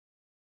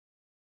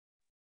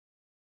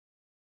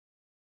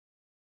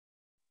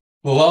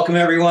Well, welcome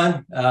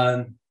everyone.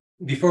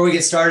 Before we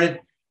get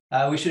started,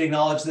 we should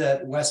acknowledge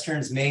that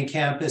Western's main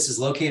campus is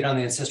located on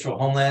the ancestral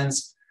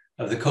homelands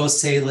of the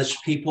Coast Salish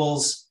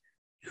peoples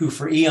who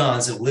for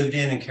eons have lived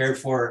in and cared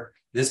for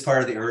this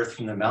part of the earth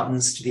from the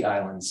mountains to the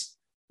islands.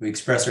 We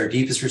express our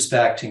deepest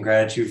respect and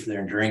gratitude for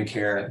their enduring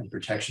care and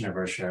protection of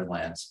our shared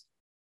lands.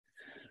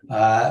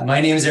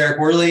 My name is Eric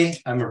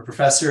Worley. I'm a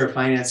professor of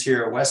finance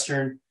here at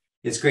Western.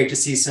 It's great to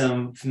see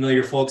some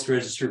familiar folks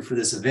registered for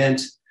this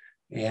event.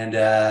 And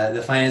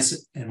the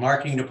Finance and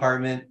Marketing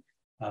Department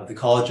of the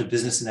College of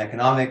Business and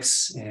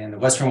Economics and the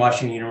Western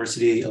Washington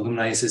University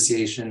Alumni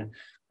Association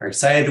are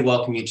excited to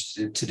welcome you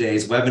to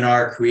today's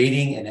webinar,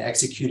 Creating and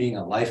Executing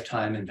a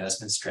Lifetime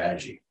Investment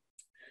Strategy.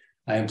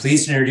 I am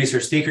pleased to introduce our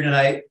speaker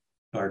tonight,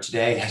 or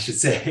today, I should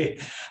say,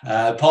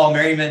 Paul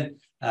Merriman.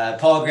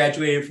 Paul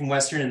graduated from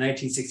Western in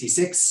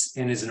 1966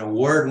 and is an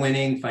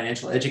award-winning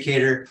financial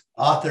educator,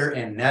 author,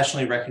 and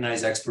nationally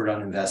recognized expert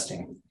on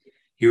investing.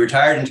 He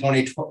retired in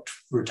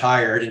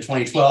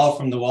 2012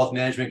 from the wealth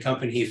management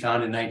company he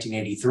founded in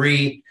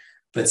 1983,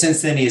 but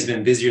since then he has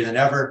been busier than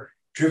ever.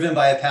 Driven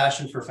by a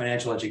passion for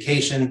financial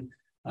education,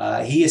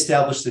 he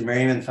established the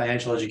Merriman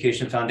Financial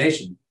Education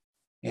Foundation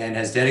and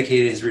has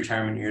dedicated his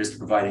retirement years to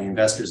providing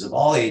investors of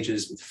all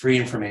ages with free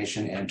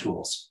information and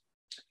tools.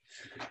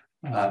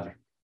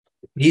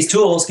 These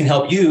tools can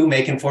help you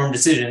make informed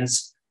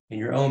decisions in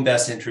your own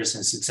best interest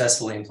and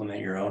successfully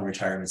implement your own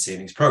retirement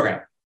savings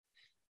program.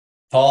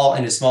 Paul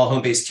and his small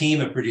home-based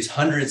team have produced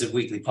hundreds of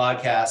weekly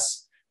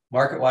podcasts,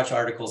 market watch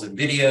articles and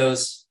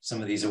videos,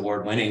 some of these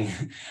award-winning,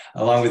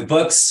 along with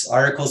books,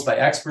 articles by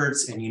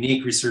experts, and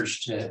unique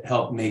research to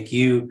help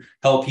you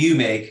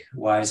make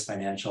wise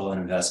financial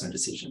and investment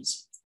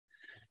decisions.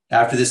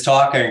 After this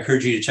talk, I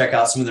encourage you to check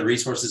out some of the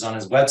resources on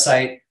his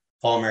website,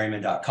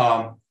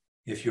 paulmerriman.com,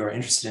 if you are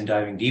interested in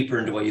diving deeper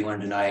into what you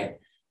learned tonight.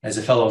 As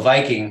a fellow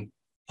Viking,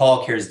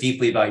 Paul cares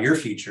deeply about your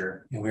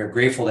future, and we are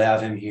grateful to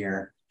have him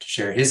here to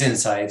share his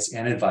insights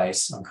and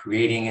advice on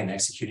creating and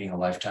executing a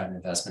lifetime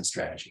investment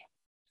strategy.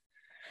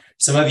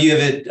 Some of you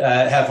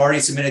have already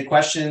submitted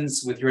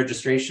questions with your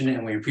registration,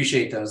 and we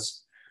appreciate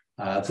those.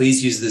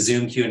 Please use the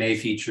Zoom Q&A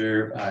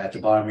feature at the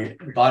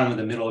bottom of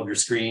the middle of your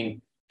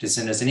screen to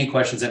send us any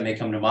questions that may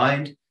come to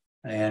mind.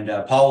 And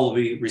Paul will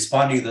be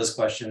responding to those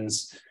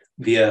questions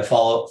via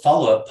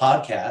follow-up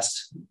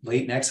podcast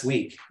late next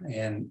week,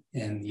 and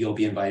you'll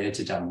be invited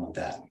to download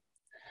that.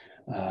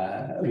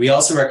 We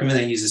also recommend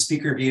that you use a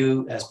speaker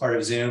view as part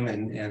of Zoom.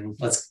 And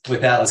let's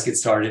get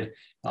started.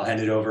 I'll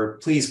hand it over.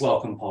 Please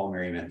welcome Paul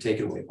Merriman. Take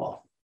it away,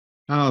 Paul.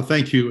 Oh,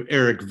 thank you,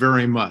 Eric,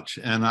 very much.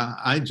 And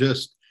I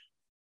just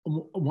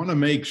want to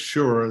make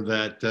sure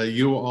that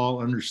you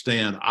all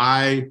understand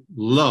I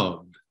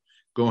loved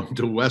going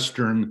to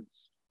Western.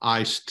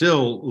 I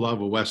still love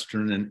a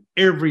Western. And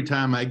every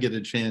time I get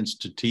a chance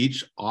to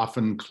teach,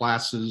 often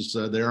classes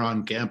there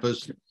on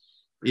campus,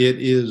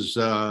 it is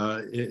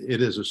a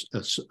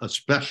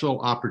special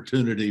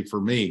opportunity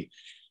for me,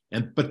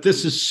 but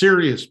this is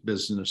serious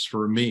business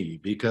for me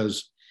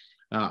because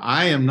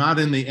I am not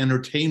in the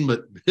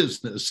entertainment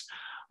business.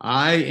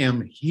 I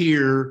am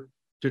here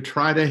to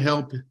try to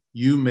help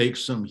you make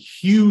some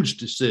huge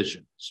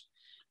decisions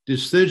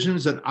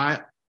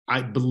that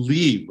I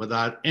believe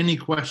without any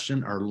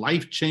question are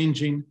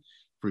life-changing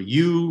for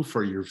you,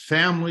 for your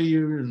family,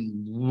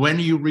 and when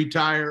you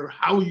retire,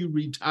 how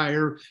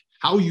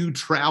you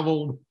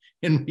traveled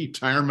in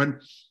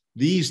retirement.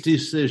 These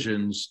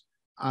decisions,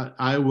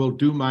 I will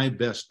do my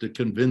best to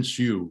convince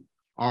you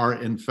are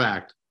in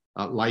fact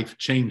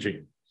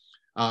life-changing.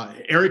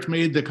 Eric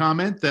made the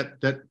comment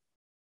that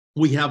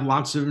we have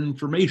lots of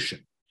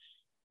information,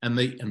 and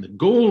the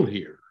goal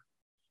here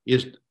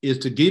is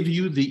to give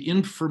you the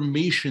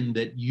information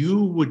that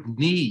you would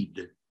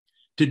need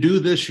to do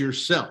this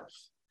yourself.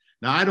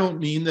 Now, I don't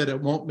mean that it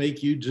won't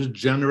make you just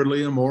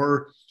generally a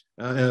more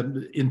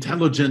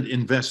intelligent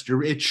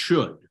investor. It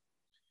should.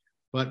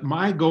 But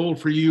my goal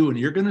for you, and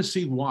you're going to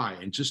see why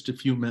in just a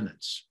few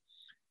minutes,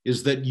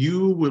 is that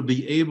you will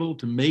be able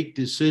to make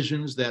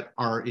decisions that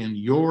are in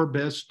your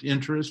best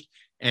interest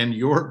and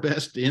your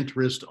best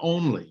interest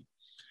only.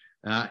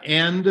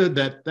 And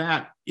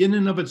that in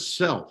and of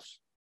itself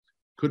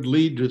could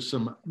lead to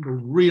some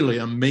really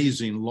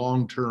amazing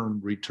long-term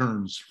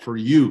returns for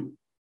you.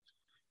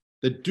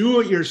 The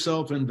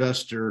do-it-yourself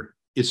investor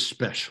is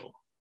special.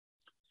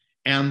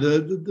 And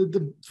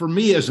for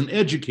me as an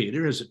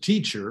educator, as a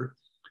teacher,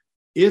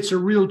 it's a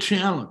real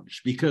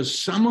challenge because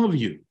some of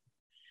you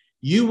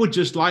would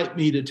just like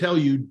me to tell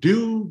you,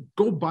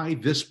 go buy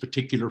this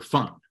particular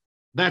fund.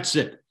 That's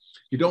it.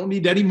 You don't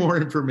need any more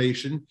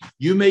information.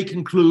 You may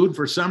conclude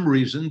for some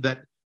reason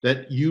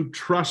that you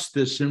trust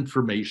this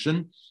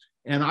information,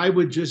 and I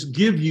would just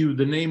give you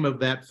the name of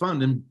that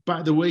fund. And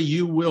by the way,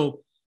 you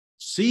will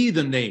see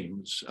the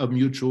names of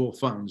mutual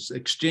funds,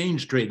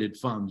 exchange-traded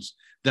funds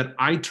that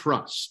I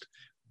trust.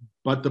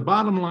 But the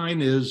bottom line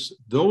is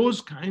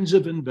those kinds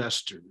of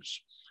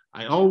investors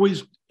I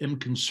always am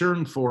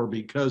concerned for,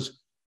 because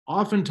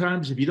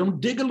oftentimes if you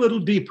don't dig a little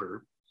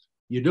deeper,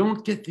 you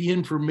don't get the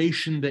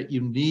information that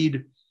you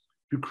need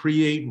to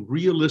create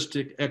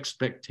realistic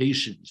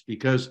expectations,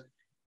 because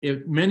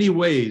in many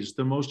ways,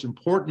 the most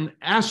important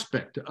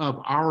aspect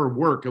of our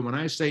work, and when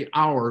I say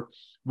our,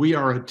 we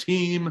are a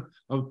team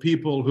of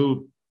people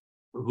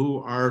who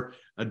are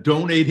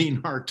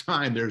donating our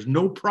time. There's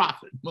no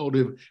profit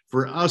motive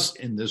for us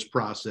in this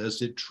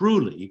process. It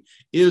truly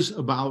is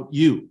about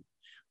you.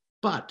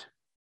 But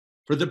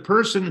for the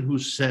person who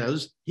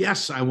says,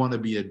 yes, I want to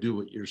be a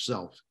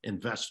do-it-yourself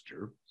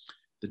investor,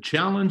 the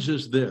challenge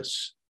is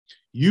this.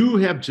 You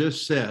have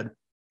just said,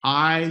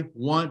 I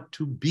want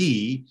to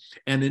be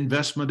an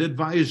investment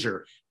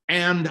advisor,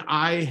 and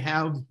I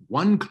have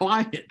one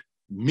client,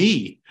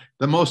 me,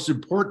 the most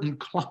important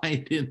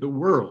client in the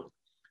world.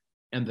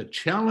 And the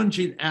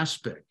challenging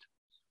aspect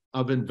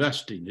of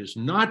investing is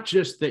not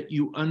just that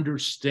you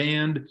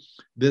understand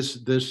this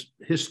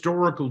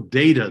historical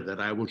data that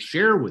I will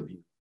share with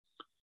you,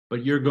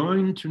 but you're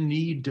going to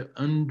need to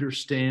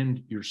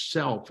understand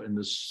yourself and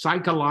the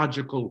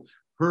psychological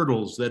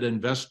hurdles that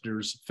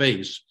investors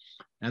face.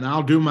 And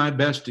I'll do my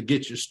best to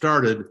get you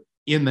started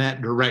in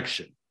that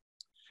direction.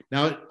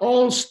 Now, it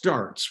all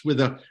starts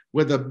with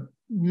a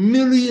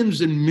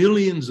millions and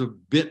millions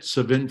of bits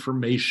of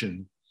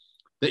information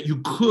that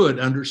you could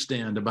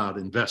understand about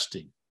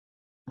investing.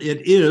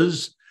 It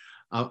is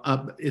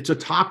it's a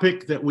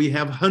topic that we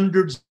have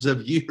hundreds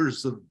of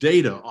years of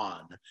data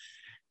on.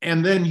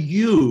 And then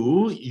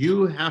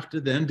you have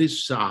to then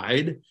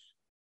decide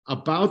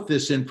about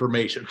this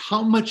information.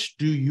 How much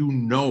do you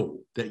know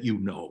that you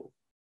know?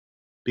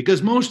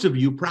 Because most of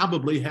you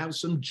probably have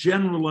some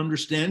general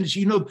understandings.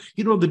 You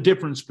know the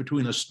difference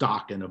between a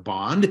stock and a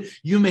bond.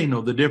 You may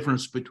know the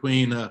difference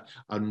between a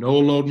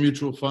no-load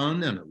mutual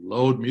fund and a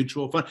load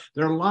mutual fund.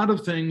 There are a lot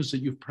of things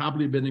that you've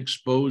probably been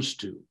exposed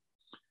to.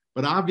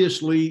 But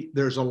obviously,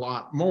 there's a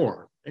lot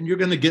more. And you're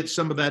going to get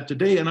some of that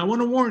today. And I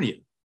want to warn you,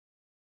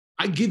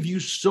 I give you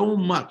so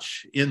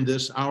much in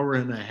this hour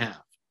and a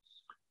half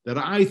that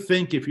I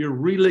think if you're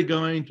really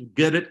going to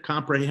get it,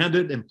 comprehend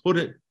it, and put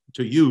it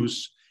to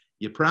use,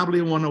 you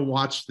probably want to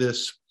watch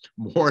this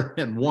more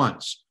than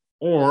once.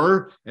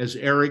 Or, as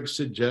Eric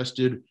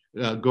suggested,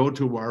 go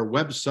to our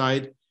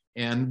website,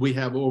 and we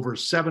have over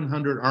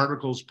 700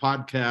 articles,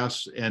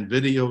 podcasts, and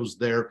videos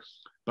there.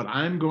 But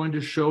I'm going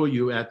to show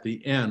you at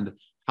the end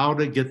how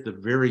to get the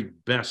very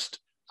best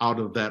out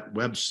of that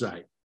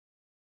website.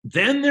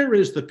 Then there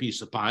is the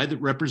piece of pie that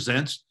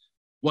represents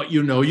what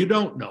you know you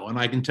don't know. And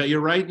I can tell you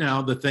right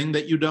now, the thing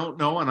that you don't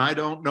know, and I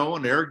don't know,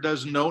 and Eric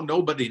doesn't know,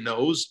 nobody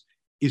knows,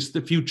 is the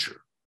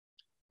future.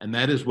 And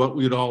that is what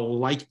we'd all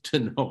like to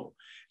know.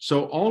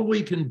 So all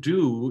we can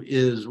do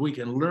is we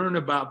can learn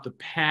about the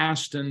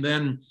past and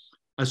then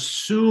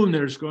assume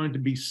there's going to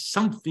be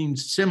something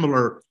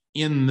similar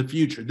in the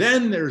future.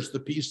 Then there's the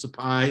piece of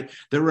pie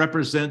that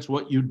represents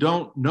what you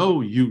don't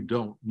know you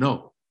don't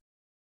know.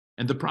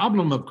 And the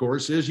problem, of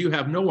course, is you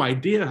have no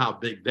idea how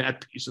big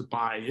that piece of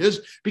pie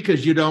is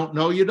because you don't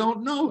know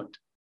it.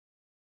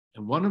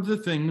 And one of the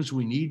things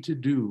we need to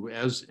do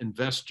as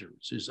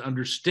investors is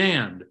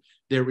understand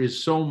there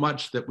is so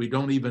much that we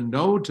don't even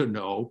know to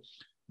know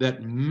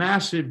that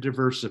massive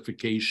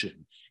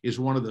diversification is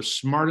one of the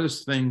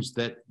smartest things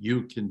that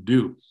you can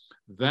do.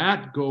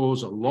 That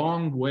goes a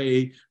long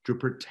way to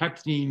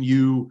protecting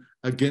you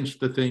against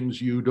the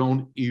things you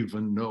don't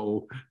even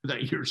know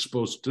that you're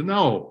supposed to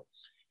know.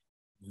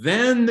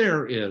 Then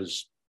there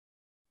is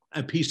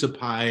a piece of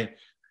pie,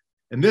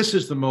 and this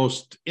is the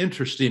most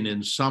interesting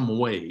in some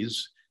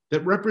ways,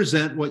 that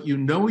represent what you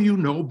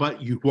know,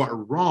 but you are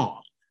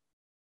wrong.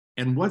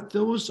 And what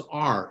those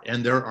are,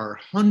 and there are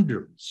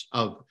hundreds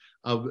of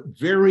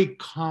very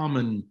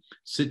common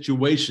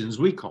situations,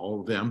 we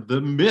call them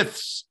the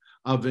myths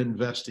of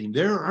investing.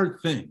 There are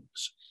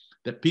things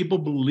that people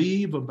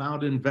believe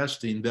about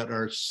investing that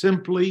are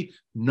simply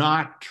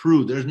not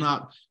true. There's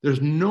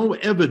no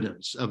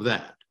evidence of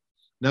that.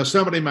 Now,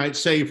 somebody might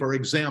say, for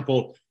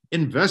example,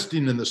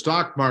 investing in the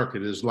stock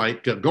market is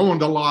like going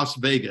to Las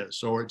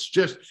Vegas, or it's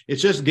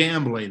just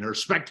gambling or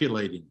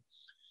speculating.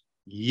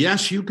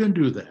 Yes, you can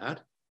do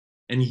that.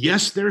 And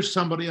yes, there's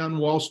somebody on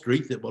Wall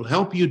Street that will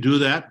help you do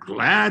that,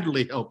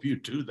 gladly help you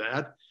do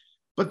that.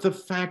 But the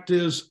fact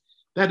is,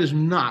 that is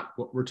not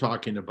what we're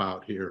talking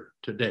about here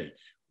today.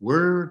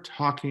 We're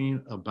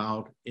talking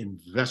about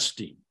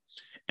investing.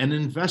 And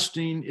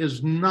investing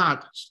is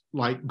not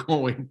like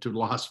going to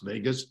Las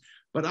Vegas,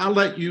 but I'll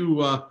let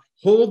you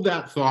hold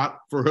that thought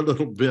for a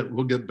little bit.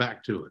 We'll get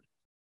back to it.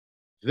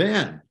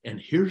 Then,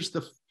 and here's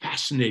the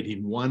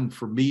fascinating one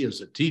for me as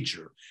a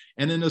teacher,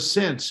 and in a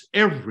sense,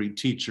 every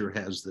teacher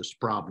has this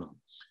problem.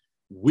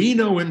 We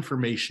know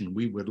information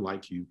we would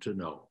like you to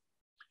know.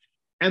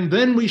 And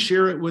then we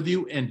share it with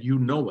you, and you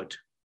know it.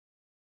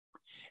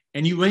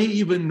 And you may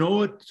even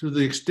know it to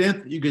the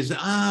extent that you can say,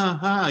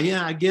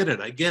 yeah, I get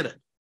it.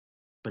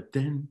 But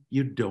then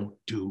you don't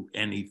do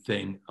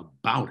anything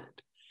about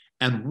it.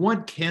 And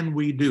what can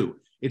we do?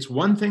 It's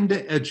one thing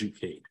to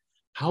educate.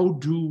 How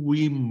do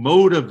we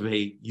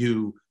motivate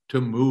you to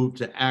move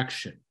to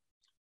action?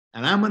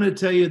 And I'm going to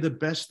tell you the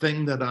best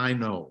thing that I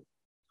know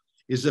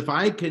is if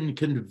I can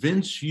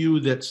convince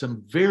you that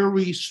some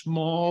very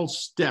small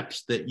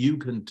steps that you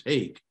can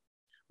take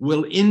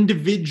will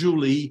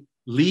individually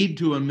lead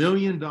to $1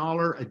 million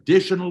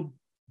additional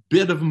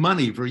bit of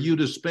money for you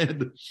to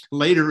spend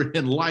later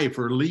in life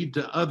or leave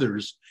to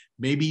others,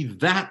 maybe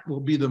that will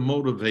be the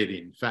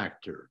motivating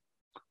factor.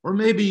 Or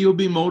maybe you'll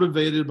be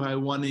motivated by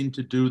wanting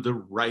to do the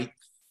right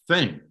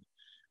thing,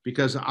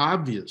 because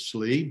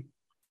obviously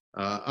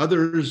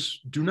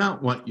others do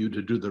not want you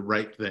to do the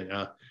right thing.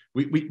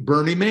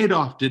 Bernie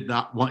Madoff did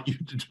not want you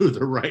to do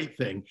the right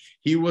thing.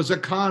 He was a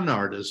con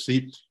artist.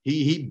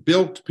 He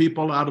built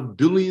people out of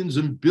billions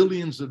and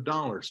billions of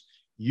dollars.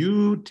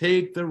 You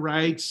take the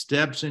right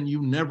steps and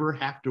you never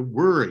have to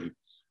worry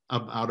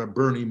about a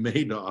Bernie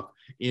Madoff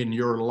in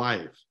your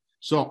life.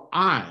 So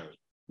I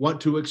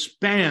want to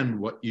expand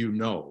what you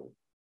know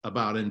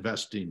about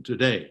investing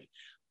today.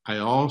 I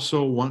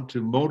also want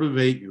to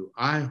motivate you,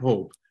 I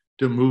hope,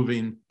 to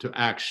moving to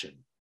action.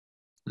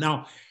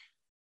 Now,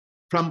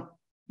 from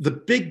the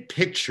big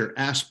picture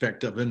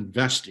aspect of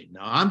investing,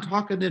 now I'm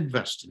talking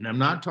investing. I'm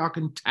not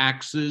talking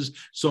taxes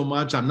so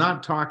much. I'm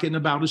not talking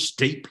about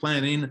estate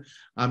planning.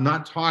 I'm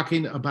not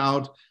talking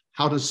about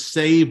how to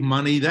save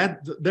money.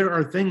 There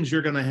are things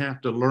you're going to have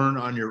to learn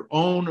on your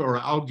own, or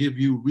I'll give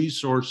you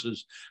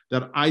resources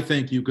that I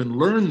think you can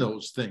learn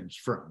those things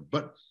from.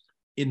 But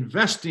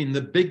investing,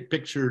 the big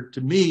picture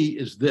to me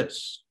is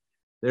this.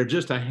 They're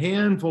just a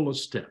handful of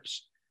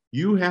steps.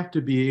 You have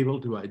to be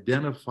able to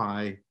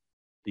identify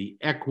the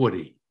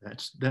equity.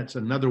 That's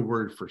another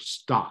word for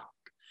stock.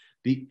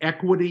 The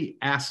equity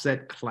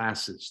asset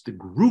classes, the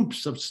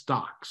groups of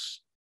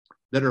stocks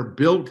that are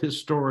built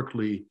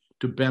historically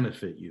to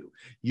benefit you.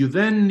 You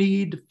then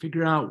need to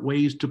figure out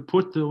ways to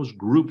put those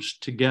groups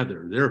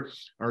together. There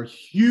are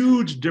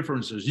huge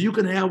differences. You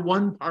can have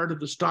one part of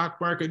the stock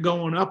market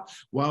going up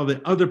while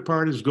the other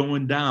part is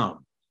going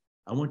down.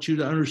 I want you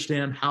to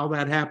understand how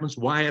that happens,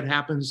 why it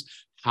happens,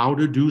 how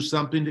to do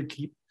something to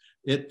keep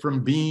it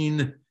from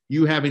being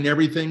you having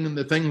everything and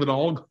the thing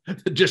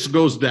that just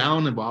goes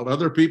down, and while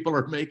other people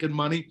are making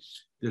money.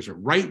 There's a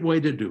right way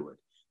to do it.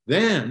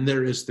 Then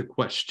there is the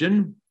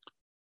question,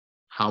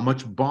 how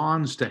much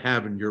bonds to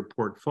have in your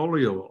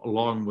portfolio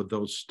along with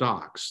those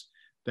stocks.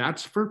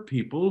 That's for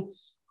people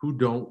who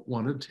don't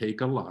want to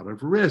take a lot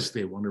of risk.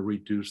 They want to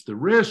reduce the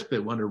risk. They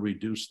want to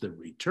reduce the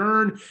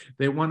return.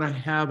 They want to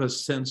have a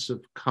sense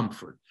of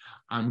comfort.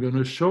 I'm going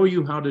to show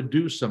you how to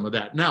do some of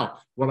that. Now,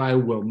 what I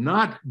will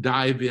not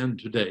dive in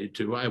today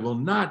to, I will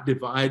not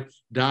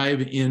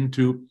dive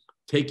into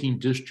taking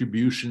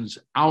distributions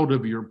out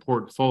of your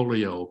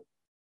portfolio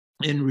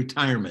in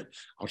retirement.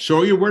 I'll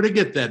show you where to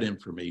get that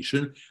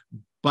information,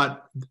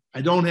 but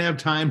I don't have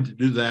time to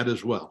do that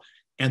as well.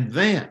 And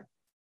then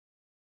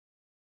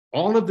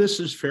all of this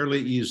is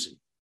fairly easy,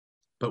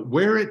 but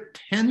where it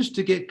tends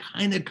to get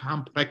kind of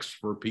complex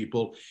for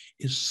people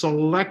is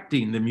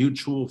selecting the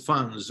mutual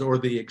funds or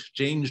the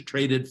exchange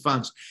traded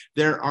funds.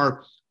 There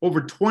are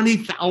over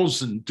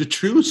 20,000 to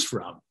choose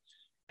from.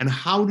 And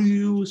how do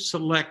you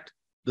select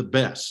the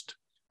best?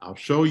 I'll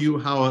show you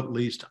how, at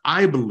least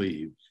I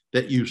believe,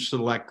 that you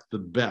select the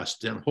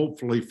best and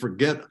hopefully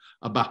forget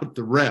about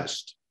the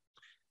rest.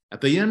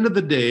 At the end of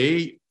the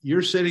day,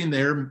 you're sitting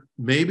there,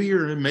 maybe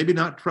you're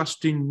not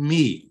trusting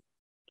me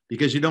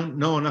because you don't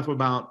know enough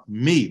about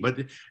me, but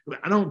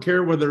I don't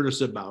care whether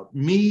it's about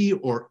me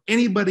or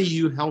anybody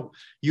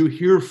you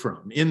hear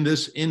from in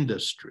this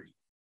industry.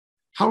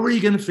 How are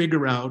you going to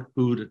figure out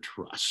who to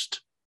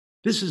trust?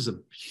 This is a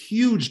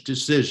huge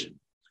decision.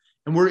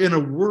 And we're in a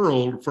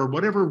world, for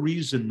whatever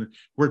reason,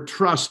 where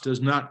trust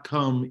does not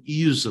come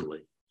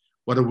easily.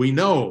 What do we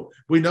know?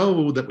 We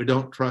know that we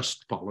don't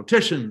trust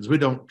politicians. We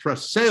don't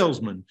trust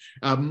salesmen.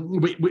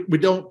 We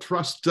don't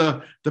trust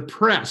the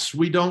press.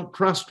 We don't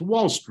trust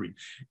Wall Street.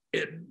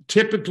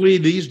 Typically,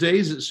 these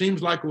days, it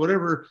seems like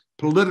whatever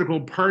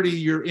political party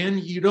you're in,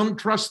 you don't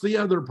trust the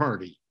other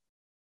party.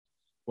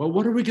 Well,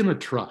 what are we going to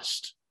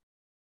trust?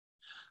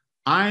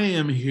 I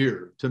am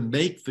here to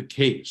make the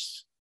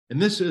case, and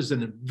this is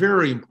a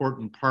very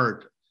important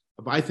part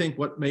of, I think,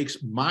 what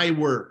makes my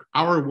work,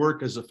 our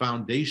work as a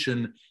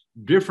foundation,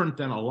 different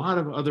than a lot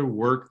of other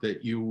work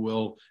that you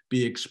will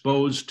be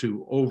exposed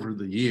to over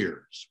the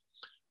years.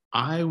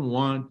 I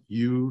want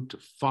you to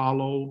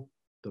follow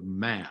the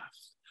math.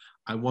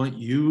 I want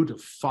you to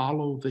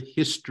follow the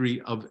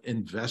history of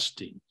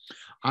investing.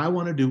 I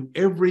want to do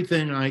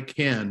everything I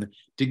can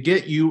to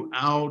get you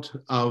out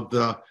of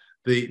the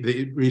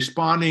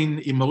responding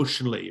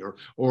emotionally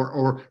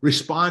or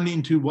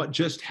responding to what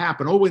just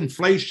happened. Oh,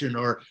 inflation,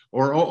 or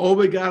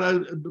we got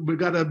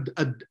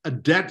a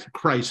debt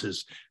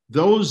crisis.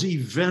 Those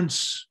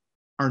events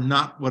are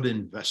not what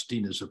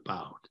investing is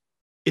about.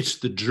 It's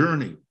the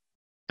journey.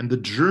 And the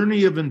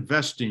journey of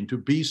investing to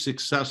be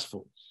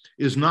successful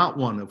is not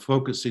one of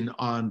focusing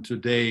on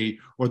today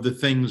or the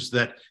things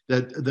that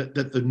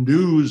the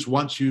news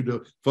wants you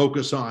to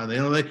focus on.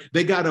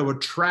 They got to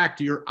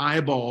attract your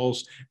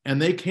eyeballs,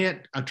 and they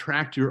can't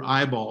attract your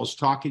eyeballs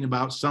talking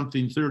about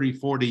something 30,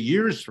 40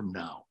 years from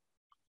now.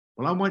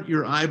 Well, I want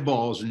your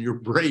eyeballs and your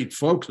brain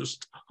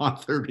focused on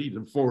 30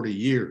 to 40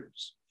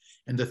 years.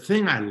 And the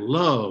thing I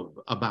love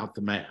about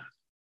the math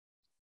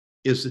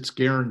is it's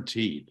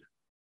guaranteed.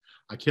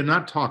 I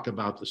cannot talk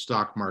about the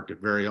stock market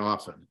very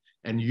often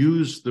and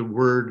use the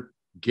word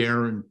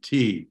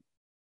guaranteed.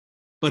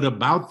 But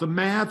about the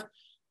math,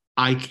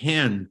 I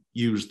can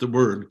use the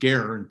word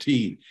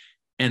guaranteed.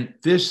 And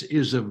this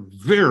is a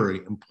very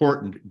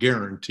important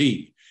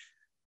guarantee.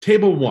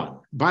 Table 1,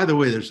 by the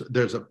way,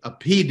 there's a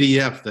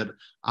PDF that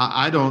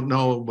I don't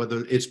know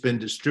whether it's been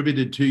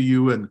distributed to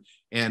you. And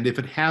if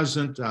it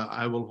hasn't,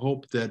 I will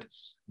hope that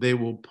they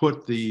will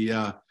put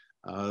the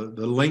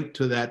link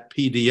to that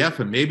PDF,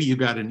 and maybe you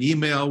got an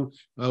email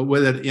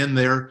with it in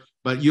there,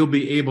 but you'll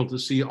be able to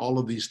see all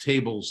of these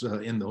tables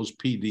in those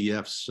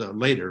PDFs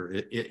later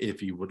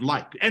if you would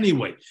like.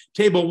 Anyway,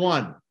 table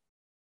 1.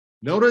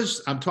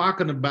 Notice I'm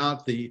talking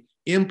about the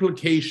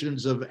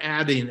implications of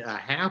adding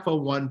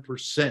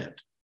 0.5%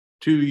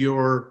 to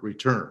your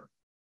return.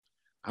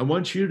 I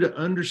want you to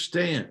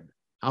understand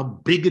how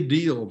big a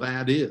deal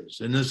that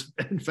is. And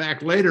in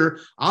fact,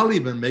 later, I'll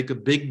even make a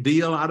big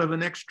deal out of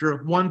an extra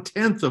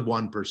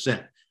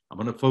 0.1%. I'm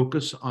going to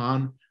focus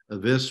on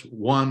this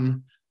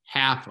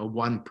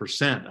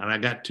 0.5%. And I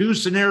got 2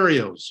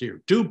 scenarios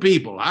here, 2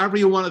 people, however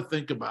you want to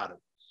think about it.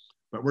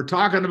 But we're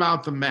talking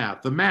about the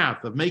math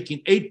of making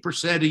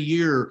 8% a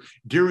year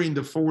during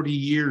the 40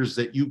 years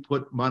that you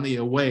put money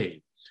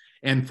away.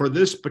 And for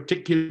this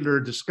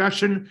particular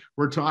discussion,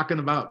 we're talking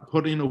about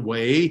putting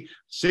away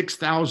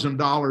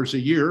 $6,000 a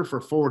year for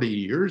 40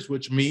 years,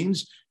 which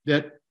means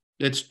that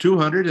it's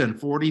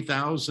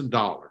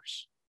 $240,000.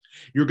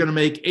 You're going to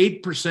make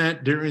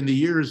 8% during the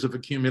years of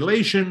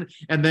accumulation,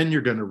 and then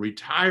you're going to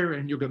retire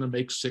and you're going to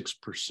make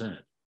 6%.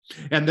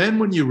 And then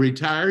when you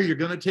retire, you're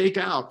going to take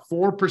out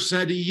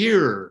 4% a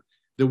year,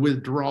 the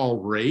withdrawal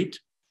rate,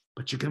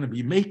 but you're going to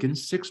be making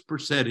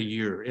 6% a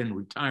year in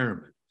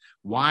retirement.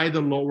 Why the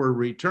lower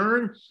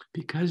return?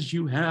 Because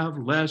you have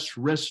less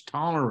risk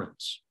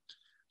tolerance.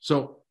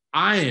 So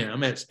I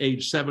am, at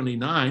age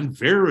 79,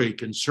 very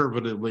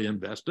conservatively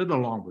invested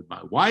along with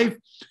my wife,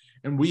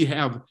 and we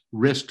have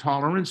risk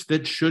tolerance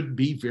that should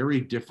be very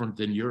different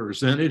than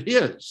yours, and it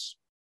is.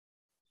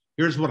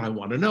 Here's what I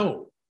want to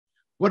know.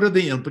 What are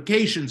the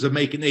implications of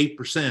making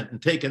 8%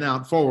 and taking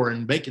out 4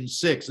 and making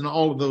 6 and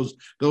all of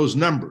those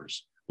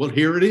numbers? Well,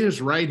 here it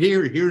is right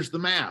here. Here's the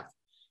math.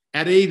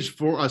 At age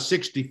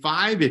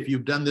 65, if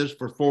you've done this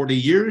for 40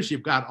 years,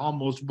 you've got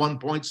almost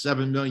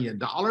 $1.7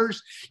 million.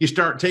 You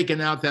start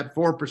taking out that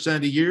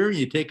 4% a year, and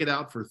you take it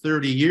out for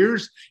 30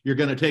 years, you're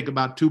going to take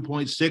about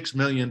 $2.6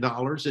 million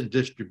in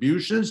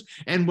distributions.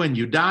 And when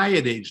you die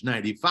at age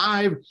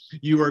 95,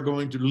 you are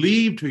going to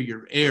leave to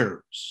your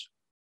heirs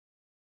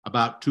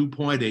about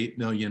 $2.8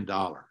 million.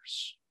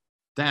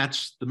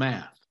 That's the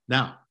math.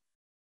 Now,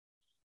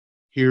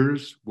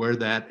 here's where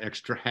that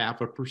extra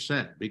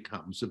 0.5%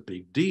 becomes a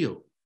big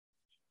deal.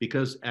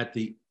 Because at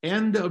the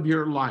end of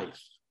your life,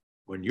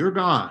 when you're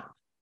gone,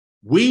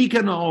 we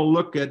can all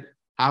look at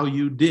how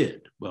you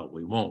did. Well,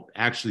 we won't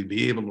actually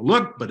be able to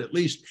look, but at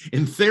least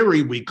in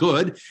theory we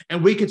could.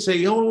 And we could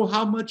say, oh,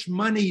 how much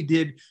money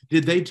did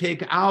they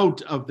take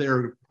out of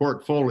their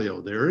portfolio?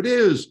 There it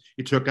is.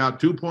 You took out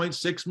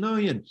 $2.6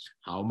 million.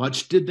 How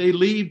much did they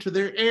leave to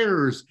their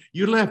heirs?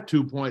 You left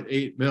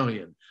 $2.8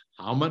 million.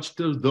 How much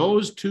do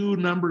those 2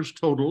 numbers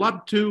total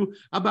up to?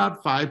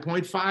 About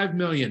 $5.5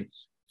 million.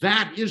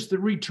 That is the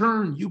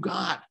return you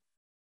got.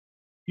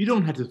 You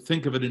don't have to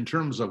think of it in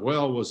terms of,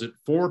 well, was it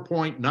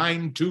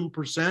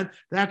 4.92%?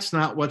 That's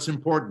not what's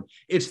important.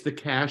 It's the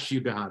cash you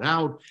got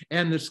out,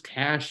 and this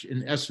cash,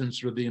 in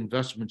essence, are the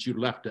investments you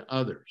left to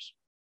others.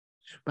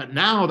 But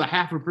now the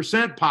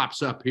 0.5%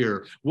 pops up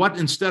here. What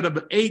instead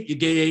of 8, you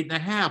get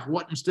 8.5.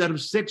 What instead of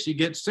 6, you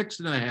get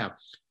 6.5.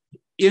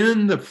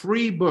 In the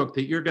free book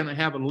that you're going to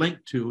have a link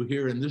to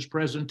here in this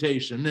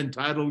presentation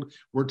entitled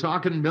We're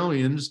Talking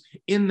Millions,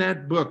 in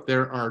that book,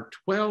 there are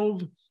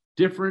 12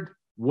 different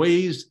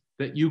ways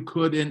that you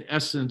could, in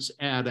essence,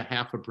 add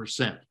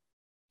 0.5%.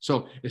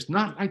 So it's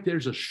not like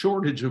there's a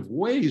shortage of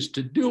ways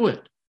to do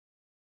it.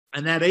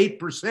 And that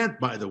 8%,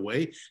 by the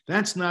way,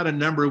 that's not a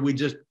number we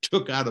just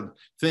took out of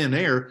thin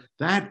air.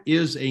 That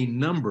is a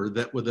number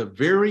that with a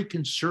very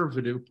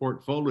conservative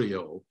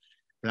portfolio,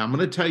 and I'm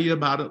going to tell you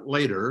about it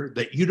later,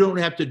 that you don't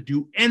have to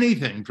do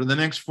anything for the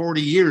next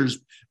 40 years,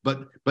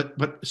 but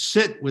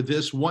sit with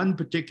this one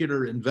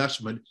particular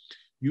investment.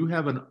 You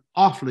have an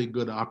awfully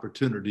good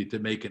opportunity to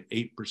make an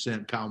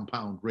 8%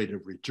 compound rate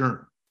of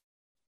return.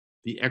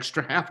 The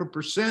extra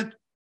 0.5%,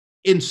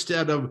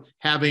 instead of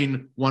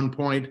having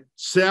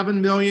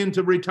 1.7 million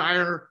to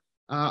retire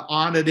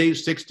on at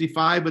age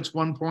 65, it's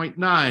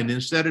 1.9.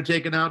 Instead of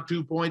taking out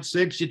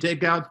 2.6, you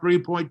take out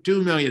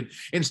 3.2 million.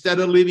 Instead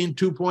of leaving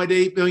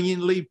 2.8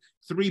 million, leave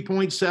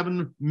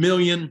 3.7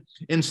 million.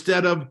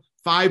 Instead of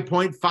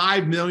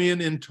 5.5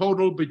 million in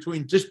total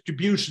between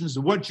distributions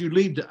and what you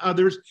leave to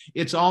others,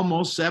 it's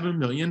almost $7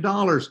 million.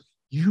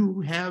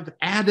 You have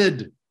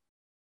added.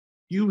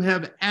 You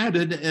have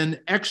added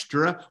an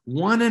extra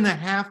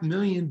 $1.5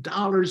 million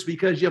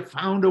because you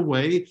found a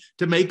way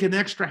to make an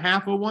extra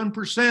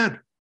 0.5%.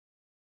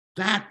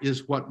 That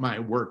is what my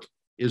work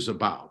is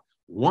about.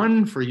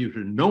 One, for you to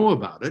know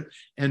about it,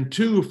 and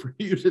two, for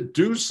you to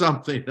do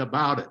something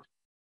about it.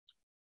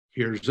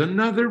 Here's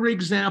another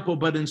example,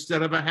 but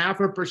instead of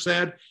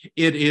 0.5%,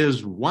 it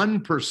is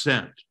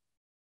 1%.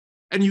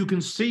 And you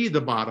can see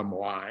the bottom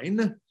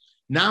line.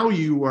 Now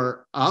you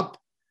are up,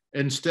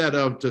 instead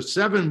of to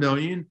 7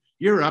 million,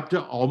 you're up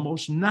to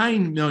almost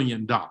 $9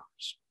 million.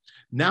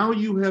 Now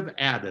you have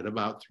added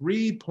about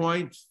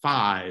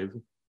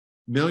 $3.5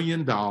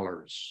 million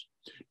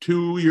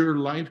to your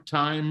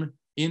lifetime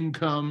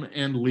income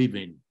and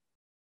living.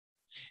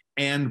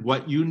 And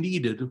what you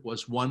needed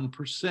was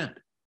 1%.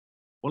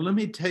 Well, let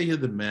me tell you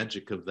the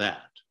magic of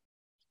that.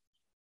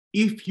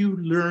 If you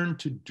learn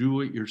to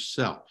do it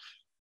yourself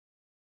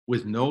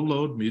with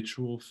no-load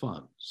mutual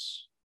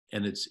funds,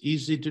 and it's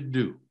easy to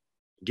do.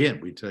 Again,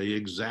 we tell you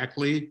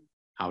exactly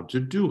how to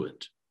do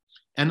it,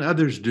 and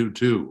others do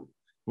too.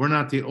 We're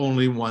not the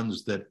only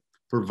ones that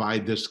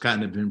provide this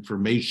kind of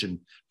information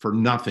for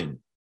nothing.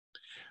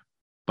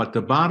 But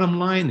the bottom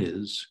line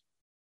is,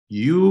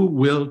 you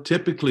will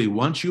typically,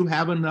 once you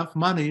have enough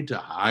money to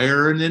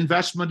hire an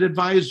investment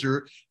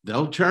advisor,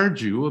 they'll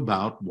charge you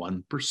about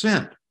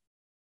 1%,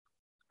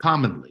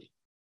 commonly.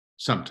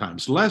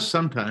 Sometimes less,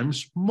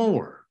 sometimes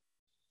more,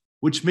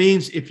 which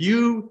means if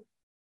you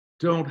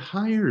don't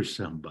hire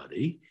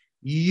somebody,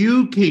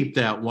 you keep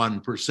that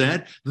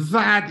 1%.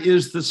 That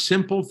is the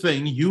simple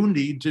thing you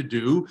need to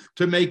do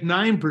to make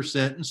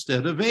 9%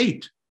 instead of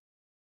 8%.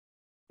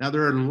 Now,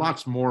 there are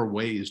lots more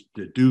ways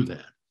to do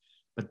that,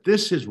 but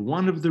this is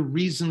one of the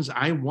reasons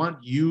I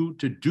want you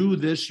to do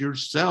this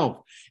yourself,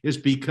 is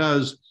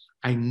because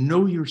I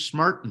know you're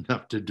smart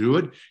enough to do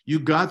it. You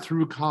got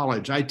through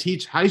college. I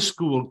teach high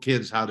school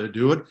kids how to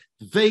do it.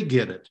 They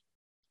get it.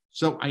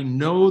 So I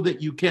know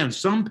that you can.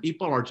 Some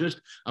people are just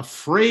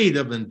afraid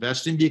of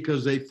investing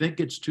because they think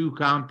it's too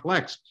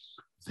complex.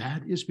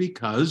 That is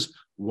because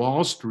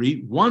Wall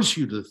Street wants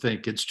you to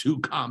think it's too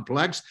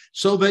complex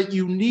so that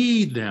you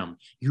need them.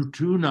 You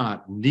do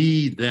not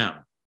need them.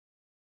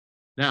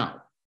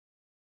 Now,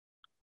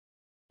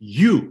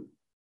 you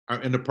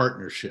are in a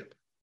partnership.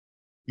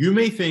 You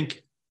may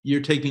think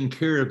you're taking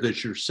care of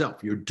this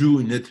yourself. You're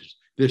doing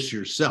this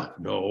yourself.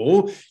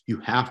 No,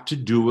 you have to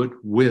do it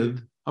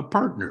with a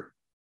partner.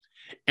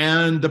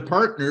 And the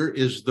partner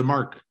is the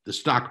market, the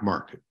stock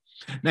market.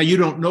 Now, you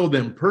don't know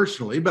them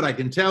personally, but I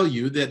can tell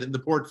you that in the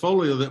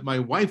portfolio that my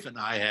wife and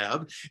I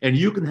have, and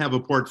you can have a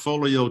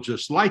portfolio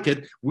just like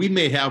it, we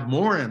may have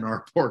more in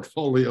our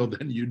portfolio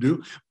than you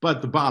do,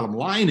 but the bottom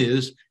line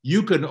is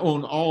you can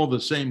own all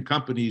the same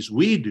companies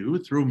we do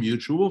through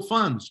mutual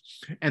funds.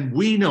 And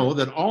we know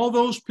that all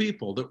those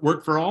people that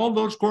work for all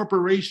those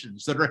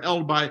corporations that are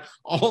held by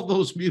all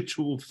those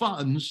mutual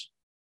funds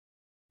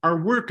are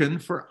working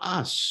for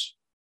us.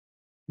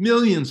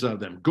 Millions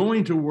of them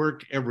going to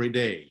work every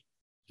day.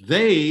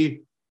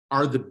 They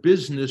are the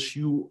business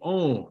you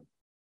own.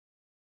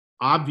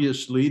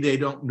 Obviously, they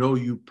don't know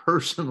you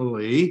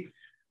personally.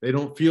 They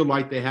don't feel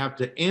like they have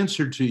to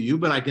answer to you,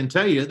 but I can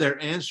tell you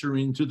they're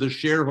answering to the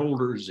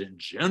shareholders in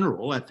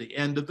general at the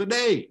end of the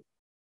day.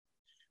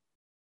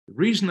 The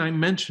reason I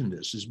mention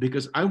this is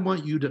because I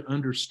want you to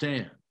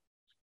understand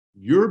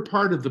your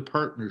part of the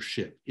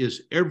partnership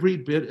is every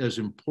bit as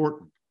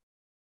important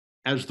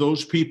as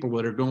those people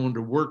that are going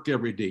to work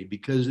every day,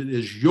 because it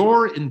is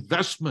your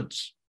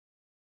investments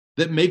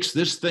that makes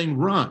this thing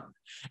run.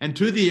 And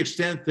to the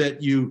extent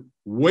that you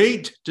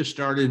wait to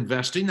start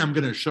investing, I'm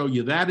going to show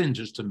you that in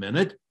just a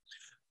minute.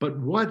 But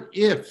what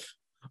if,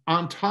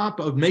 on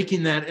top of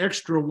making that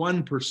extra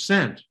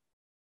 1%,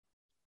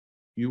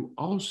 you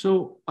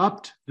also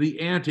upped the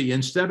ante?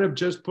 Instead of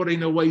just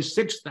putting away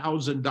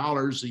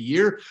 $6,000 a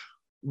year,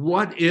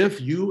 what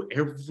if you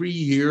every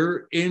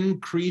year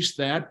increase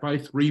that by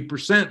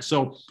 3%?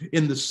 So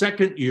in the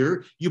second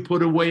year, you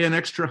put away an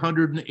extra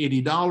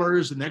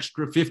 $180, an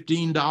extra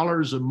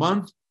 $15 a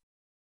month.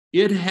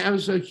 It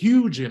has a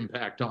huge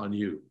impact on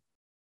you.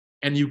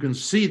 And you can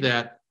see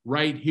that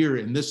right here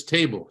in this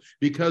table,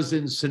 because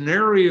in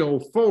scenario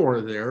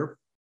 4 there,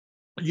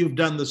 you've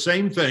done the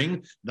same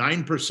thing,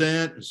 9%,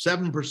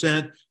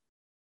 7%,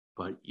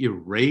 but you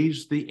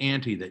raise the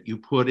ante that you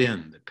put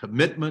in, the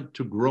commitment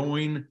to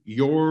growing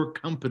your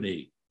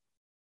company.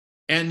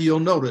 And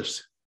you'll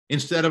notice,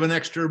 instead of an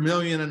extra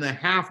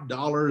 $1.5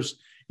 million,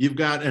 you've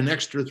got an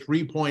extra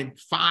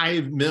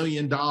 $3.5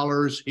 million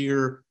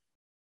here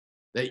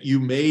that you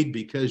made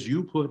because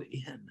you put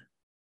in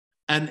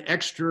an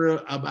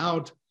extra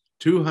about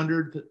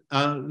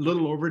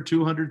little over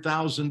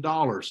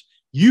 $200,000.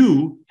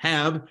 You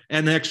have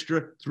an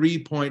extra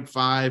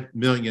 $3.5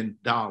 million.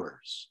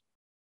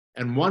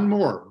 And one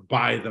more,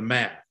 by the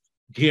math,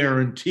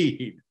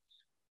 guaranteed.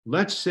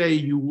 Let's say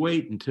you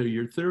wait until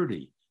you're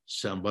 30.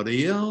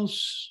 Somebody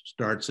else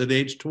starts at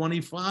age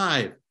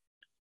 25.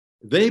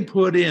 They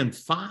put in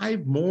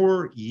 5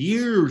 more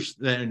years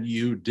than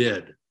you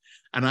did.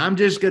 And I'm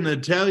just going to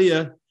tell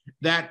you,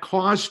 that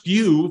cost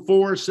you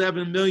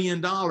 $4-7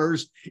 million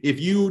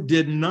if you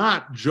did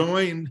not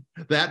join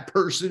that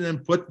person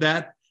and put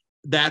that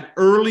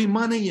early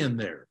money in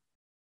there.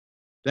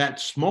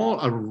 That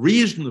a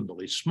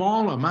reasonably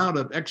small amount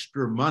of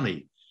extra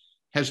money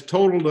has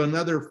totaled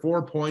another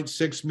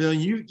 4.6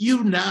 million.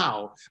 You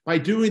now, by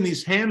doing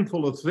these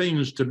handful of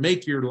things to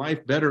make your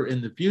life better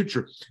in the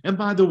future, and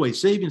by the way,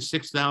 saving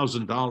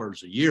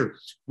 $6,000 a year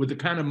with the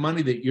kind of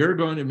money that you're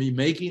going to be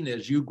making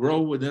as you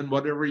grow within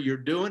whatever you're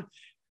doing,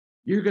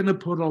 you're going to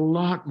put a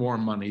lot more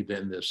money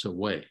than this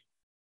away.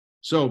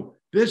 So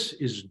this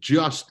is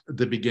just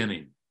the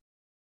beginning.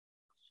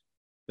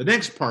 The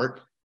next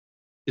part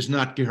is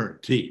not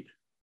guaranteed.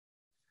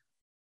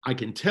 I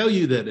can tell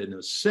you that in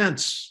a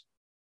sense,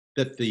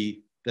 that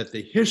the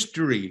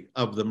history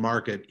of the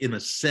market, in a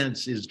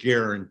sense, is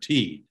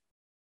guaranteed.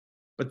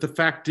 But the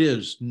fact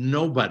is,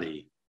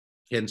 nobody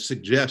can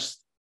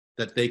suggest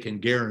that they can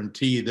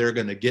guarantee they're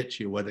going to get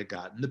you what it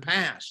got in the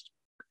past.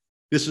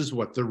 This is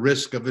what the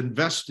risk of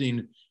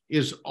investing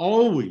is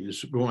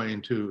always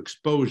going to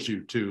expose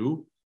you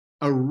to,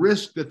 a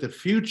risk that the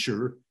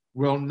future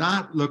will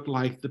not look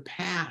like the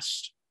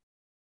past.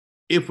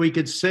 If we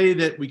could say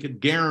that we could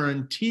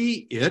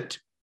guarantee it,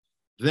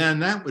 then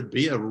that would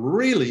be a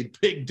really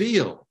big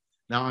deal.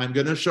 Now, I'm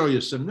going to show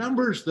you some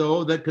numbers,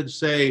 though, that could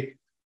say,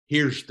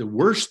 here's the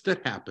worst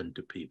that happened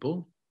to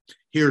people.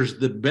 Here's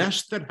the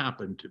best that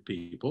happened to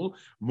people.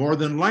 More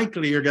than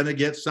likely, you're going to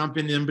get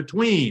something in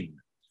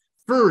between.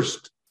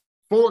 First,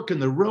 fork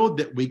in the road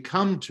that we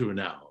come to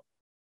now,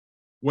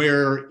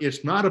 where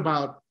it's not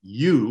about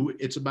you,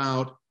 it's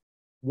about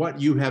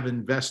what you have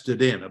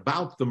invested in,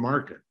 about the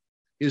market,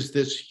 is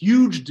this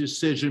huge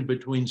decision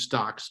between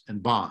stocks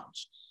and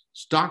bonds.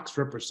 Stocks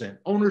represent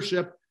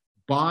ownership,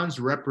 bonds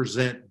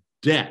represent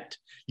debt.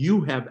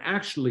 You have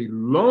actually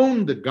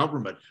loaned the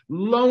government,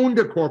 loaned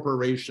a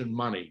corporation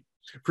money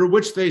for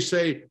which they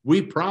say,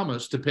 we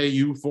promise to pay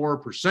you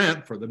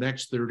 4% for the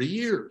next 30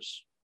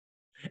 years.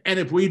 And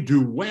if we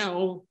do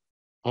well,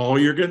 all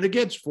you're going to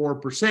get is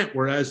 4%,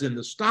 whereas in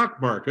the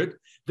stock market,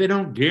 they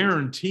don't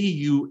guarantee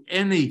you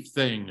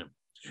anything.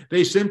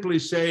 They simply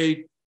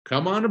say,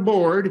 come on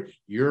aboard.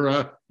 You're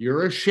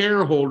a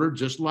shareholder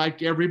just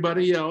like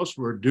everybody else.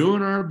 We're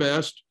doing our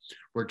best.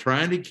 We're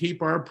trying to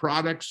keep our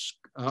products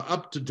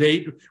up to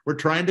date. We're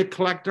trying to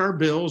collect our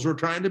bills. We're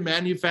trying to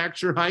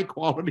manufacture high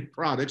quality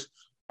products.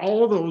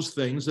 All those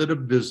things that a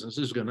business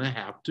is going to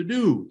have to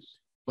do.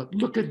 But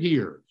look at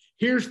here.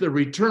 Here's the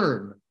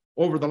return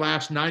over the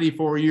last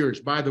 94 years.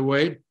 By the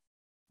way,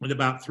 in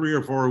about 3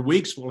 or 4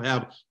 weeks, we'll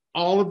have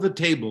all of the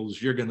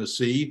tables you're going to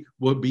see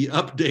will be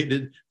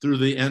updated through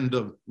the end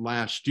of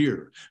last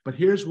year. But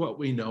here's what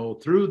we know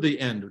through the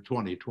end of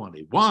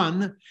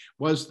 2021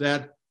 was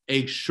that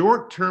a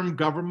short-term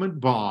government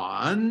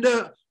bond,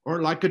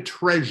 or like a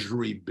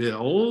treasury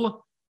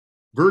bill,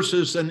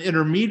 versus an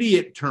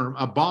intermediate term,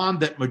 a bond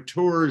that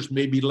matures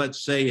maybe,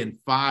 let's say, in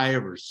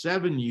 5 or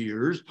 7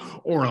 years,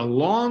 or a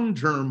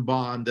long-term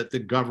bond that the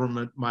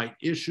government might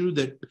issue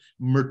that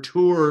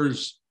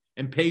matures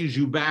and pays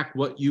you back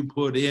what you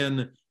put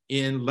in,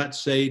 let's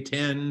say,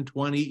 10,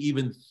 20,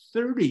 even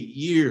 30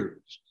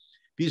 years.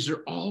 These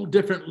are all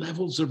different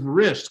levels of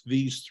risk,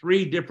 these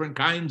 3 different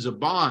kinds of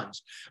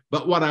bonds.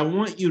 But what I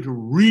want you to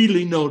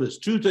really notice,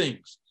 2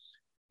 things,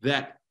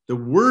 that the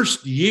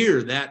worst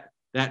year that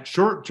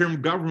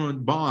short-term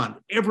government bond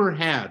ever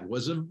had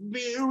was a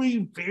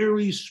very,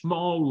 very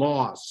small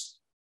loss.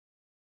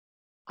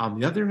 On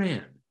the other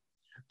hand,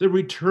 the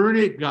return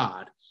it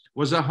got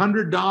was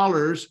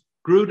 $100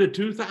 grew to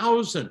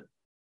 $2,000.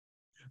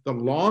 The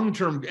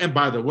long-term, and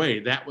by the way,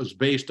 that was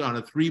based on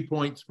a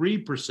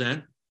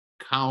 3.3%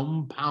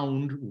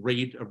 compound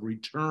rate of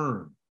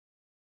return.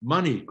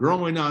 Money,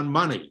 growing on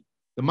money,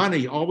 the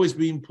money always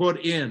being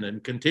put in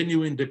and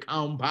continuing to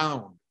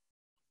compound.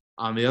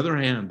 On the other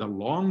hand, the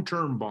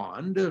long-term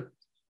bond,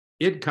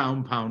 it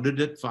compounded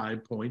at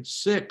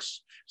 5.6.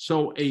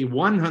 So a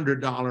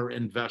 $100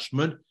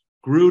 investment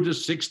grew to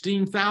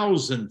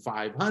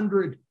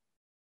 $16,500.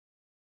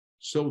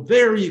 So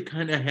there you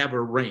kind of have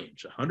a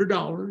range.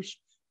 $100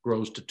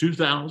 grows to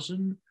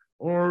 $2,000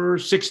 or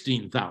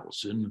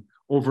 $16,000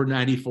 over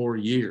 94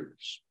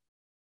 years.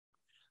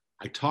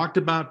 I talked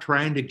about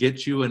trying to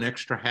get you an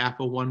extra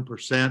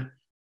 0.5%.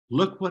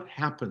 Look what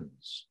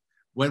happens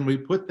when we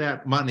put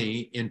that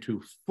money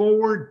into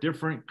 4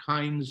 different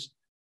kinds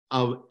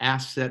of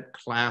asset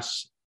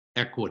class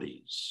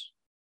equities.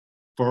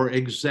 For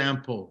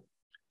example,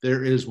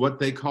 there is what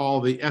they call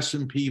the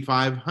S&P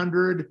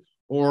 500,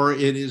 or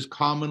it is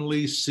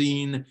commonly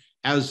seen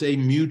as a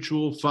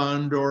mutual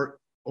fund or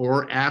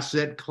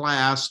asset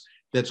class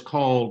that's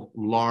called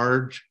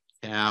large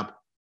cap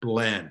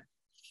blend.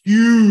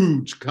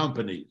 Huge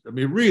companies, I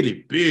mean,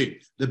 really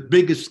big, the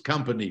biggest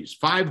companies,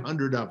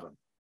 500 of them.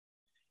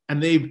 And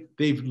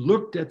they've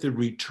looked at the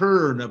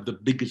return of the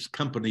biggest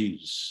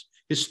companies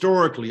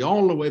historically,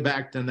 all the way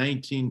back to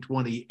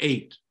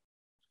 1928.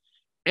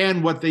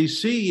 And what they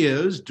see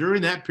is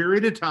during that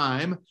period of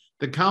time,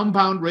 the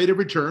compound rate of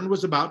return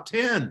was about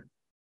 10.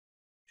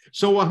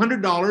 So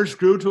 $100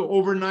 grew to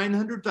over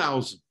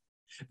 900,000.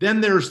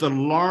 Then there's the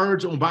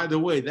large, oh, by the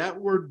way, that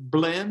word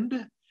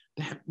blend,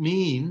 that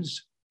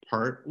means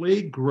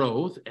partly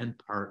growth and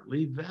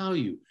partly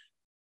value.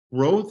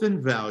 Growth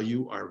and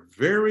value are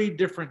very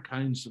different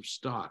kinds of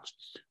stocks.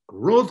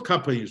 Growth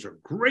companies are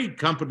great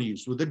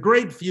companies with a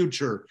great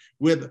future,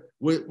 with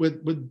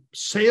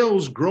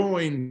sales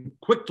growing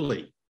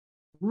quickly.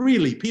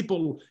 Really,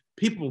 people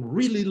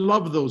really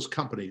love those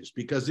companies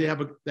because they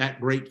have that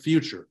great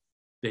future.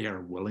 They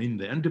are willing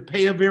then to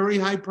pay a very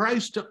high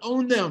price to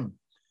own them.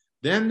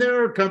 Then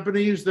there are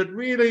companies that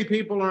really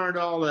people aren't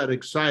all that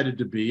excited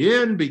to be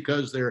in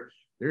because they're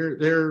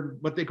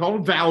what they call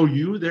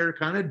value. They're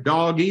kind of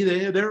doggy.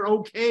 They're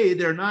okay.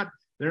 They're not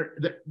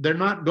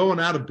going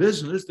out of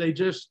business. They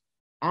just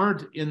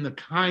aren't in the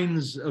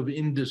kinds of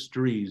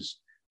industries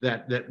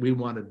that we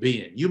want to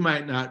be in. You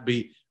might not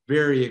be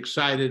very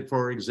excited,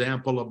 for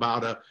example,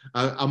 about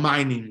a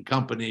mining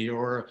company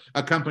or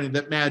a company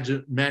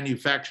that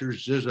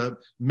manufactures just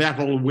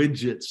metal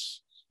widgets.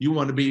 You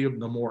want to be in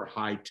the more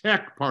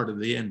high-tech part of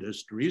the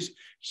industries,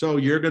 so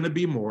you're going to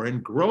be more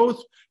in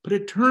growth. But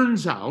it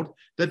turns out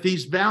that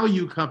these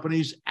value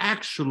companies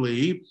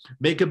actually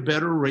make a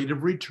better rate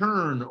of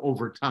return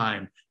over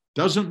time.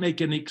 Doesn't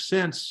make any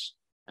sense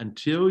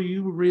until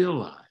you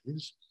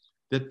realize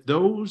that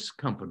those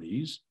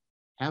companies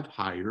have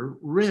higher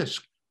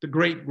risk. The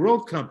great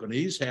growth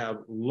companies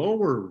have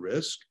lower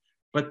risk,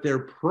 but they're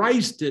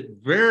priced at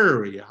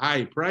very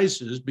high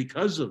prices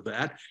because of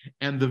that.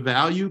 And the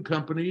value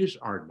companies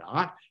are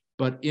not.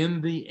 But in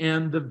the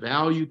end, the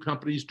value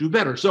companies do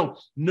better. So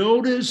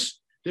notice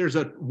there's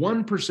a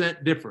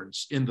 1%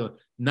 difference in the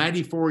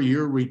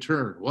 94-year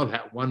return. Well,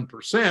 that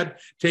 1%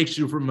 takes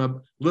you from a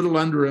little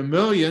under $1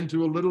 million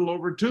to a little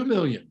over $2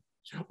 million.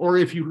 Or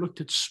if you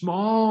looked at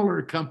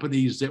smaller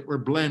companies that were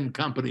blend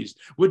companies,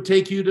 would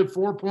take you to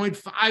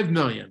 4.5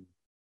 million.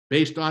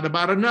 Based on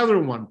about another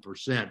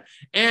 1%.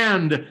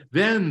 And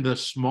then the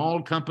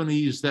small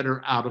companies that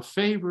are out of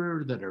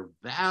favor, that are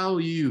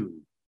value,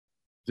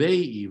 they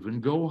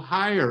even go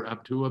higher,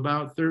 up to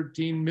about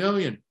 13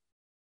 million.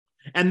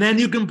 And then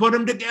you can put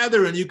them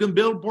together and you can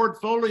build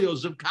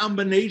portfolios of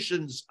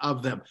combinations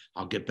of them.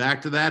 I'll get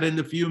back to that in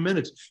a few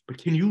minutes. But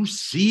can you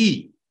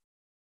see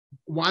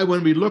why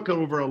when we look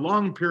over a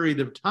long period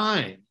of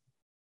time,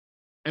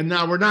 and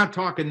now we're not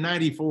talking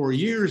 94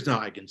 years now,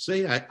 I can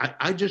say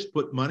I just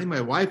put money,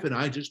 my wife and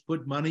I just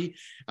put money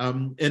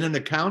in an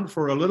account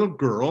for a little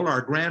girl,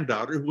 our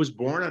granddaughter, who was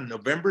born on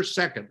November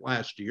 2nd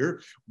last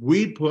year.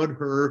 We put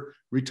her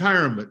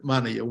retirement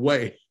money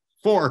away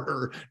for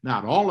her,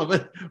 not all of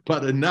it,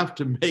 but enough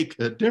to make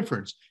a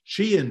difference.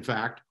 She, in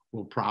fact,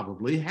 will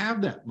probably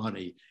have that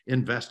money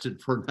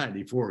invested for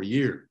 94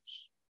 years.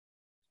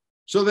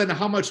 So then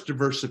how much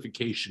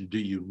diversification do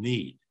you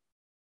need?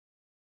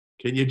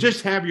 Can you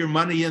just have your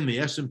money in the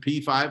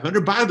S&P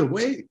 500? By the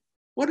way,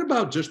 what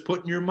about just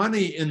putting your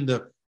money in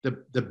the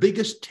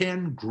biggest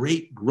 10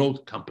 great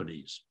growth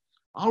companies?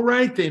 All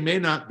right, they may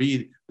not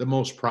be the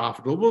most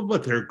profitable,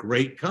 but they're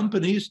great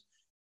companies.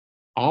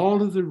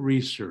 All of the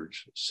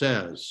research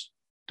says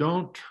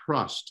don't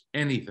trust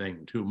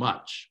anything too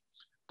much.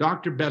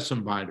 Dr.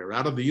 Bessenbinder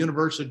out of the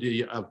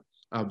University of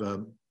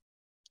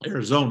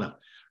Arizona,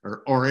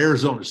 or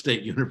Arizona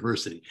State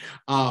University,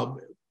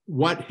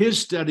 what his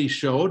study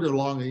showed,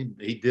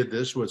 he did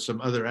this with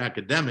some other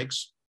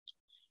academics,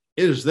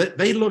 is that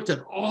they looked at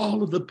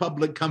all of the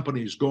public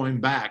companies going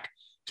back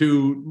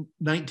to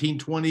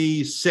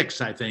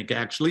 1926, I think,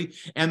 actually,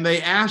 and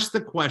they asked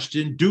the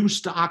question, do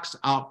stocks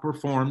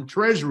outperform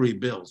treasury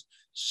bills?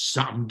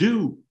 Some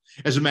do.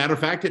 As a matter of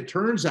fact, it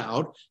turns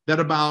out that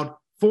about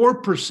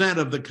 4%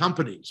 of the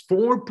companies,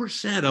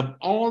 4% of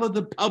all of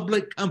the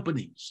public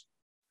companies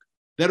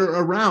that are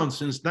around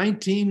since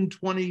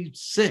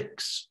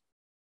 1926,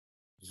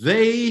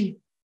 they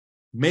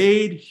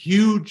made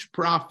huge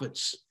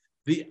profits.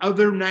 The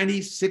other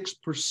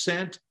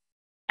 96%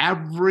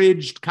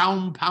 averaged,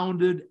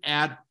 compounded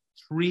at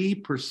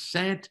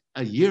 3%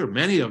 a year.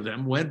 Many of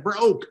them went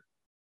broke.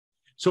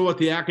 So what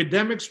the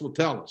academics will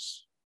tell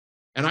us,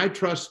 and I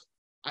trust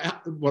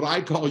what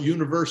I call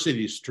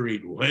University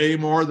Street way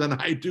more than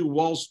I do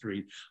Wall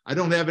Street. I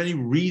don't have any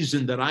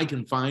reason that I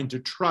can find to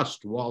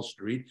trust Wall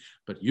Street,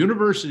 but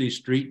University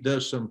Street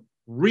does some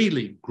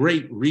really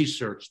great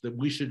research that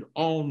we should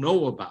all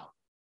know about.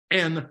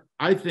 And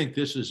I think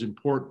this is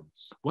important.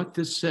 What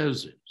this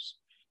says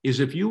is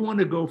if you want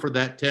to go for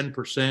that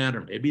 10%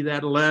 or maybe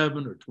that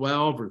 11 or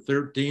 12 or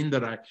 13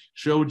 that I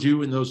showed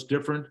you in those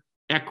different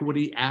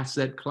equity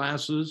asset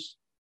classes,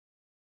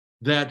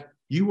 that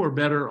you are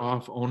better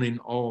off owning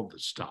all the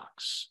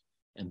stocks.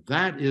 And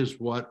that is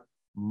what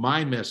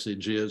my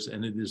message is.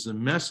 And it is the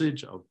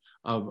message of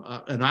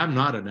and I'm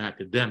not an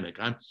academic.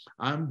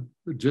 I'm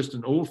just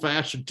an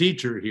old-fashioned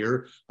teacher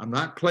here. I'm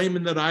not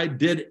claiming that I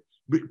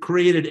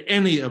created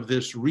any of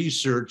this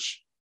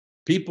research.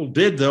 People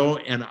did, though,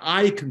 and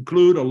I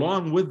conclude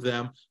along with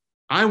them,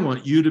 I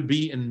want you to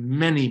be in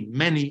many,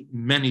 many,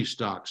 many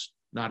stocks,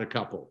 not a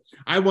couple.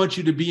 I want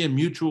you to be in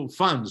mutual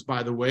funds,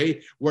 by the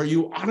way, where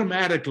you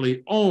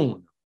automatically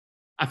own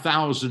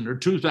 1,000 or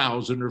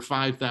 2,000 or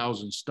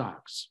 5,000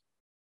 stocks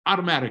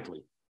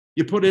automatically.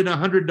 You put in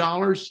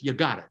 $100, you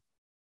got it.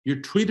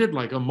 You're treated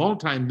like a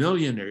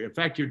multimillionaire. In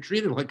fact, you're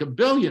treated like a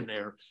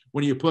billionaire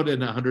when you put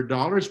in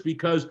 $100,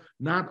 because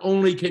not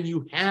only can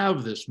you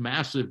have this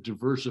massive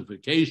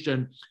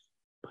diversification,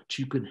 but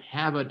you can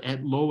have it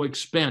at low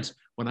expense.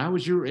 When I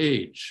was your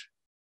age,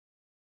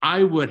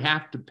 I would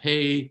have to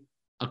pay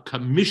a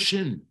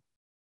commission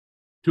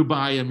to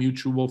buy a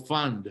mutual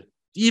fund, to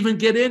even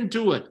get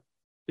into it.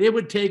 They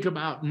would take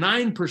about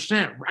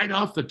 9% right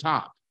off the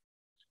top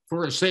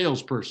for a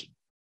salesperson.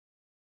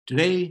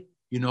 Today,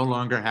 you no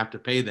longer have to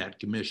pay that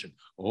commission.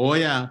 Oh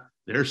yeah,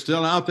 they're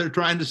still out there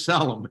trying to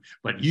sell them,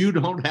 but you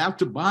don't have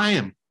to buy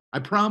them. I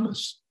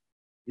promise.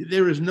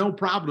 There is no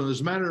problem.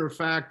 As a matter of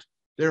fact,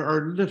 there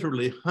are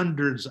literally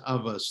hundreds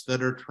of us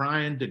that are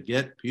trying to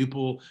get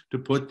people to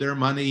put their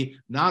money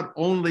not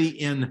only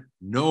in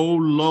no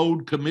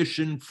load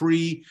commission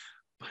free,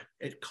 but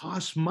it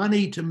costs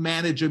money to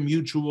manage a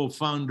mutual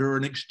fund or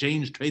an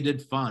exchange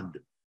traded fund.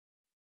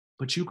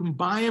 But you can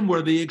buy them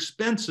where the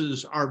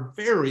expenses are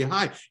very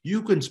high.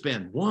 You can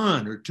spend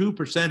 1 or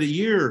 2% a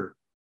year,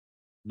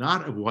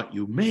 not of what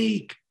you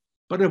make,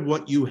 but of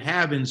what you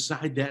have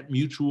inside that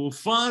mutual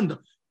fund.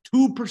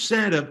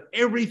 2% of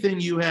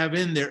everything you have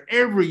in there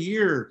every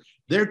year,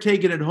 they're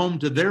taking it home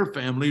to their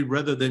family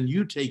rather than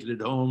you taking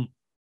it home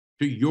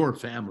to your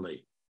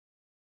family.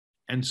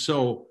 And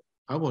so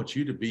I want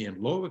you to be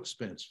in low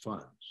expense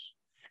funds.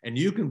 And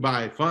you can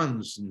buy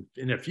funds,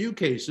 in a few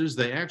cases,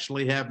 they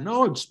actually have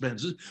no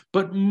expenses,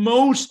 but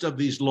most of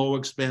these low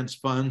expense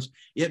funds,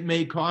 it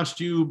may cost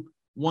you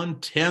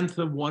 1/10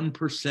 of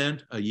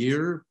 1% a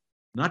year,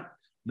 not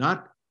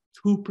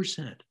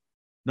 2%,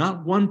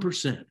 not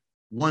 1%,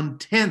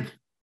 1/10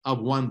 of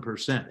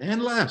 1%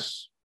 and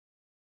less.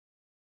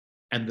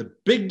 And the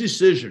big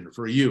decision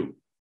for you,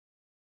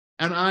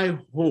 and I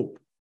hope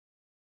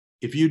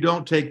if you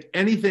don't take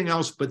anything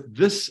else but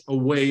this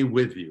away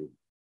with you,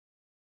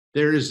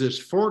 there is this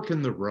fork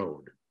in the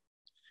road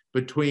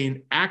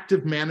between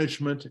active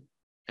management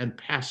and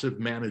passive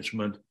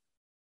management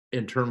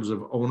in terms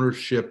of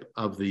ownership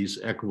of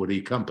these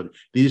equity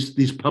companies,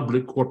 these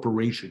public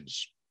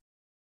corporations.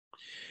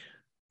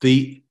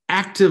 The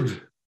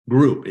active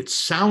group, it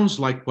sounds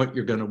like what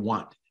you're going to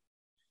want,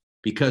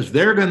 because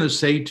they're going to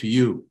say to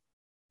you,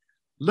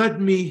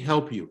 let me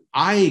help you.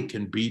 I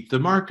can beat the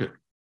market.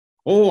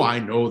 Oh, I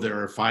know there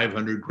are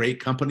 500 great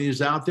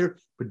companies out there,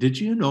 but did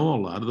you know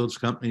a lot of those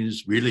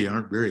companies really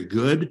aren't very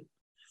good?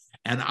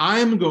 And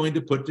I'm going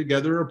to put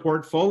together a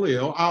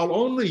portfolio. I'll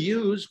only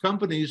use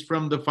companies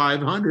from the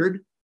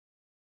 500,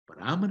 but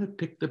I'm going to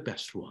pick the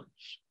best ones.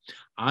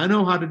 I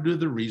know how to do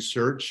the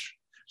research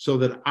so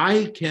that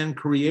I can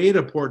create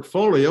a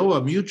portfolio,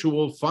 a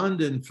mutual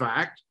fund, in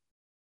fact,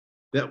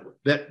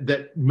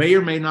 that may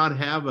or may not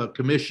have a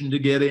commission to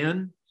get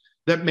in,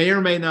 that may or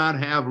may not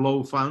have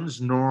low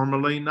funds,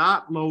 normally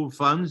not low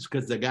funds,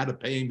 because they got to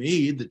pay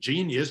me, the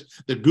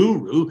genius, the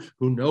guru,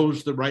 who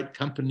knows the right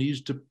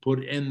companies to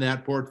put in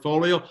that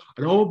portfolio.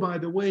 And oh, by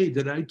the way,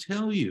 did I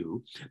tell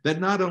you that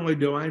not only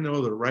do I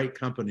know the right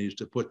companies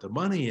to put the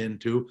money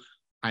into,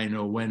 I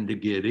know when to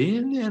get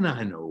in and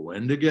I know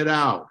when to get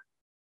out.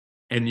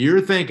 And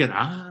you're thinking,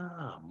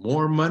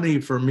 more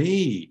money for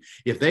me.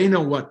 If they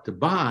know what to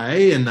buy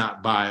and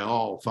not buy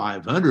all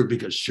 500,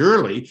 because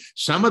surely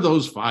some of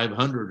those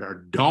 500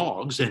 are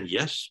dogs, and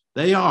yes,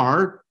 they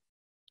are.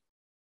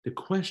 The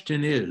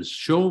question is,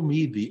 show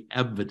me the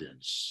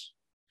evidence.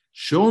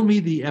 Show me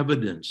the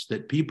evidence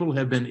that people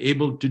have been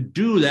able to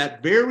do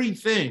that very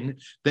thing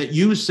that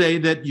you say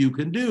that you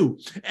can do.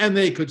 And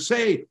they could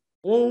say,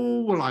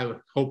 oh, well,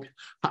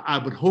 I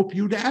would hope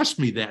you'd ask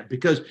me that,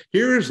 because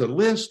here's a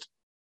list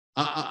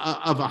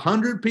of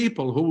 100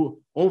 people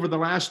who over the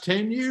last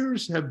 10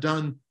 years have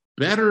done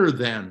better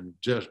than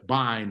just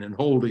buying and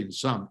holding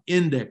some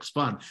index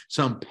fund,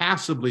 some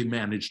passively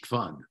managed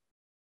fund.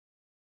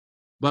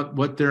 But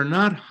what they're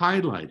not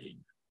highlighting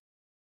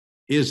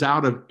is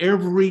out of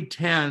every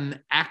 10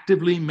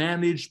 actively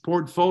managed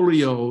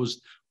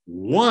portfolios,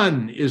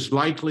 one is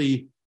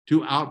likely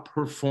to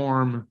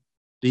outperform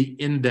the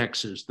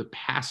indexes, the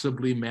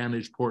passively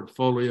managed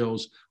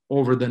portfolios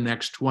over the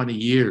next 20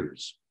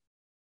 years.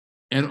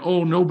 And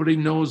oh, nobody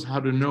knows how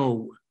to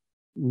know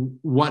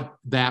what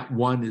that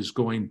one is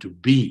going to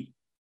be.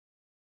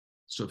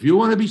 So if you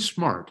want to be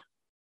smart,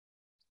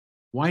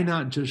 why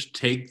not just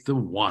take the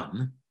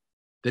one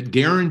that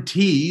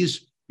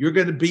guarantees you're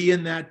going to be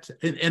in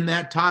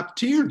that top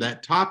tier,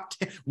 that top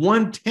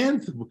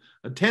 1/10,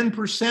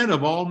 10%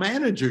 of all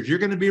managers. You're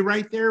going to be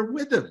right there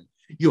with them.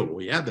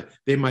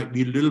 They might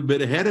be a little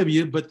bit ahead of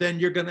you, but then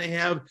you're going to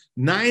have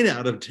 9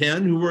 out of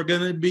 10 who are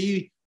going to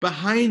be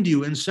behind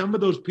you. And some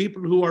of those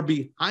people who are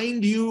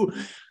behind you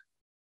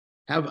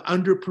have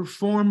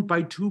underperformed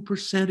by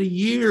 2% a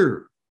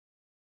year.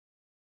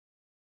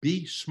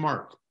 Be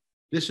smart.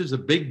 This is a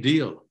big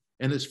deal,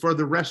 and it's for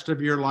the rest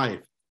of your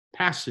life.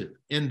 Passive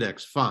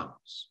index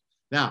funds.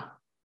 Now,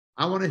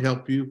 I want to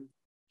help you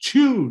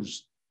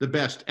choose the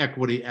best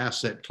equity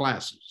asset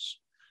classes.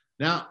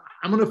 Now,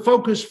 I'm going to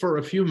focus for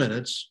a few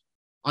minutes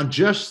on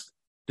just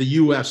the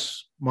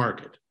US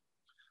market.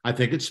 I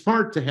think it's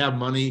smart to have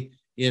money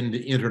in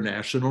the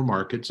international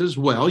markets as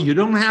well. You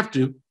don't have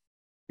to.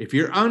 If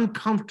you're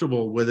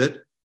uncomfortable with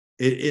it,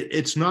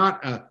 it's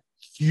not a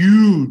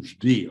huge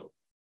deal,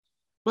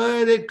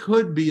 but it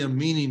could be a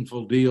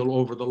meaningful deal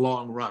over the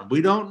long run.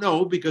 We don't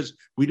know, because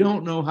we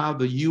don't know how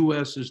the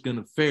US is going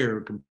to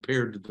fare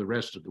compared to the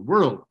rest of the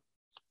world.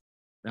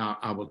 Now,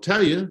 I will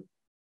tell you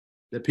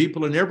that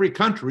people in every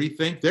country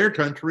think their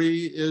country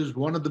is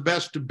one of the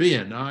best to be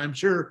in. Now, I'm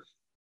sure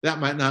that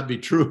might not be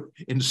true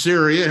in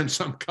Syria and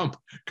some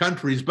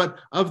countries, but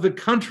of the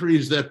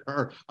countries that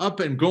are up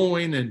and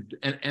going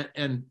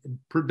and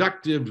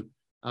productive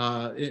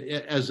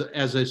as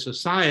a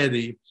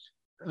society,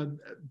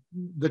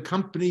 the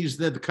companies,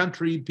 the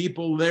country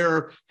people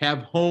there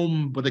have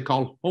what they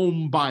call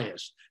home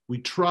bias. We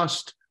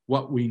trust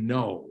what we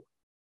know.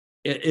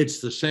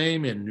 It's the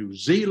same in New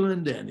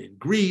Zealand and in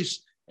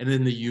Greece and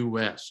in the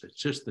US.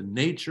 It's just the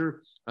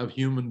nature of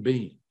human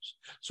beings.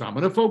 So I'm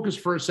going to focus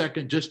for a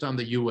second just on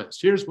the US.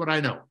 Here's what I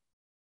know.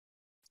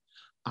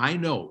 I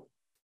know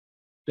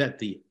that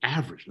the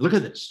average, look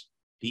at this,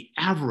 the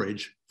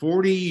average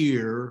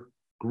 40-year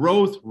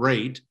growth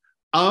rate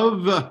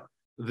of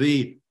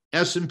the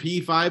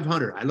S&P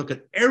 500. I look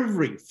at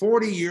every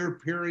 40-year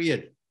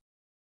period.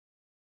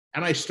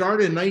 And I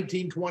started in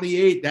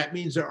 1928. That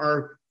means there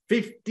are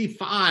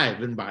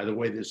 55. And by the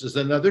way, this is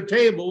another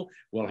table.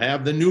 We'll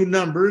have the new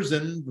numbers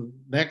in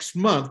next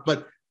month,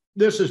 but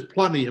this is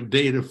plenty of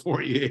data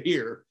for you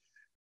here.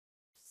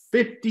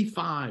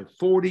 55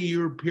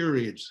 40-year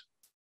periods.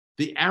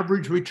 The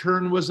average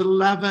return was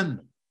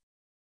 11.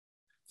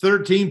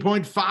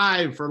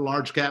 13.5 for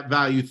large cap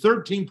value,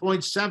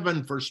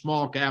 13.7 for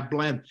small cap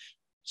blend,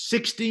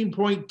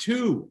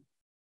 16.2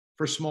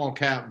 for small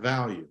cap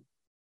value.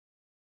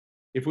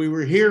 If we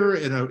were here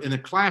in a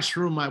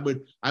classroom, I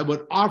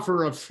would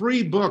offer a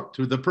free book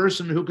to the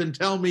person who can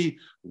tell me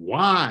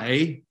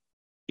why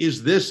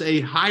is this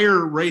a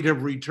higher rate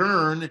of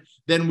return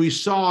than we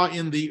saw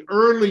in the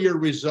earlier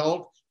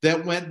result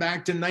that went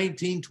back to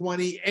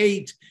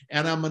 1928.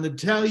 And I'm going to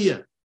tell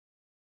you,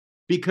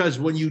 because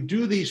when you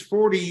do these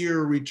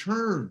 40-year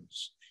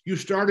returns, you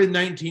start in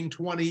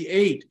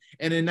 1928,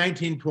 and in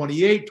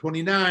 1928,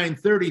 29,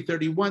 30,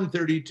 31,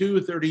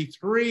 32,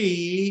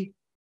 33,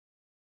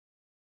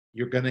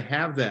 you're going to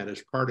have that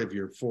as part of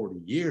your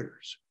 40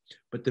 years.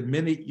 But the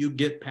minute you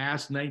get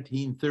past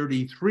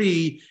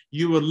 1933,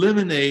 you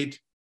eliminate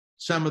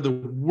some of the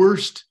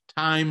worst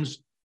times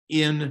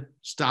in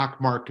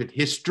stock market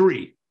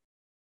history.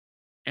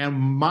 And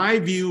my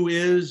view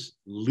is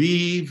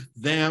leave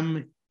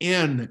them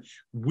in.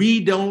 We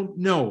don't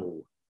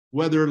know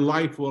whether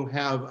life will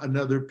have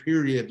another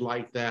period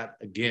like that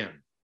again.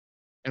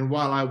 And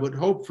while I would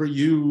hope for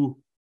you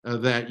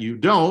that you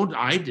don't,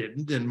 I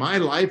didn't in my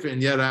life,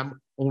 and yet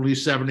I'm only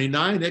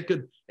 79.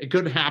 It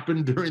could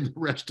happen during the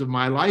rest of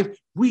my life.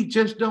 We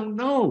just don't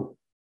know.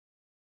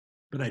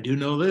 But I do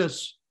know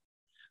this,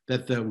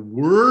 that the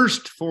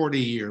worst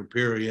 40-year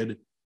period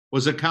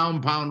was a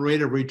compound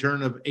rate of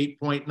return of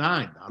 8.9,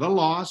 not a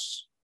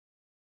loss,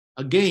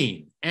 a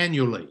gain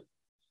annually.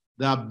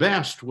 The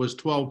best was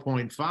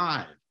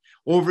 12.5.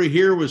 Over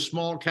here was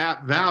small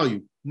cap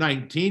value.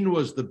 19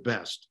 was the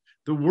best.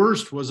 The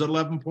worst was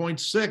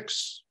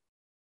 11.6.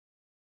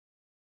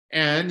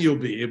 And you'll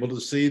be able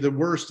to see the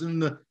worst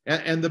and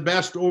the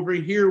best over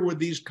here with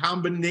these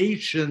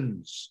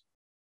combinations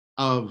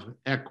of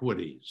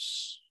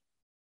equities.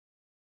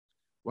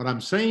 What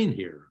I'm saying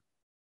here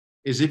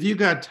is if you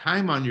got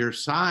time on your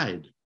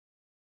side,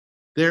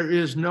 there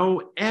is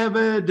no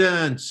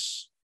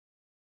evidence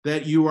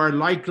that you are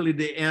likely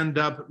to end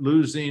up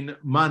losing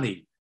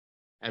money.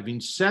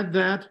 Having said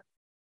that,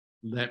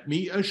 let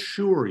me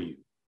assure you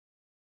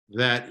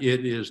that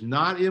it is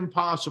not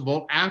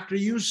impossible after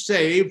you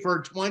save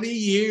for 20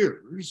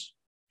 years,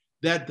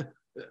 that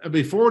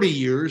 40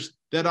 years,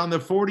 that on the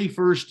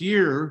 41st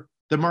year,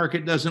 the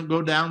market doesn't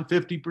go down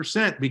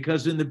 50%,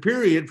 because in the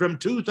period from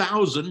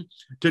 2000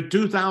 to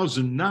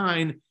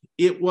 2009,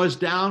 it was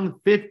down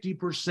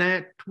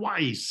 50%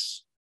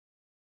 twice.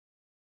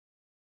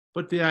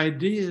 But the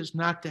idea is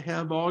not to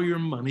have all your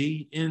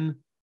money in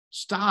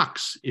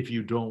stocks if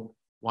you don't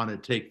want to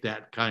take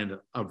that kind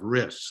of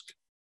risk.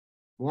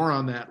 More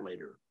on that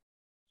later.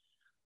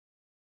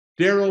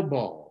 Darrell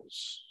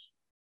Balls,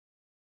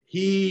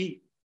 he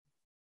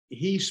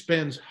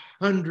spends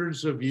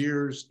hundreds of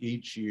years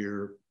each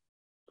year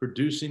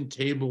producing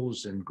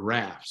tables and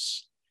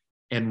graphs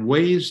and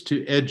ways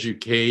to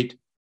educate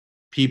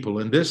people.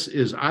 And this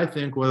is, I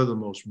think, one of the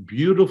most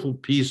beautiful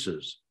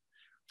pieces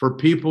for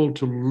people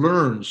to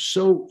learn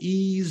so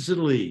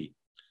easily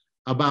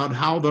about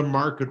how the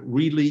market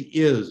really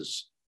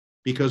is.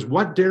 Because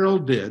what Darrell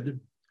did,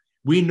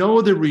 we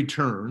know the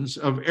returns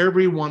of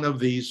every one of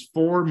these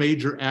four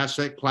major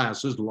asset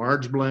classes: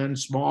 large blend,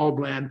 small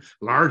blend,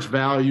 large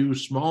value,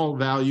 small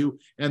value,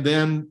 and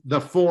then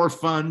the four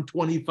fund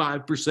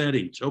 25%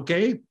 each,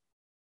 okay?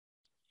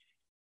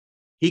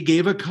 He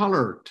gave a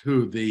color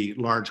to the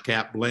large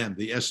cap blend,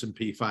 the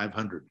S&P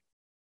 500.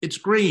 It's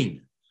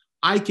green.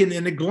 I can,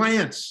 in a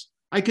glance,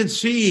 I can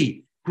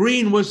see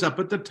green was up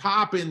at the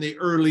top in the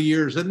early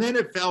years, and then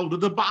it fell to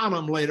the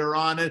bottom later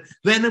on, and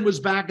then it was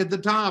back at the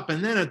top,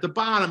 and then at the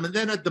bottom, and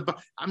then at the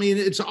bottom. I mean,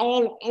 it's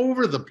all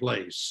over the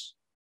place.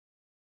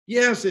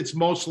 Yes, it's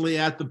mostly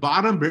at the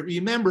bottom, but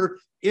remember,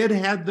 it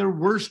had the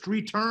worst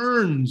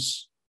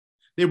returns.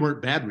 They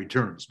weren't bad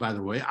returns, by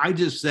the way. I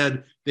just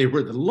said they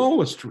were the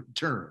lowest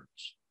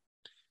returns.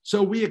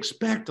 So we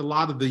expect a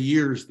lot of the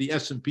years the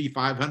S&P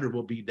 500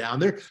 will be down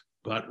there,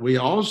 but we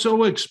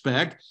also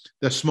expect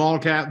the small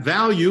cap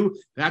value,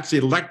 that's the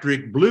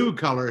electric blue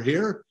color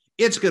here,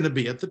 it's going to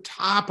be at the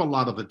top a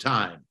lot of the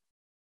time.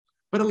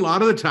 But a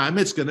lot of the time,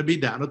 it's going to be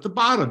down at the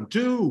bottom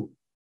too.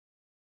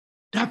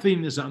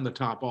 Nothing is on the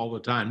top all the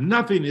time.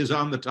 Nothing is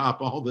on the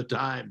top all the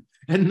time.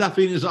 And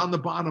nothing is on the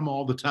bottom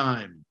all the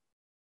time.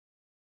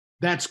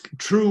 That's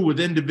true with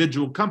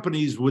individual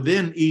companies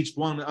within each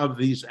one of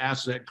these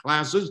asset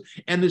classes,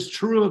 and it's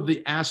true of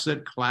the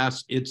asset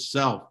class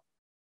itself,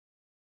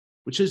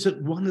 which is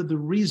one of the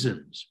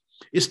reasons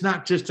it's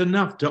not just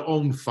enough to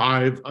own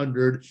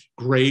 500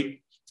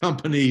 great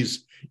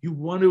companies. You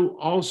want to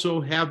also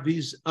have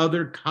these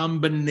other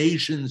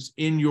combinations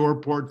in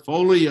your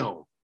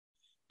portfolio,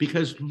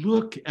 because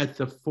look at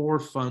the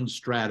 4-fund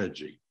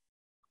strategy.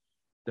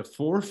 The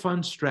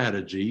 4-fund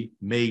strategy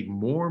made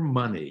more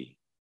money,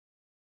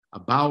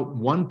 about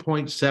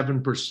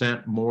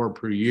 1.7% more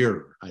per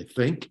year, I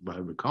think, if I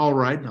recall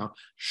right. And I'll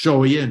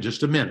show you in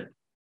just a minute.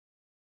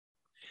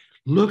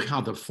 Look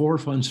how the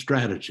 4-fund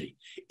strategy,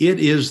 it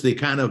is the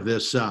kind of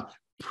this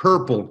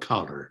purple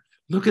color.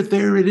 Look at,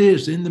 there it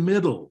is in the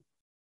middle.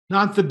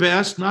 Not the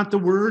best, not the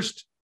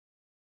worst.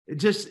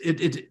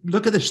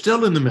 Look at it,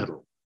 still in the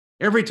middle.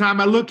 Every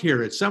time I look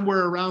here, it's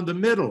somewhere around the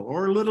middle,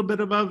 or a little bit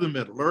above the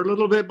middle, or a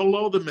little bit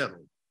below the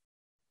middle.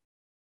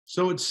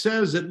 So it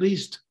says, at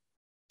least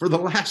for the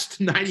last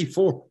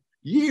 94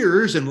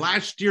 years, and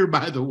last year,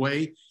 by the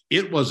way,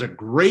 it was a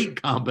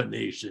great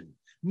combination,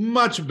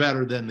 much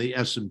better than the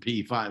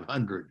S&P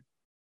 500.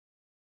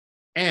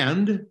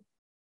 And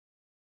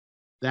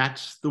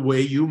that's the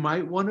way you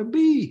might want to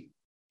be.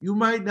 You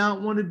might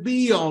not want to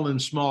be all in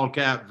small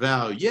cap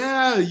value.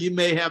 Yeah, you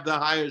may have the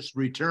highest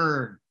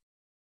return,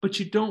 but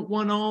you don't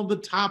want all the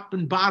top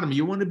and bottom.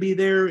 You want to be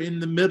there in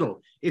the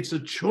middle. It's a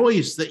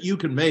choice that you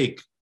can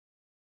make.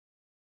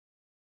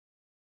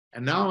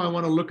 And now I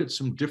want to look at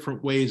some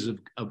different ways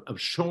of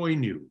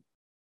showing you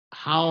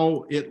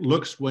how it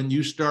looks when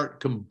you start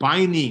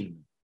combining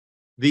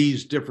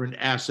these different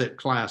asset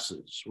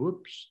classes.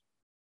 Whoops.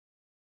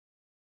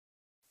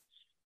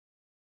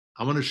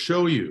 I'm going to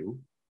show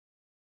you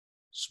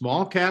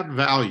small cap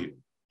value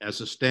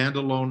as a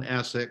standalone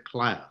asset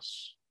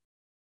class.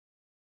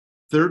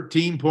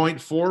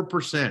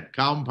 13.4%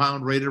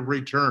 compound rate of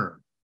return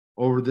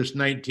over this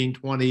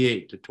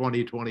 1928 to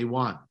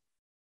 2021.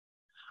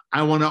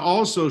 I want to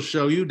also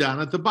show you down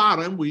at the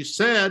bottom, we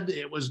said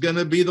it was going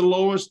to be the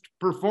lowest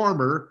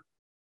performer,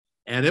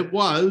 and it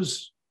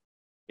was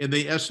in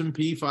the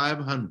S&P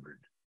 500.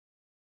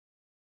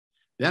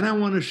 Then I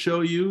want to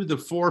show you the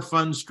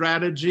 4-fund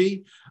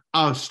strategy,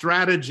 a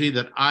strategy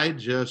that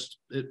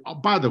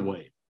by the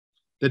way,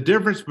 the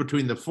difference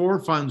between the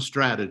 4-fund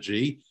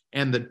strategy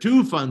and the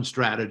 2-fund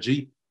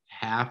strategy,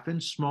 half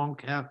in small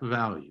cap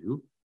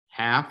value,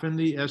 half in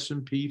the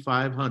S&P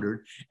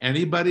 500.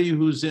 Anybody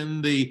who's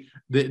in the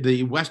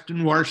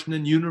Western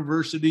Washington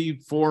University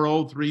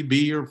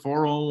 403B or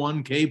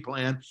 401k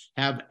plan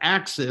have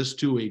access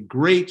to a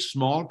great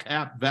small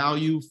cap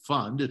value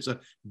fund. It's a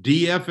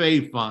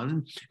DFA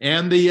fund,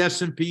 and the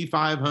S&P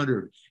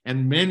 500.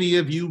 And many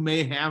of you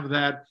may have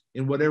that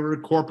in whatever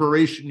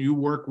corporation you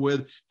work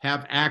with,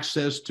 have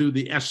access to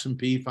the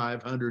S&P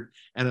 500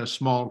 and a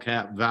small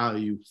cap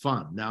value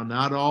fund. Now,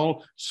 not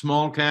all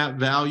small cap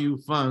value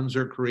funds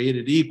are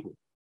created equal,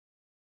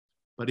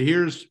 but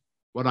here's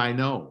what I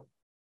know,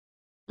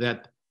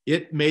 that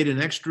it made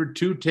an extra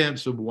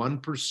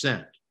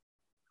 0.2%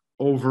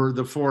 over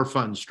the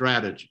 4-fund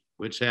strategy,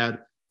 which had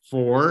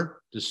 4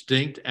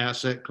 distinct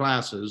asset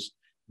classes.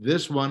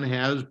 This one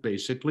has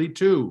basically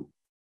 2.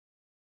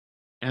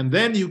 And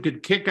then you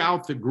could kick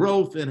out the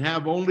growth and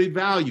have only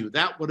value.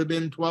 That would have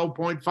been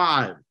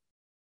 12.5.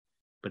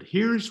 But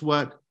here's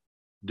what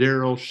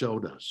Daryl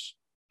showed us.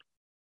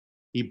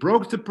 He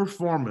broke the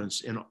performance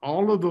in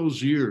all of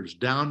those years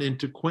down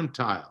into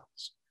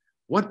quintiles.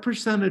 What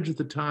percentage of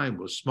the time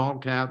was small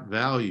cap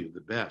value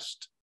the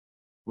best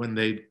when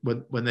they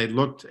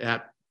looked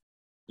at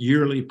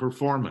yearly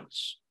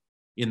performance?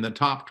 In the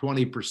top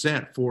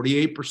 20%,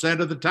 48%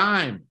 of the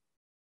time.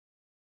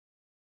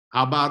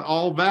 How about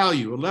all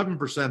value?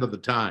 11% of the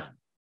time.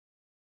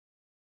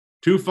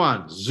 2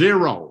 funds,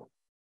 0.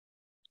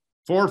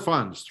 4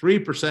 funds,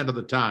 3% of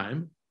the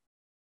time.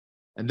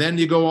 And then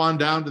you go on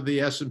down to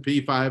the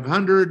S&P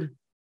 500.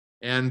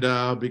 And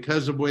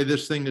because of the way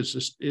this thing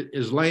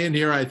is laying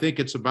here, I think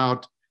it's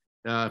about,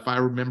 if I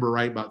remember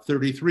right, about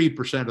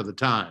 33% of the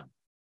time.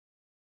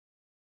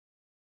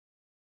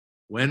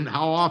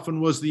 How often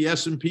was the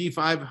S&P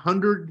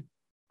 500,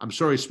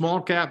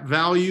 small cap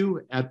value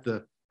at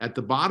the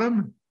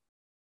bottom?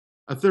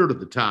 a third of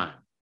the time.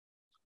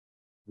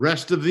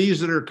 Rest of these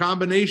that are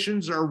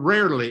combinations are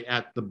rarely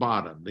at the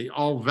bottom. The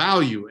all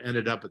value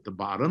ended up at the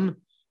bottom,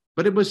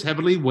 but it was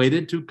heavily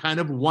weighted to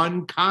kind of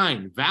one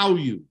kind,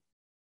 value.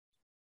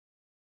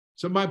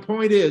 So my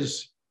point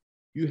is,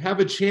 you have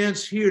a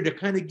chance here to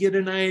kind of get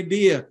an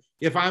idea.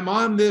 If I'm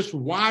on this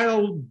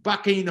wild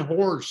bucking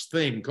horse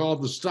thing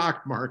called the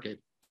stock market,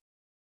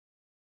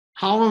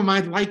 how am I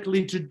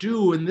likely to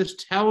do? And this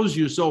tells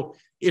you. So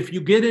if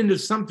you get into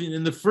something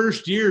in the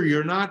first year,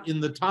 you're not in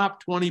the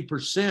top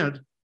 20%,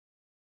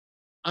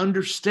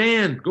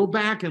 understand, go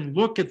back and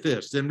look at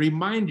this and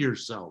remind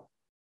yourself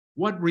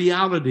what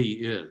reality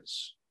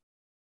is.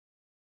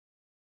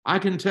 I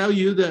can tell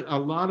you that a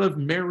lot of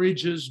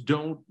marriages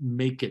don't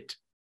make it.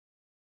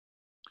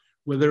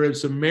 Whether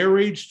it's a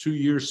marriage to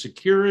your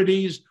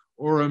securities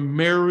or a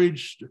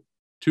marriage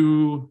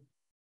to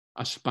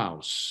a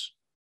spouse.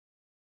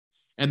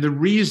 And the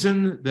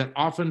reason that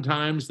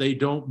oftentimes they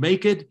don't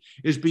make it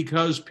is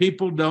because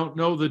people don't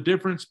know the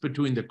difference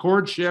between the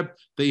courtship,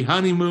 the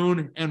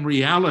honeymoon, and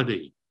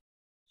reality.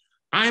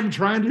 I'm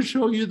trying to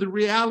show you the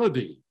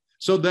reality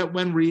so that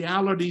when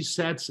reality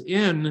sets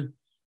in,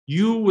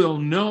 you will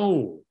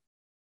know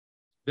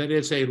that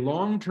it's a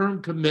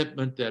long-term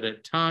commitment that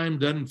at times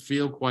doesn't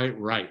feel quite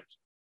right.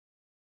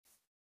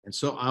 And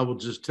so I will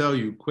just tell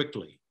you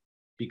quickly,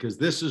 because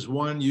this is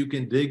one you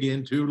can dig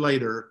into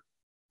later.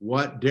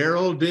 What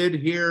Daryl did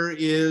here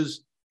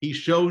is he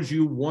shows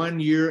you 1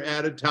 year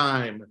at a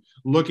time,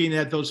 looking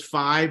at those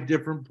 5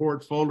 different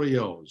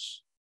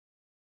portfolios.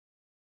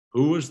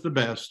 Who was the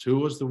best, who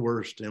was the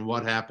worst, and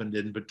what happened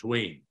in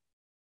between.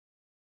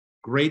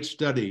 Great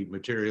study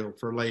material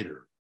for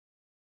later.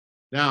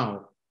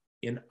 Now,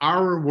 in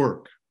our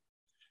work,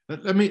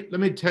 let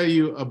me tell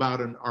you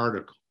about an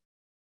article.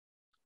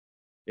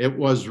 It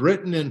was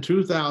written in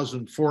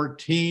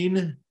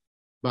 2014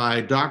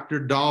 by Dr.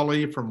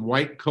 Dolly from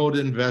White Coat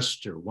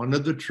Investor, one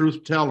of the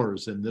truth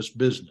tellers in this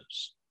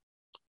business,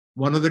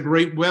 one of the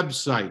great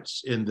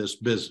websites in this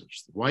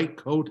business, White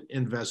Coat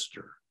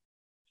Investor.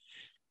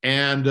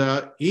 And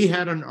he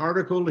had an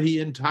article he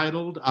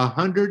entitled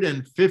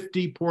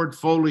 150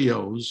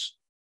 Portfolios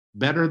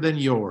Better Than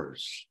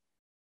Yours.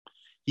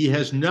 He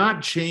has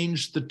not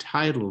changed the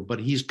title, but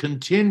he's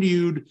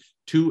continued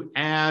to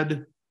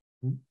add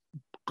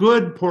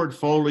good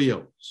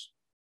portfolios,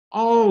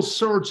 all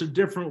sorts of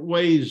different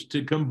ways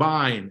to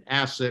combine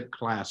asset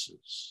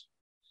classes.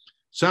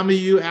 Some of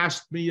you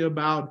asked me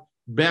about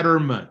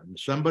Betterment.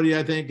 Somebody,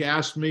 I think,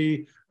 asked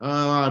me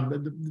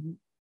other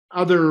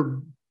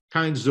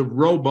kinds of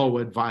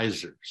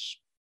robo-advisors.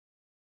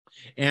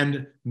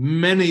 And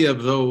many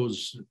of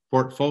those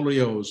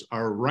portfolios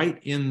are right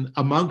in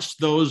amongst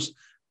those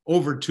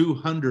over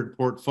 200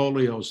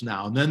 portfolios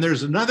now. And then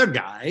there's another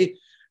guy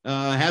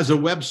has a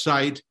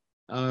website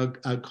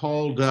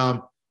called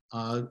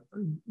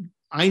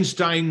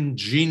Einstein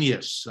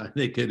Genius, I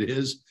think it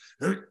is,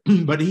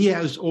 but he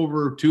has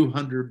over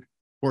 200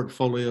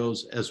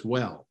 portfolios as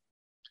well.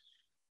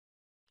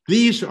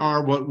 These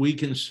are what we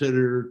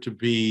consider to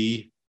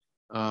be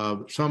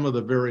some of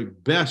the very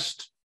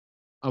best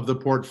of the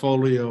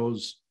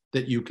portfolios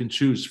that you can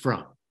choose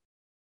from.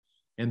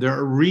 And there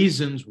are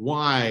reasons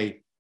why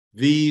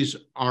these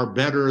are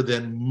better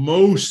than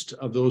most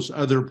of those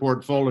other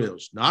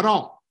portfolios, not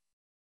all,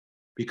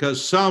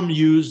 because some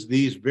use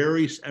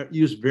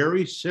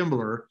very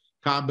similar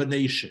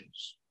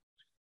combinations,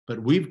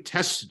 but we've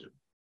tested them.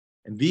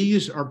 And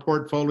these are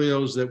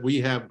portfolios that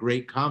we have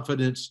great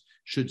confidence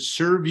should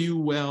serve you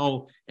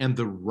well, and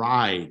the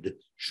ride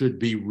should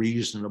be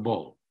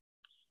reasonable.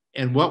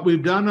 And what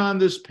we've done on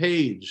this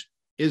page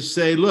is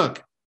say,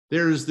 look,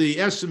 there's the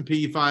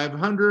S&P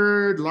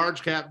 500,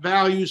 large cap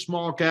value,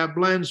 small cap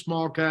blend,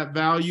 small cap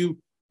value,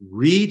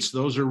 REITs,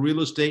 those are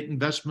real estate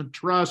investment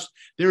trusts.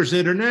 There's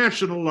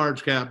international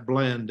large cap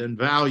blend and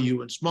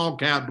value and small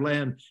cap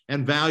blend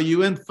and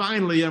value, and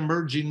finally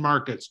emerging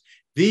markets.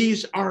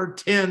 These are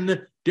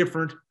 10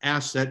 different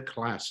asset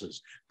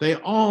classes. They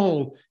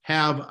all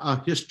have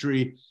a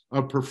history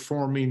of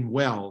performing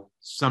well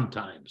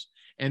sometimes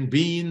and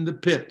being the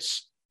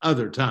pits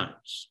other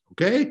times,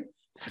 okay?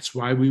 That's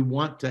why we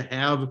want to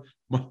have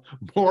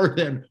more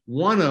than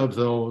one of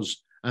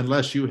those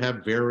unless you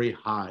have very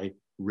high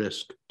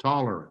risk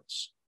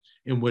tolerance,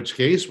 in which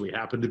case we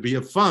happen to be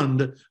a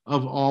fund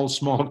of all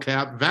small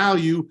cap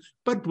value,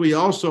 but we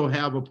also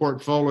have a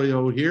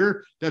portfolio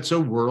here that's a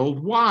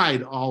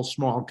worldwide all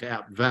small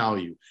cap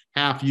value,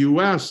 half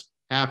US,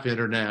 half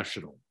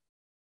international.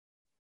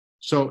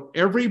 So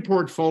every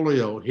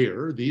portfolio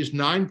here, these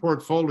 9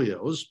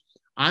 portfolios,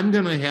 I'm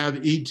going to have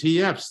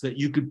ETFs that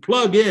you could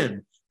plug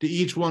in to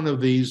each one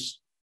of these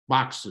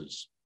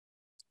boxes.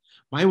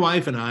 My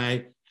wife and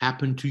I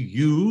happen to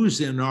use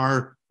in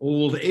our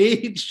old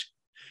age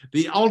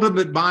the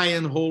ultimate buy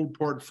and hold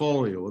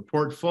portfolio, a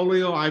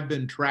portfolio I've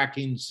been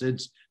tracking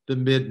since the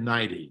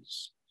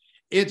mid-90s.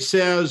 It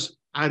says,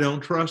 I don't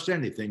trust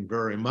anything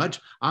very much.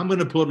 I'm going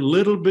to put a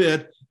little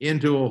bit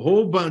into a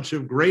whole bunch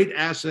of great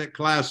asset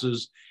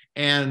classes,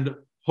 and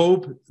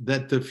hope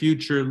that the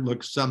future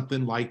looks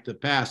something like the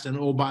past. And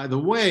oh, by the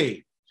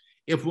way,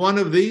 if one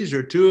of these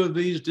or two of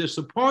these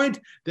disappoint,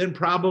 then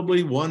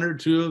probably one or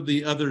two of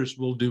the others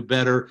will do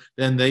better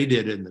than they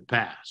did in the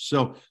past.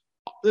 So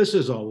this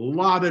is a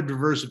lot of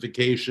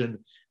diversification.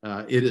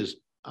 It is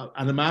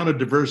an amount of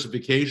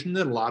diversification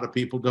that a lot of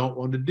people don't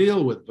want to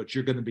deal with, but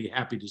you're going to be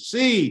happy to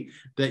see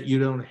that you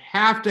don't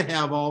have to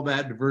have all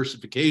that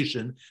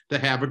diversification to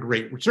have a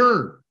great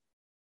return.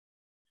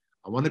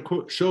 I want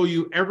to show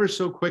you ever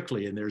so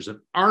quickly, and there's an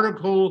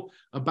article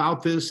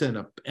about this and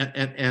a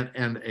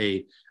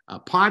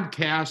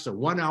podcast, a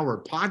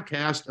 1-hour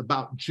podcast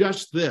about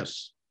just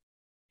this,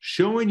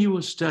 showing you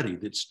a study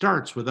that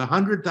starts with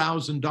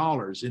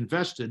 $100,000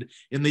 invested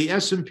in the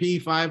S&P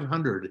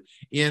 500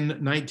 in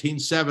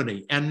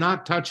 1970 and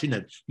not touching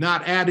it,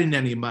 not adding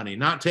any money,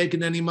 not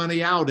taking any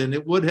money out, and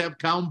it would have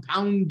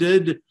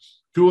compounded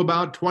to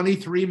about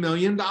 $23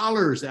 million at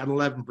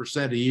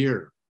 11% a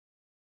year.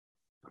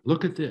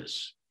 Look at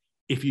this.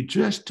 If you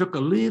just took a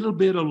little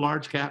bit of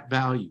large cap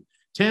value,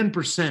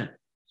 10%,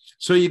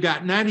 so you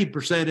got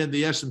 90% in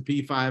the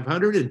S&P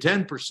 500 and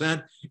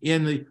 10%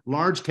 in the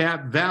large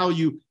cap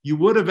value, you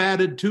would have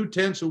added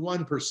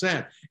 0.2%.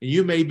 And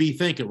you may be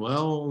thinking,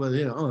 well,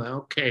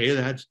 okay,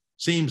 that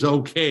seems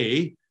okay.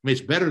 I mean,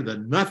 it's better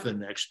than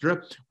nothing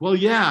extra. Well,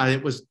 yeah,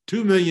 it was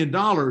 $2 million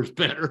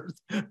better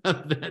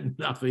than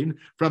nothing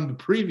from the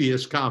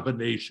previous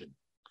combination.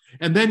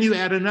 And then you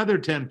add another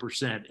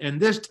 10%. And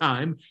this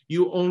time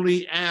you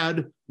only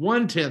add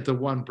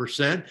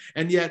 0.1%.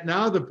 And yet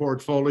now the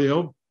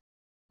portfolio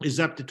is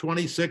up to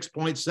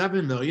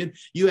 26.7 million.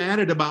 You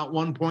added about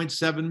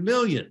 1.7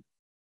 million.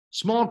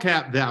 Small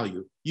cap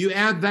value, you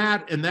add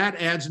that, and that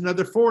adds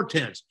another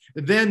 0.4.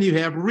 Then you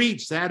have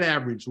REITs, that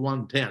average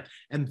 1/10.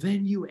 And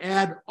then you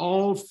add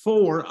all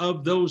four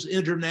of those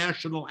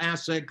international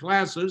asset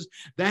classes,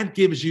 that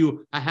gives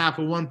you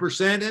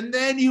 0.5%. And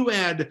then you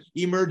add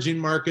emerging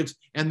markets,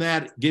 and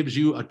that gives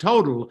you a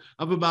total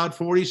of about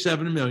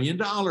 $47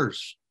 million.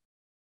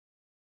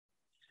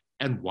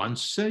 And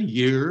once a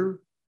year,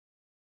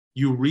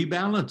 you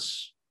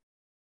rebalance.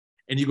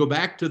 And you go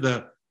back to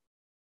the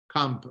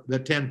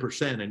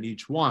 10% in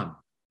each one.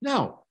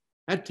 Now,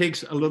 that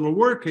takes a little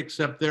work,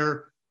 except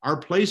there are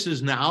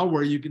places now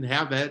where you can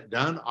have that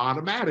done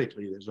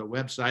automatically. There's a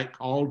website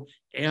called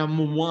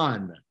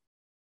M1,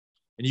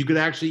 and you could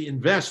actually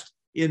invest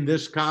in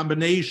this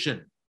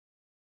combination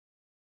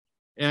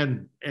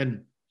and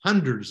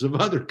hundreds of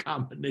other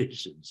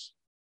combinations.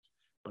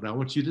 But I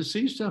want you to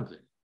see something.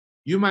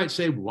 You might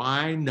say,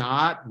 why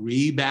not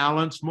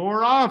rebalance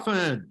more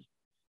often?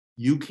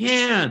 You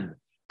can,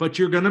 but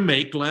you're going to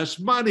make less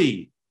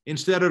money.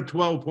 Instead of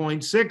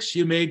 12.6,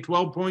 you made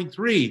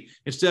 12.3.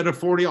 Instead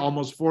of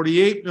almost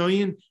 48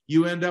 million,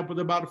 you end up with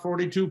about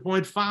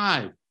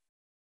 42.5.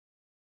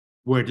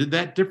 Where did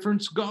that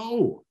difference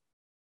go?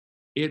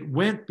 It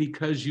went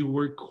because you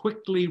were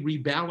quickly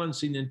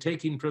rebalancing and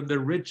taking from the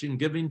rich and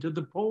giving to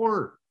the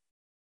poor,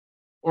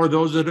 or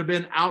those that have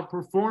been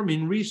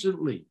outperforming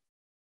recently.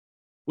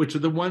 Which are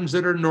the ones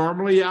that are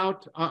normally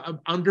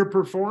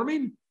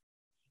underperforming?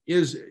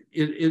 Is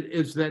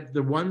that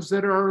the ones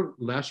that are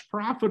less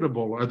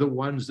profitable are the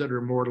ones that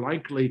are more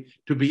likely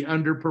to be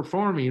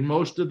underperforming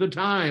most of the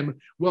time.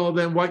 Well,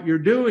 then what you're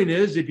doing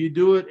is, if you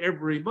do it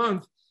every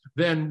month,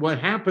 then what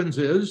happens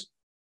is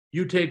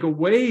you take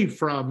away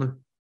from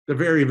the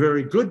very,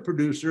 very good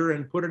producer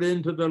and put it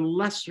into the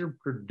lesser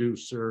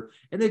producer,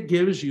 and it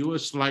gives you a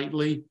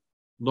slightly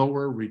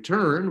lower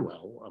return.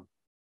 Well,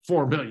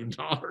 $4 million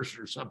or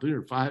something,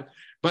 or $5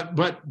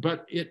 million,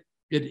 but it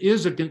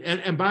is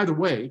and by the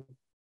way,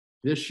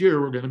 this year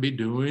we're going to be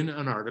doing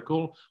an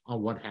article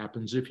on what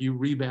happens if you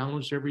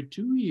rebalance every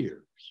 2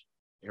 years,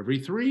 every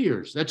 3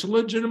 years. That's a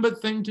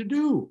legitimate thing to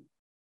do.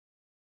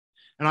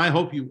 And I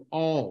hope you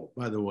all,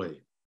 by the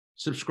way,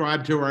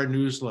 subscribe to our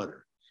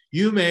newsletter.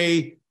 You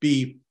may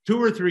be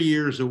 2 or 3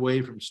 years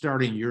away from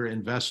starting your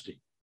investing.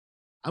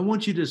 I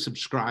want you to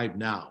subscribe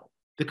now.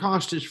 The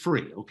cost is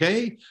free,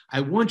 okay? I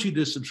want you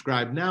to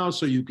subscribe now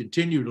so you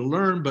continue to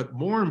learn, but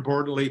more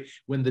importantly,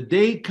 when the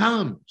day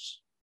comes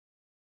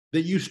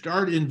that you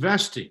start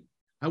investing,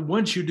 I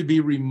want you to be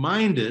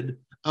reminded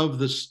of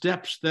the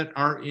steps that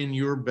are in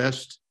your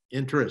best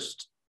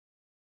interest.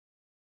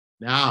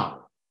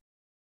 Now,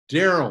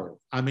 Daryl,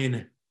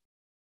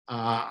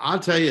 I'll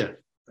tell you,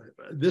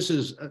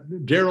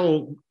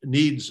 Daryl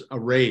needs a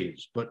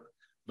raise, but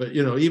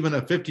even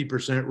a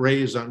 50%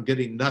 raise on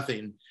getting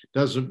nothing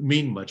doesn't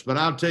mean much. But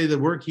I'll tell you, the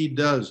work he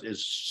does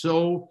is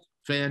so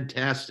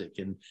fantastic,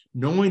 and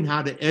knowing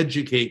how to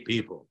educate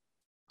people.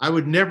 I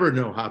would never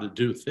know how to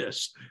do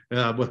this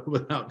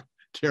without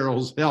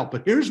Daryl's help.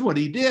 But here's what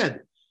he did.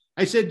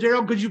 I said,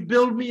 Daryl, could you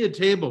build me a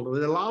table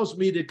that allows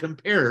me to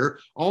compare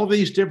all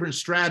these different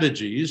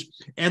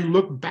strategies and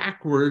look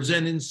backwards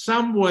and in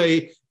some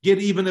way get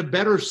even a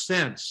better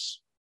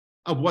sense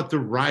of what the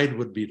ride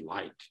would be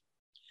like,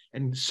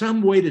 and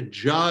some way to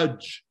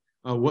judge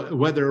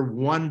whether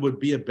one would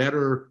be a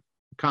better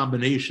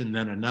combination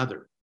than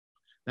another.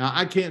 Now,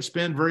 I can't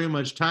spend very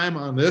much time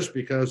on this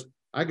because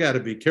I got to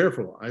be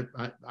careful.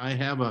 I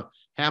have a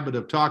habit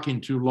of talking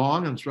too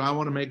long, and so I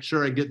want to make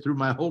sure I get through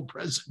my whole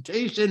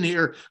presentation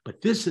here.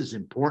 But this is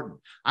important.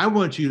 I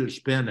want you to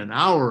spend an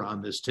hour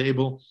on this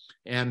table,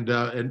 and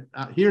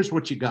here's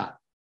what you got.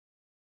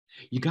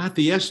 You got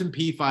the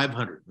S&P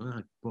 500.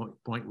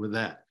 Point with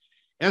that.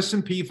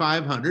 S&P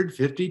 500,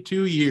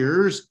 52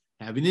 years,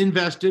 having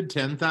invested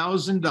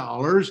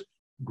 $10,000,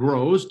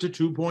 grows to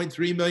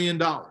 $2.3 million.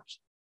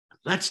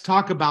 Let's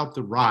talk about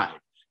the ride.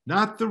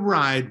 Not the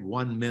ride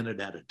 1 minute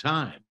at a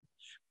time,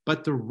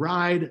 but the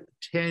ride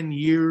 10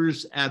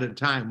 years at a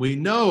time. We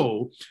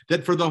know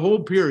that for the whole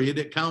period,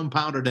 it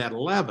compounded at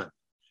 11.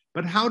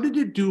 But how did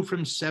it do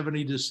from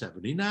 70 to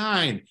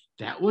 79?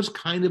 That was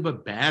kind of a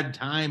bad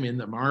time in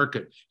the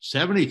market.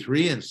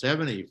 73 and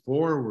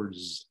 74 were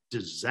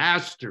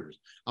disasters.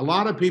 A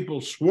lot of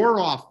people swore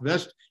off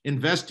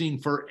investing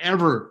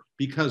forever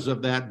because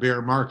of that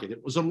bear market.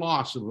 It was a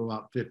loss of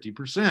about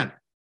 50%.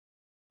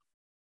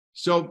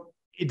 So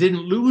it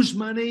didn't lose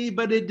money,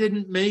 but it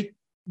didn't make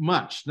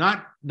much,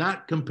 not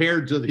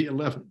compared to the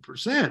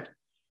 11%.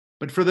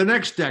 But for the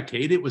next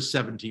decade, it was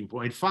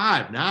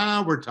 17.5.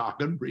 Now we're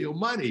talking real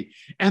money.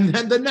 And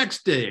then the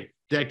next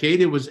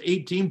decade, it was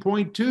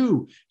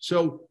 18.2.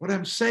 So what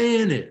I'm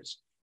saying is,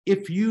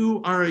 if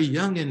you are a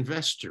young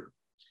investor,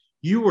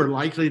 you are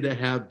likely to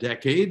have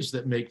decades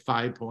that make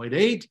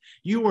 5.8.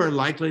 You are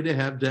likely to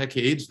have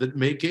decades that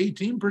make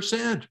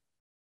 18%.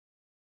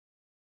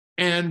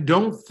 And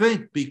don't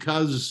think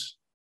because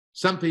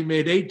something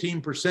made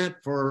 18%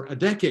 for a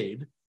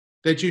decade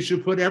that you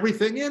should put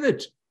everything in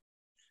it.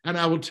 And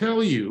I will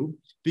tell you,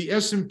 the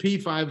S&P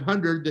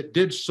 500 that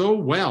did so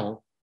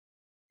well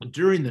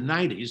during the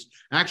 90s,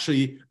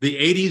 actually the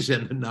 80s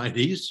and the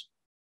 90s,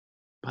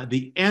 by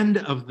the end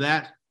of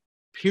that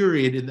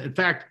period, in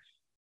fact,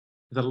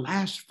 the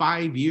last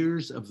 5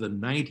 years of the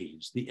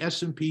 90s, the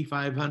S&P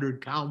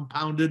 500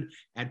 compounded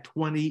at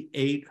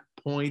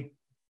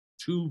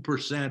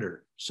 28.2%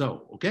 or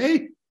so,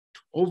 okay?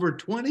 Over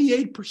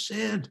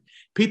 28%.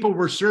 People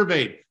were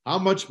surveyed. How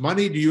much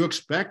money do you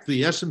expect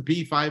the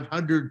S&P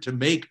 500 to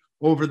make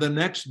over the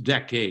next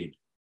decade?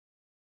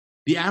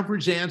 The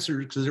average answer,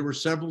 because there were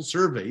several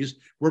surveys,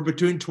 were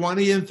between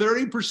 20 and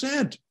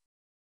 30%.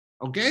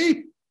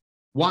 Okay?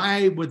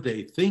 Why would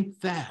they think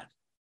that?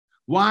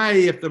 Why,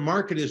 if the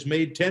market has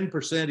made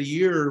 10% a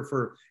year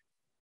for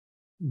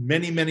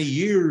many, many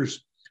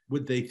years,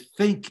 would they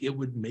think it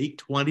would make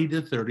 20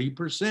 to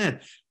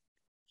 30%?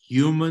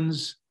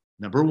 Humans,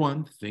 number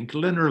one, think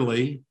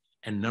linearly.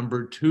 And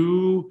number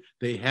two,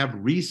 they have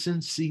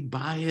recency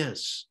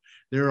bias.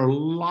 There are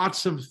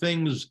lots of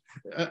things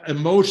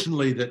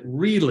emotionally that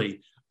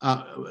really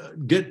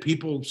get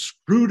people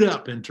screwed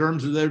up in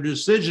terms of their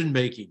decision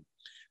making.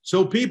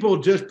 So people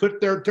just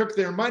took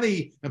their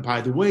money. And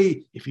by the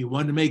way, if you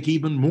want to make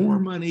even more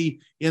money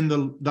in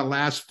the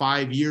last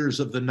 5 years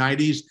of the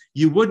 90s,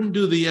 you wouldn't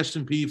do the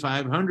S&P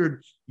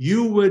 500.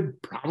 You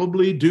would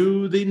probably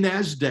do the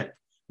NASDAQ,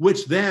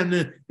 which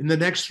then in the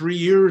next 3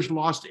 years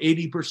lost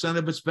 80%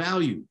 of its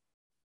value.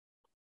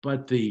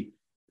 But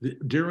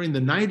during the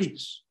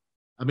 90s,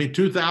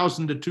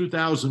 2000 to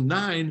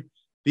 2009,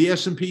 the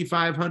S&P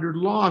 500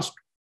 lost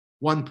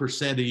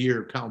 1% a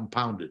year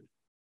compounded.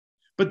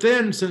 But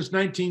then since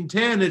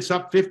 1910, it's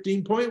up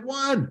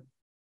 15.1.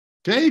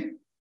 Okay?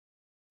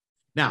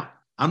 Now,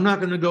 I'm not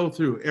going to go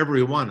through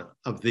every one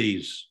of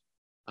these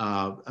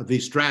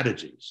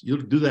strategies.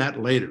 You'll do that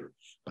later.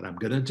 But I'm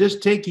going to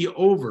just take you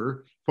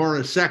over for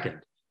a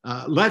second.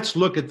 Let's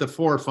look at the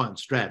 4-fund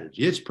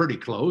strategy. It's pretty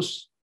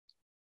close.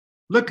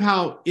 Look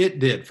how it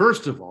did.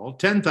 First of all,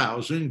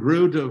 10,000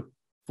 grew to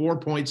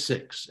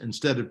 4.6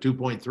 instead of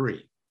 2.3.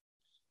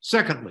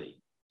 Secondly,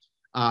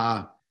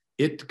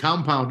 it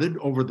compounded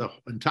over the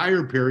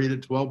entire period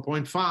at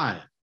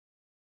 12.5.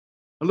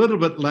 A little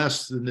bit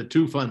less than the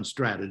 2-fund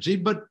strategy,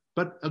 but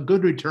a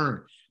good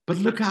return. But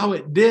look how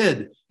it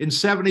did in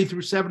 70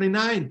 through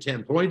 79,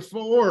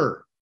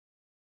 10.4.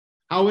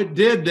 How it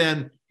did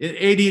then in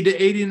 80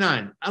 to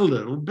 89, a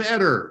little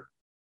better.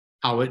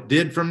 How it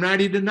did from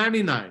 90 to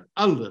 99,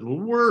 a little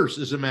worse.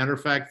 As a matter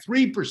of fact,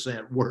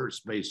 3%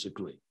 worse,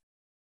 basically.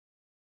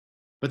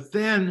 But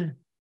then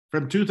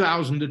from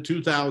 2000 to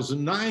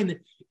 2009,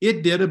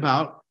 it did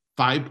about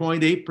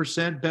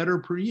 5.8% better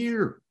per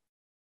year.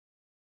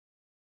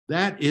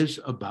 That is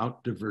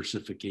about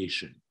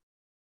diversification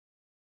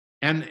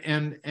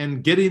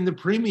and getting the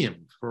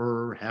premium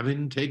for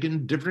having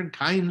taken different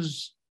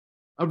kinds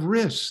of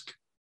risk.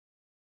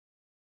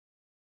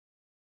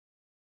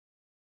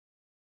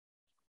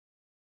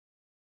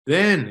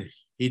 Then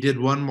he did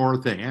one more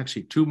thing,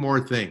 actually 2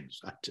 more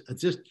things.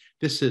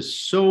 This is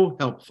so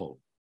helpful.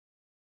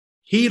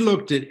 He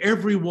looked at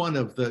every one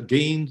of the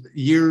gain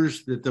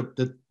years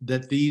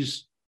that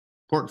these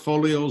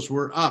portfolios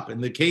were up.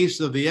 In the case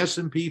of the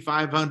S&P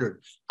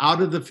 500,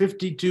 out of the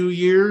 52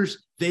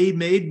 years, they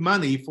made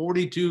money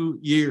 42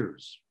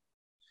 years.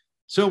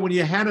 So when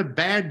you had a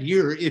bad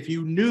year, if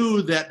you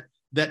knew that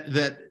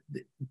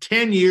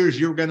 10 years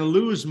you were going to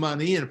lose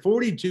money and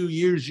 42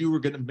 years you were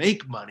going to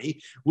make money,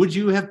 would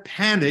you have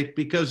panicked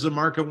because the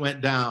market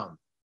went down?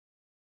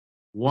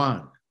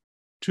 1,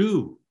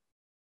 2,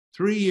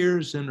 3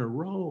 years in a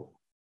row.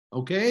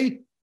 Okay?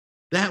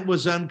 That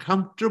was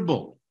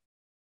uncomfortable.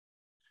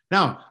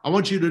 Now, I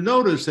want you to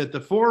notice that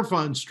the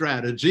 4-fund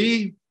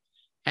strategy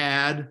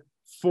had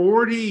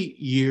 40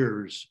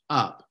 years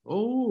up.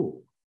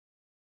 Oh,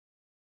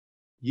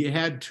 you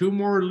had 2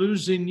 more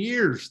losing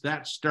years.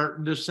 That's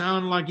starting to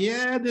sound like,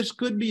 yeah, this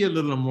could be a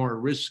little more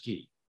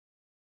risky.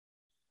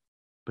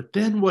 But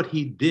then what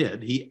he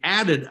did, he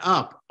added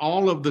up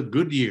all of the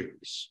good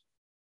years,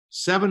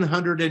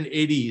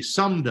 780,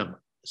 summed them,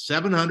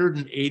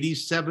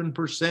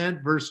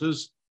 787%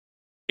 versus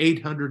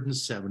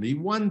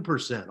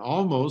 871%,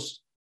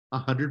 almost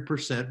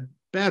 100%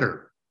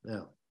 better.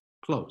 Well,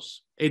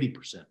 close,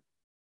 80%.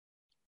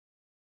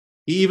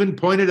 He even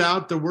pointed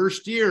out the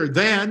worst year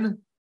then,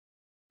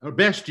 or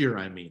best year,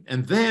 I mean.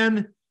 And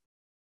then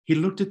he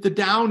looked at the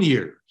down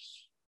years.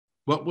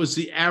 What was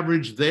the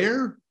average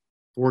there?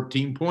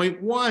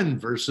 14.1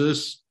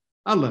 versus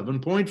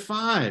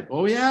 11.5.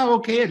 Oh, yeah,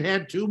 okay, it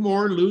had 2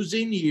 more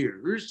losing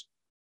years,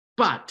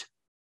 but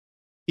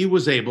he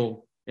was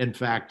able, in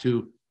fact,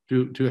 to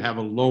have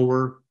a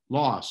lower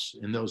loss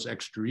in those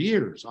extra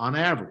years on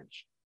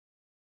average.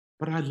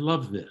 But I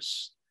love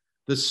this.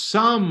 The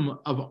sum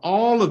of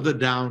all of the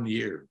down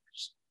years,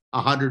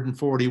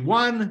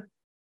 141,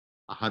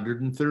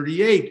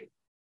 138,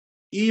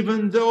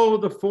 even though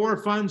the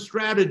 4-fund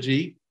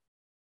strategy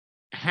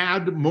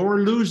had more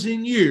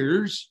losing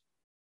years,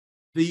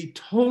 the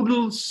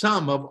total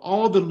sum of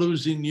all the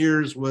losing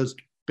years was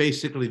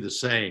basically the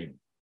same.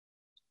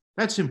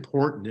 That's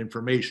important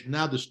information.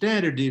 Now, the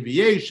standard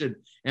deviation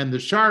and the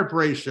Sharpe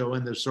ratio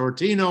and the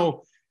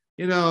Sortino,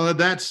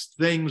 that's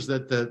things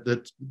that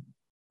the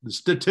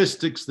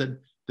statistics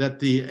that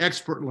the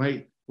expert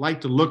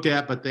like to look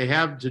at, but they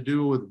have to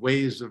do with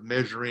ways of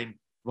measuring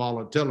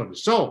volatility.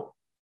 So,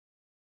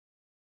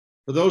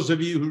 for those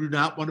of you who do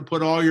not want to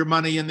put all your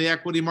money in the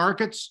equity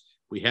markets,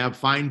 we have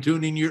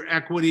fine-tuning your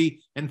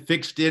equity and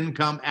fixed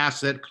income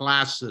asset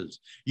classes.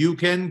 You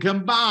can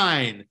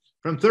combine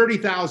from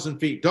 30,000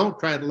 feet. Don't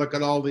try to look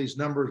at all these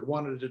numbers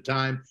one at a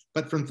time,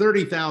 but from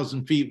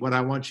 30,000 feet, what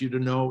I want you to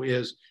know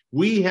is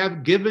we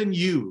have given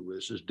you,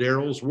 this is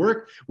Daryl's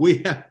work, we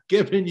have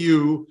given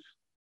you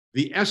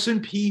the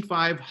S&P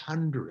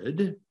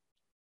 500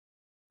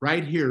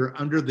 right here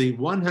under the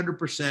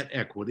 100%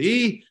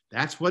 equity.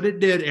 That's what it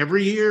did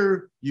every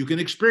year. You can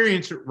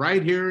experience it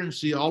right here and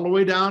see all the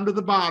way down to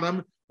the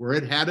bottom where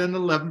it had an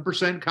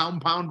 11%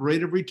 compound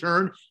rate of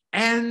return.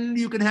 And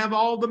you can have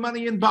all the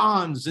money in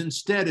bonds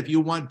instead if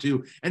you want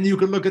to. And you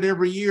can look at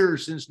every year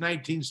since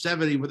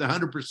 1970 with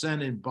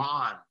 100% in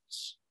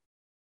bonds.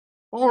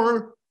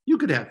 Or you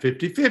could have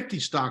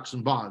 50-50 stocks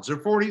and bonds or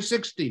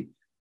 40-60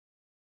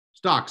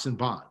 stocks and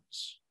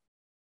bonds.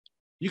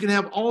 You can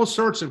have all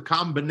sorts of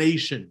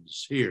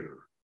combinations here.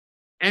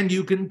 And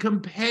you can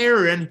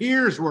compare. And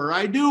here's where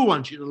I do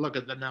want you to look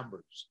at the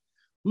numbers.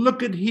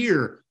 Look at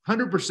here,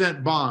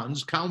 100%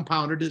 bonds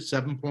compounded at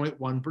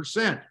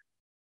 7.1%.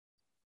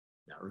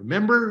 Now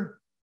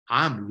remember,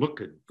 I'm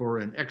looking for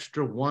an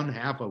extra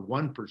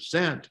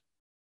 0.5%. And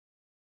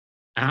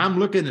I'm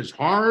looking as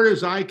hard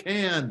as I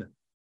can.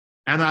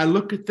 And I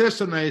look at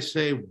this and I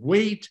say,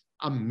 wait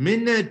a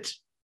minute.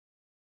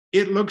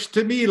 It looks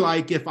to me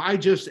like if I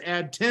just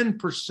add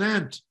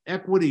 10%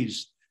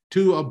 equities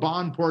to a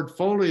bond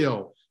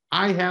portfolio,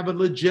 I have a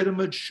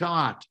legitimate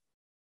shot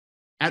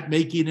at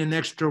making an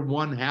extra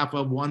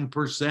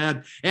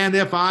 0.5%. And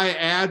if I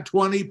add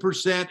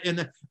 20%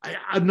 and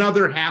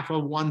another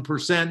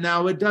 0.5%,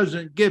 now it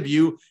doesn't give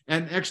you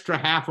an extra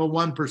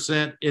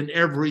 0.5% in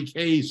every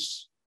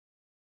case.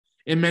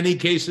 In many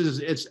cases,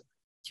 it's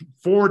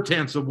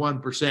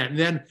 0.4%. And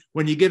then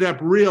when you get up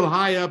real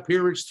high up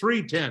here, it's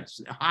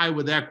 0.3 high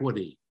with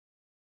equity.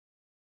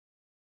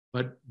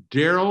 But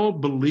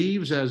Daryl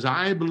believes, as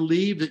I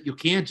believe, that you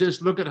can't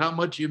just look at how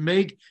much you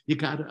make. You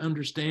got to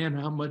understand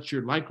how much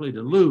you're likely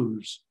to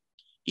lose.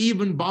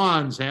 Even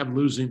bonds have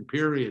losing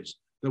periods.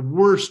 The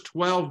worst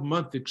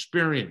 12-month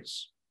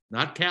experience,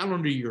 not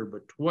calendar year,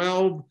 but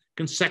 12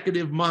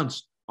 consecutive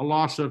months, a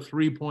loss of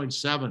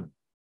 3.7.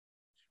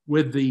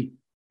 With the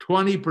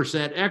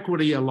 20%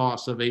 equity, a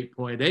loss of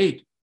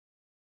 8.8.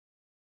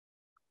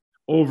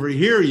 Over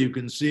here, you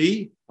can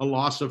see a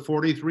loss of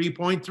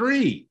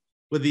 43.3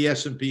 with the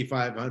S&P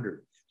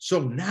 500.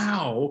 So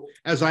now,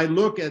 as I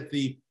look at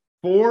the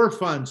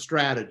 4-fund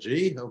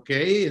strategy,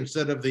 okay,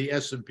 instead of the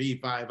S&P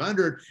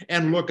 500,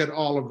 and look at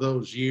all of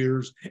those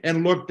years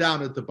and look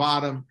down at the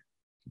bottom,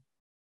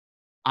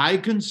 I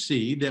can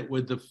see that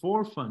with the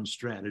 4-fund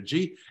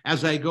strategy,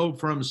 as I go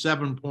from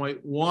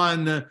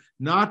 7.1,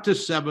 not to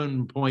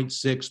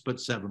 7.6, but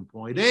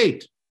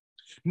 7.8,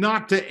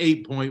 not to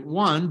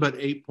 8.1, but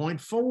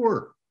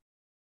 8.4,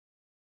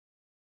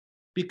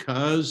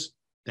 because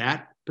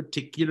that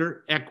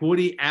particular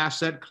equity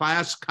asset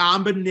class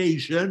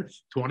combination,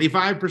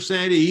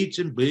 25% each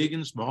in big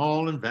and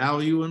small and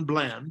value and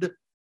blend.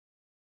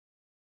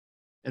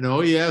 And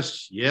oh,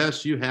 yes,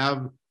 you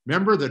have,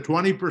 remember the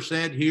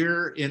 20%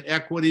 here in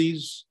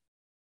equities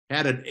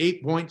had an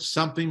 8 point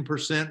something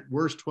percent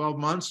worst 12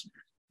 months.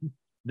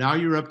 Now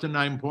you're up to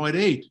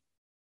 9.8.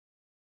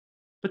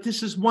 But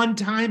this is one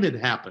time it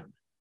happened.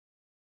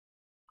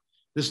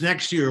 This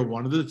next year,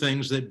 one of the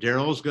things that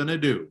Daryl's going to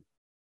do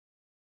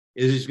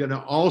is he's going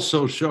to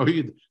also show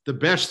you the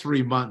best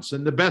 3 months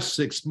and the best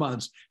 6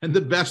 months and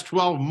the best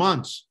 12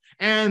 months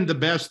and the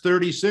best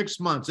 36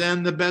 months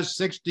and the best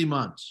 60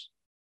 months.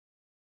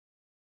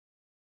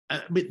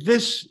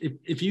 This,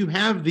 if you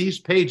have these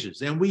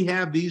pages, and we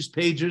have these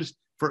pages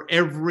for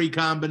every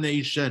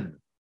combination.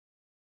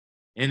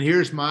 And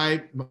here's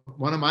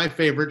one of my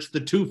favorites, the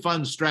two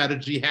fund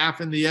strategy,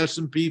 half in the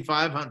S&P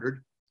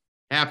 500,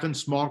 half in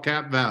small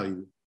cap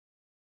value.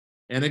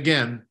 And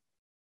again,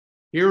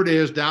 here it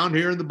is down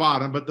here in the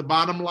bottom, but the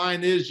bottom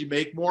line is you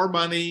make more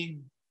money,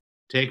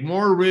 take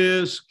more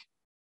risk.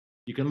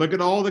 You can look at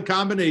all the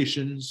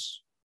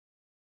combinations,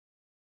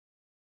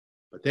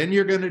 but then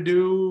you're going to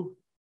do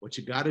what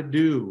you got to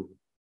do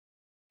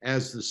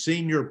as the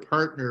senior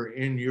partner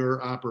in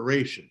your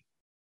operation.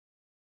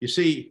 You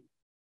see,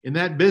 in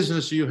that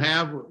business you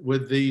have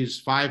with these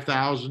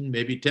 5,000,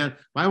 maybe 10,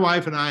 my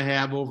wife and I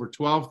have over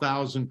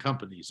 12,000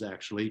 companies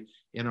actually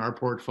in our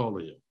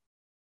portfolio.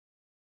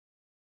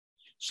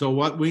 So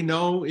what we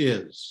know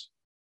is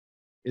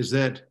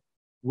that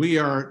we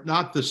are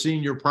not the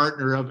senior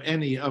partner of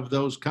any of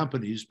those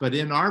companies, but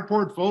in our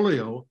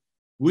portfolio,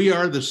 we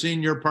are the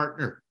senior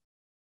partner.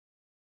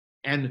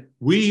 And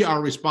we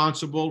are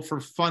responsible for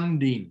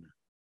funding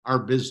our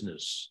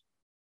business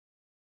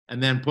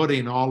and then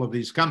putting all of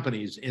these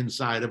companies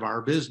inside of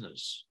our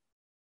business.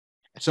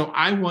 So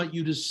I want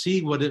you to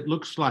see what it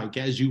looks like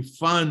as you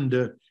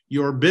fund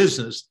your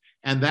business.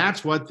 And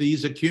that's what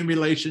these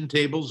accumulation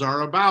tables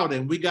are about.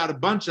 And we got a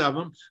bunch of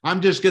them.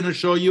 I'm just going to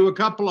show you a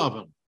couple of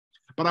them.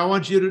 But I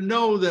want you to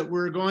know that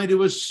we're going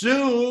to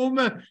assume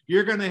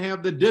you're going to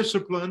have the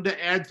discipline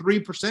to add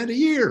 3% a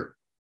year.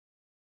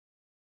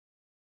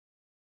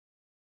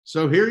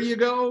 So here you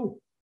go.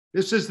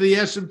 This is the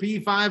S&P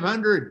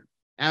 500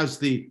 as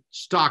the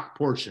stock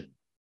portion.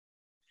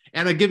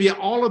 And I give you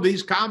all of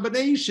these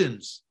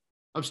combinations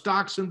of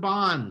stocks and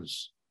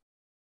bonds.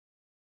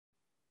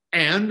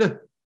 And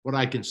what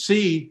I can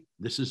see,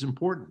 this is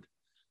important,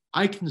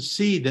 I can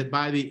see that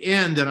by the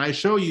end, and I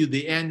show you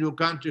the annual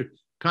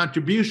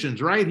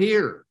contributions right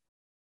here,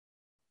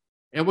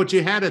 and what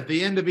you had at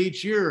the end of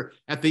each year,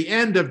 at the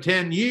end of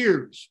 10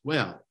 years,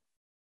 well,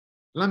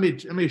 let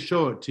me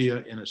show it to you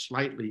in a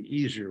slightly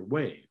easier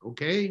way,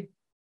 okay?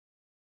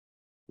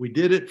 We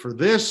did it for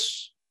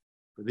this,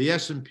 for the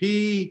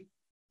S&P,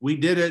 we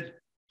did it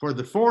for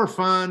the 4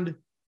 fund,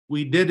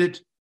 we did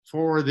it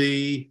for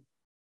the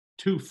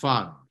 2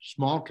 fund,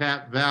 small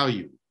cap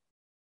value.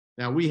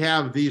 Now we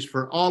have these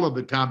for all of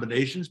the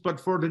combinations, but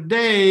for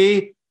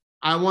today,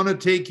 I want to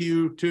take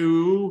you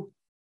to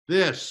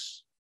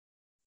this.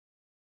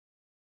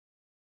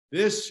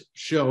 This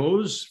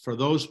shows, for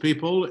those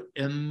people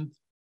in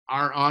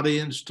our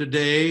audience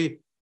today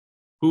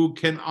who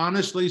can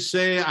honestly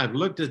say, I've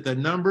looked at the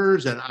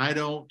numbers and I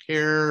don't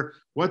care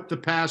what the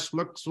past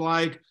looks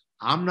like,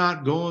 I'm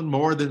not going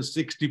more than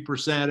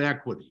 60%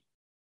 equity.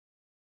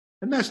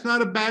 And that's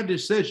not a bad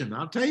decision.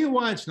 I'll tell you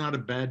why it's not a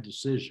bad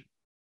decision.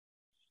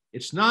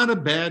 It's not a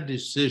bad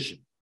decision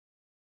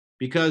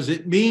because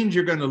it means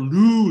you're going to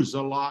lose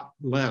a lot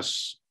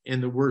less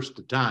in the worst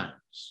of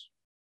times.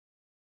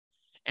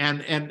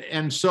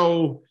 And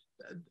so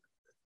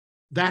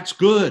that's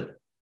good.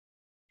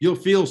 You'll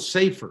feel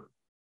safer,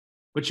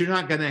 but you're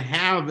not going to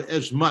have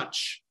as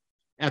much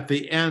at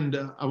the end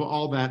of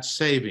all that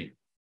saving.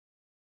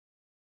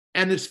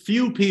 And it's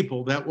few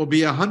people that will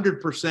be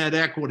 100%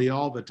 equity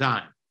all the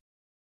time.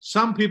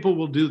 Some people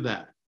will do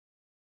that.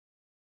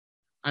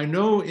 I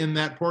know in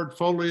that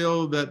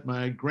portfolio that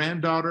my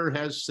granddaughter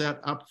has set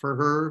up for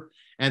her,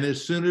 and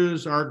as soon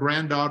as our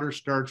granddaughter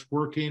starts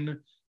working,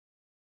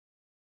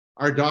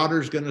 our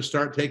daughter's going to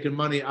start taking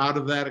money out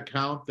of that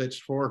account that's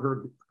for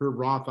her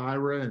Roth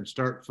IRA and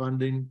start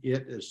funding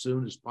it as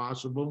soon as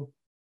possible.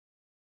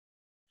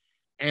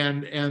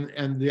 And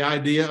the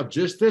idea of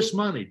just this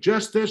money,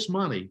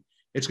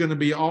 it's going to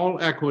be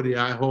all equity,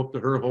 I hope, to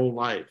her whole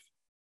life.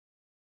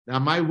 Now,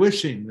 my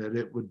wishing that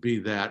it would be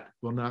that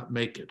will not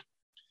make it.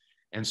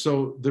 And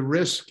so the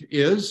risk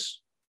is,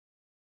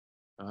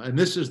 and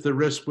this is the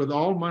risk with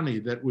all money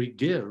that we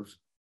give,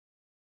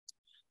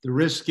 the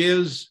risk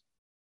is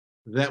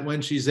that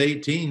when she's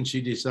 18,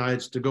 she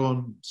decides to go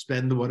and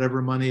spend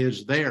whatever money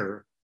is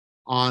there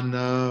on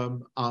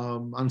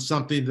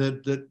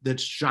something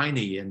that's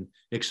shiny and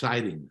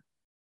exciting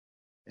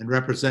and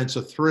represents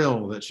a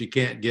thrill that she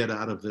can't get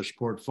out of this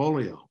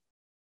portfolio.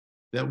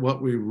 That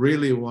what we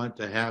really want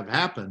to have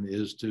happen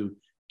is to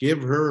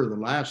give her the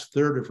last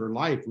third of her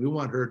life. We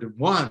want her to,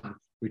 one,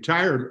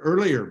 retire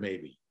earlier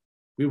maybe.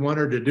 We want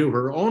her to do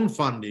her own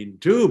funding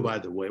too, by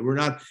the way. We're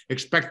not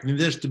expecting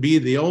this to be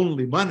the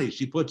only money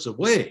she puts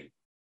away.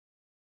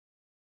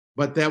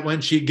 But that when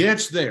she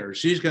gets there,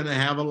 she's going to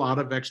have a lot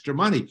of extra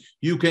money.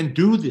 You can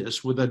do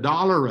this with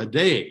 $1 a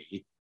day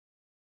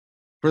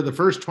for the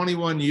first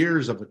 21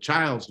 years of a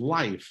child's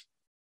life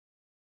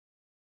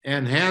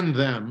and hand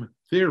them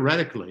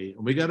theoretically,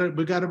 and we got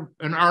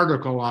an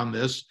article on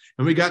this,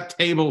 and we got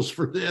tables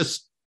for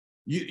this.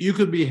 You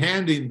could be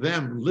handing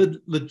them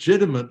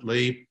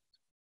legitimately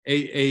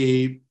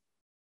a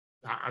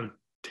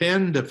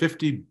 $10 to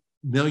 $50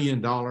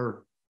 million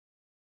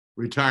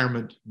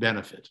retirement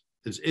benefit.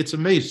 It's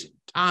amazing.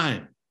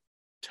 Time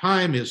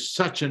is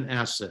such an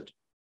asset,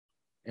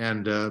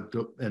 and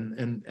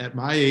at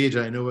my age,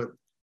 I know it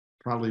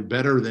probably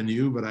better than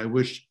you, but I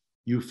wish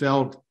you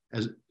felt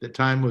as the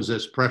time was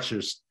as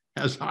precious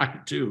as I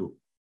do.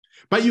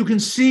 But you can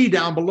see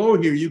down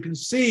below here, you can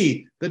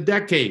see the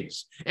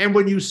decades. And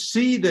when you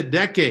see the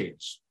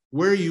decades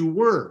where you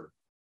were,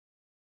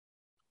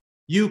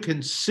 you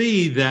can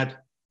see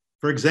that,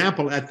 for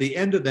example, at the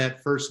end of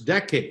that first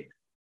decade,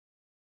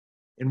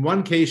 in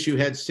one case you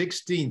had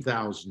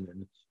 16,000,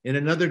 and in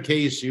another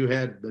case you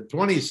had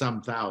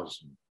 20-some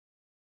thousand.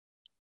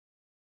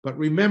 But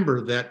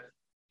remember that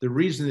the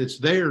reason it's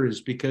there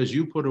is because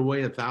you put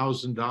away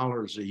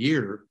 $1,000 a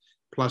year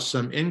plus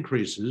some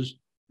increases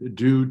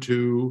due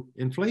to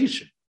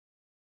inflation.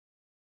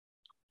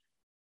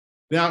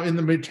 Now, in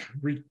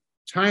the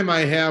time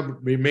I have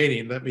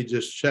remaining, let me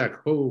just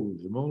check.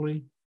 Holy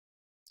moly.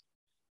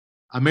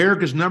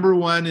 America's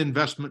 #1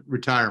 investment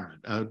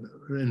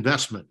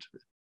investment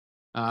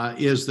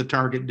is the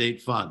target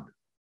date fund.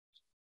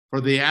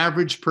 For the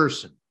average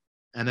person,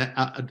 and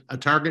a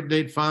target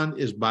date fund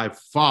is by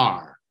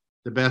far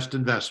the best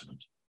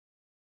investment.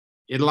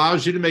 It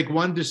allows you to make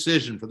one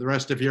decision for the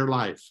rest of your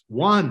life.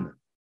 One.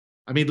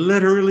 I mean,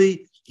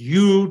 literally,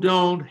 you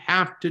don't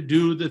have to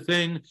do the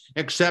thing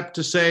except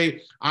to say,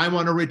 I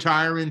want to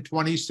retire in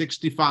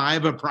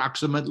 2065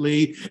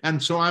 approximately,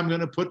 and so I'm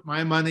going to put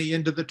my money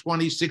into the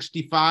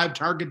 2065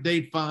 target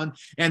date fund,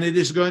 and it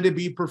is going to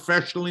be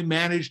professionally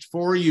managed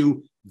for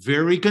you,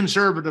 very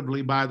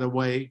conservatively, by the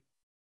way.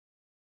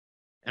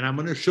 And I'm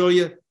going to show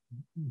you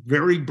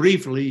very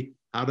briefly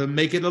how to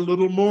make it a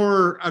little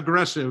more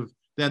aggressive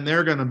than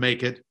they're going to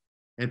make it,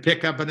 and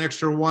pick up an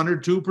extra 1 or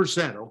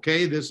 2%.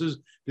 Okay, this is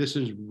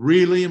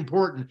really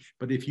important.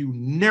 But if you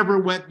never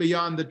went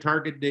beyond the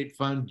target date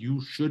fund,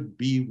 you should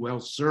be well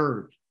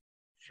served,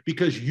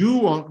 because you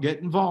won't get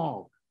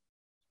involved.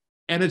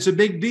 And it's a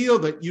big deal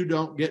that you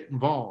don't get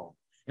involved.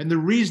 And the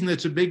reason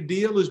it's a big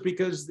deal is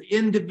because the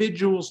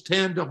individuals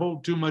tend to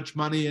hold too much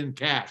money in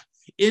cash.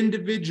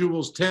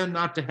 Individuals tend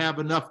not to have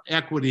enough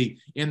equity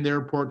in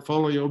their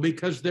portfolio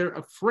because they're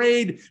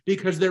afraid,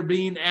 because they're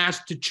being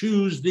asked to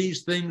choose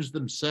these things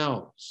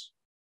themselves.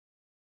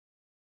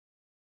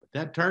 But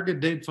that target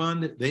date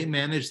fund, they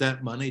manage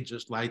that money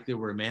just like they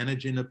were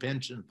managing a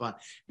pension fund.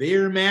 They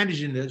are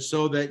managing it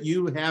so that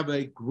you have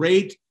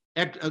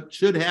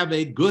should have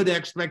a good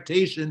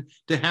expectation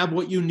to have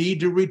what you need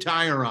to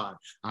retire on.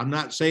 I'm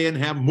not saying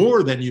have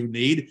more than you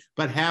need,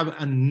 but have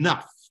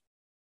enough.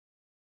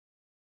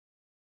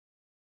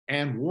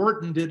 And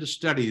Wharton did a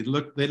study.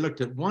 They looked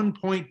at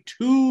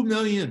 1.2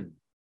 million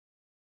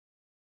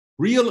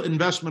real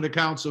investment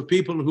accounts of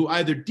people who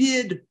either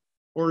did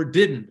or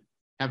didn't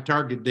have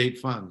target date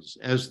funds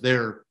as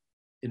their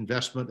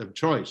investment of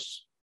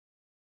choice.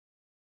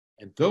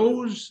 And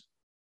those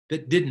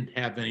that didn't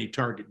have any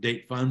target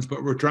date funds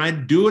but were trying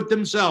to do it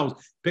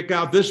themselves, pick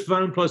out this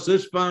fund plus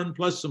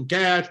some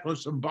cash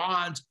plus some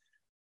bonds,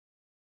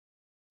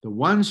 the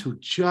ones who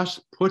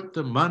just put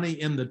the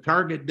money in the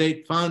target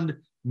date fund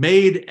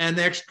made an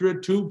extra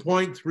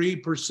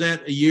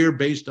 2.3% a year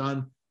based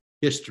on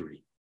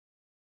history.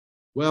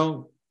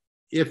 Well,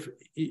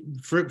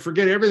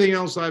 forget everything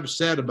else I've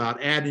said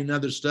about adding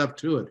other stuff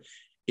to it.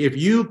 If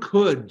you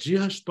could,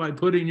 just by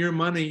putting your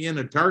money in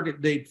a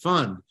target date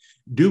fund,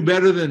 do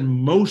better than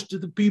most of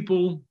the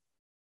people,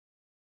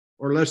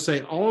 or let's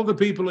say all the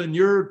people in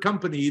your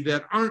company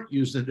that aren't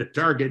using a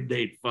target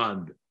date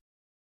fund.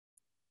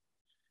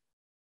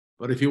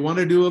 But if you want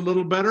to do a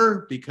little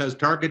better, because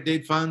target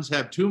date funds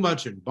have too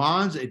much in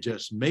bonds, it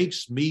just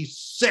makes me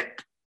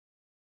sick.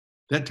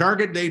 That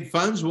target date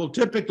funds will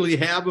typically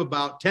have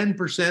about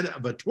 10%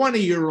 of a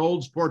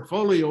 20-year-old's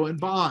portfolio in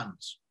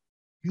bonds.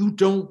 You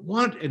don't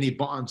want any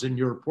bonds in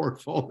your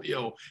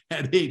portfolio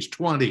at age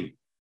 20.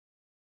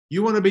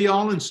 You want to be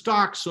all in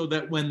stock so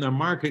that when the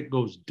market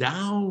goes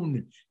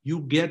down, you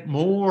get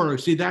more.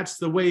 See, that's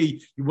the way.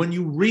 When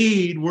you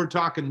read, we're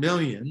talking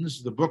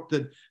millions, the book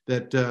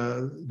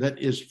that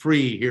is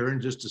free here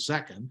in just a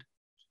second,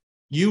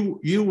 you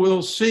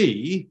will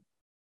see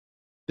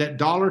that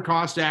dollar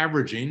cost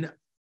averaging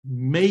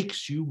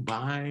makes you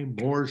buy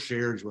more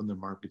shares when the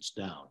market's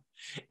down.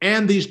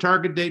 And these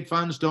target date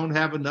funds don't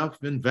have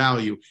enough in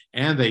value,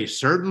 and they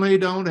certainly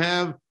don't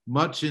have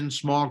much in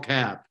small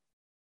cap.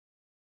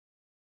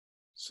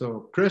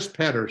 So Chris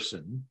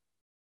Pedersen,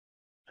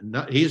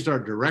 he's our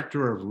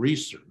director of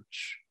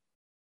research,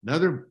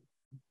 another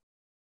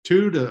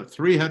 200 to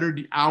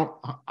 300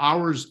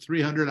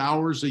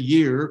 hours a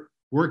year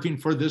working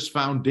for this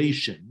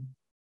foundation,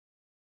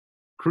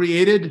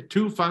 created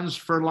 2 funds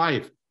for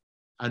life,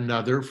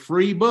 another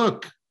free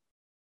book.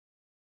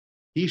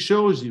 He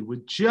shows you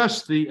with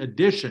just the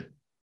addition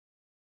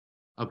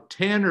of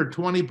 10 or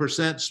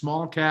 20%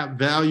 small cap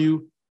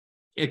value,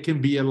 it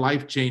can be a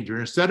life changer.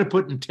 Instead of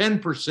putting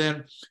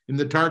 10% in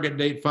the target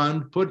date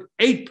fund, put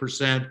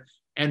 8%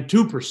 and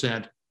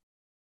 2%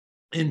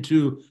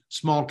 into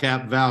small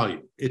cap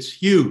value. It's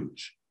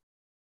huge.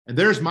 And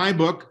there's my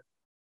book,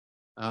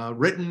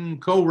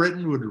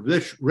 co-written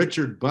with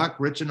Richard Buck.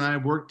 Rich and I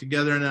have worked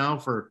together now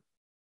for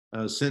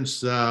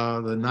since the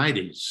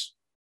 90s.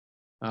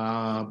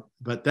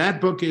 But that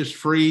book is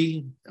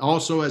free.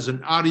 Also, as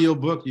an audio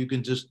book, you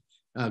can just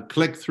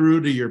click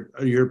through to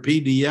your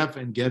PDF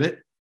and get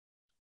it.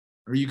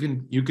 Or you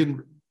can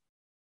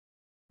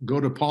go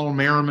to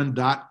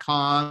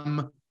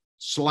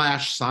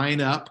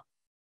paulmerriman.com/sign up.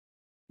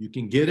 You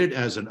can get it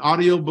as an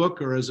audio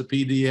book or as a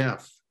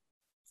PDF,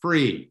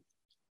 free.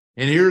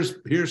 And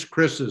here's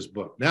Chris's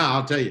book. Now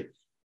I'll tell you,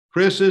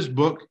 Chris's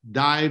book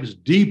dives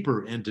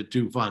deeper into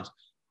two funds.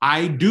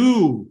 I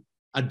do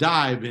a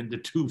dive into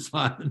two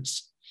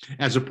funds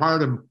as a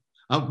part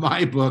of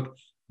my book,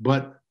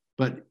 but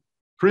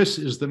Chris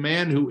is the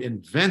man who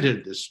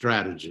invented this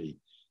strategy.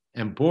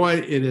 And boy,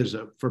 it is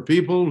for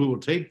people who will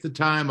take the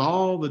time,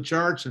 all the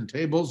charts and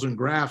tables and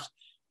graphs,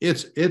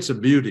 it's a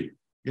beauty.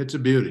 It's a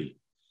beauty.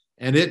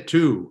 And it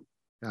too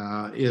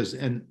is,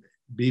 and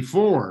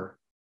before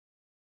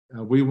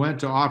we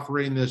went to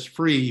offering this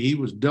free, he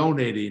was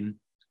donating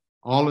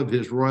all of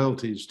his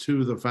royalties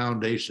to the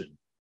foundation.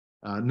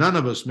 None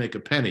of us make a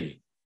penny.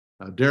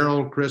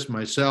 Daryl, Chris,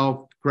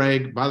 myself,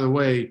 Craig. By the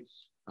way,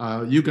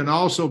 you can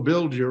also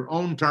build your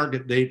own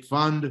target date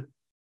fund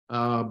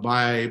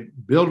by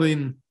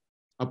building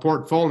a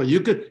portfolio. You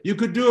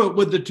could do it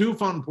with the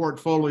 2-fund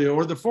portfolio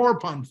or the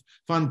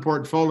 4-fund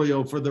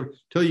portfolio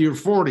till you're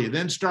 40.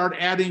 Then start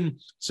adding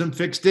some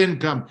fixed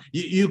income.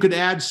 You could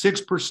add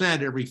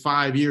 6% every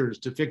 5 years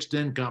to fixed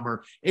income,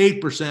 or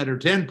 8% or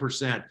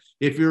 10%.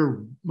 If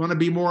you want to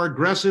be more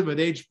aggressive at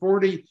age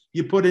 40,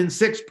 you put in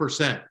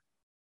 6%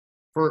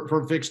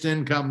 for fixed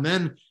income.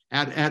 Then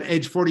at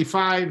age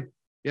 45,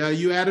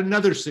 you add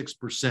another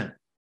 6%.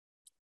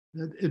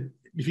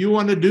 If you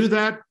want to do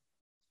that,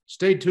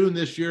 stay tuned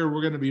this year.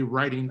 We're going to be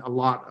writing a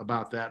lot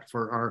about that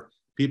for our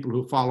people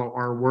who follow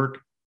our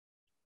work.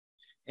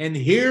 And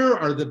here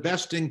are the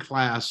best in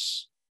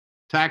class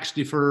tax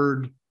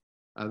deferred.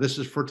 This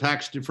is for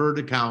tax deferred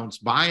accounts,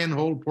 buy and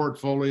hold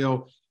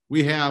portfolio.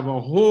 We have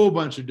a whole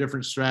bunch of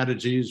different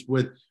strategies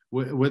with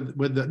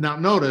now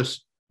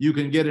notice, you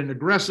can get an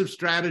aggressive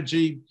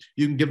strategy.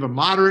 You can give a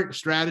moderate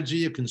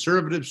strategy, a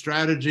conservative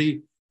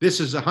strategy. This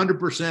is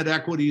 100%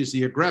 equities,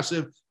 the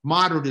aggressive.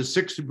 Moderate is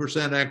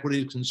 60%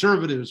 equities.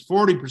 Conservative is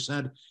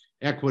 40%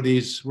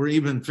 equities. We're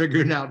even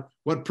figuring out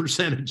what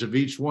percentage of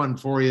each one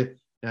for you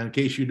in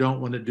case you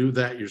don't want to do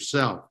that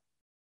yourself.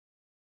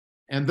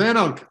 And then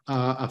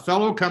a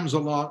fellow comes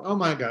along. Oh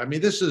my God! I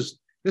mean, this is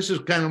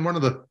kind of one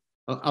of the,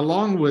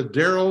 along with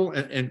Daryl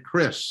and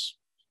Chris,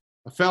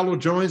 a fellow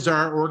joins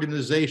our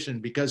organization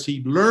because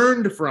he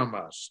learned from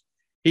us.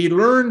 He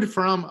learned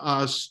from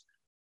us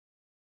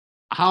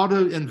how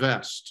to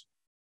invest.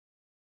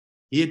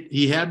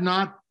 He had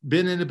not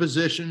been in a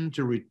position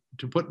to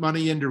put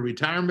money into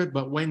retirement,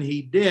 but when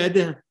he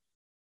did,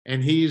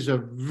 and he's a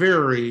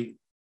very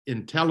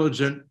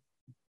intelligent,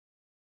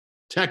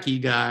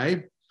 techie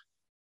guy,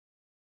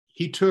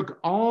 he took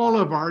all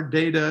of our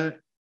data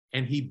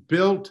and he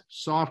built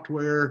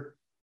software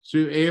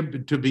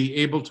to be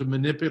able to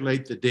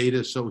manipulate the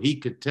data so he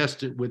could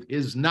test it with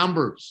his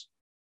numbers.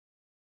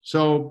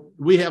 So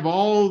we have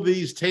all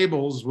these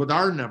tables with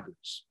our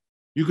numbers.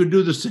 You could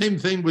do the same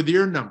thing with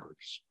your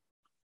numbers.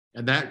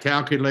 And that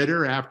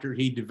calculator, after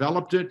he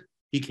developed it,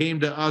 he came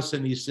to us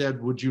and he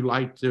said, would you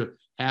like to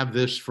have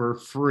this for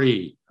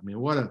free? I mean,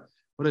 what a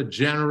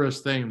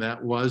generous thing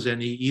that was.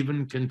 And he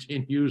even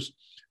continues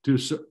to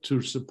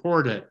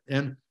support it.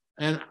 And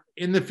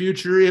in the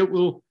future, it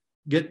will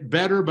get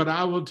better. But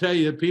I will tell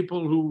you,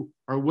 people who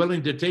are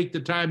willing to take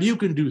the time, you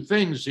can do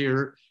things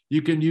here.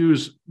 You can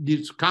use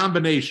these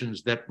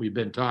combinations that we've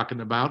been talking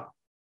about.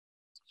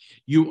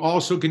 You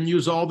also can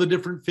use all the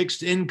different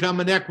fixed income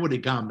and equity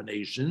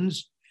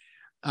combinations.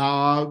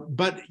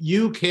 But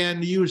you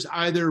can use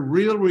either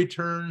real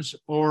returns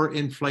or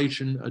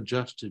inflation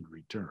adjusted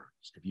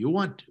returns if you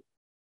want to.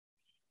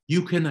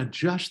 You can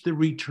adjust the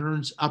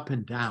returns up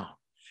and down.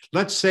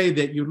 Let's say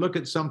that you look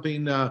at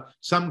something,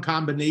 some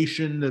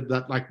combination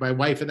that, like my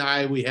wife and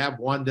I, we have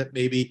one that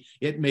maybe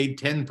it made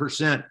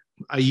 10%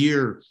 a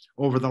year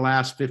over the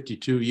last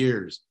 52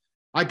 years.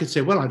 I could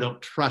say, well, I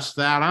don't trust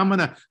that. I'm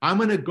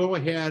gonna go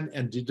ahead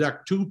and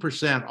deduct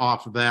 2%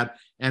 off of that.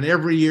 And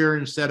every year,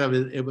 instead of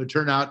it would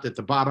turn out at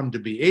the bottom to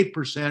be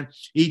 8%,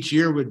 each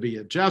year would be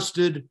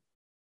adjusted.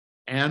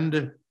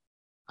 And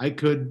I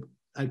could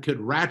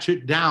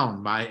ratchet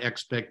down my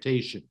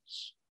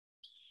expectations.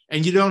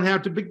 And you don't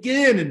have to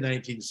begin in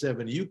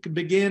 1970. You could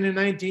begin in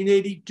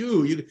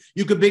 1982.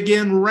 You could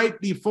begin right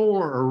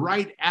before or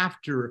right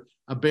after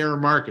a bear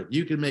market.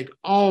 You can make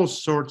all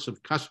sorts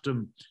of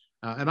custom.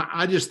 And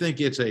I just think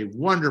it's a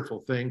wonderful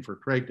thing for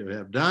Craig to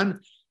have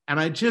done. And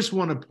I just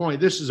want to point,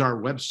 this is our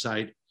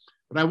website,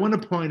 but I want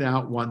to point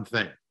out one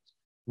thing.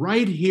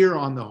 Right here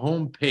on the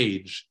home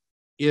page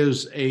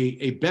is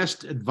a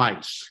best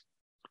advice.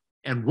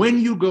 And when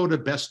you go to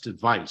Best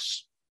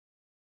Advice,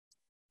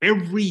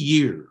 every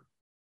year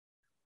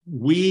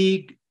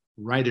we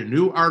write a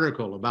new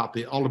article about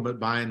the ultimate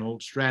buy and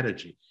hold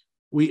strategy.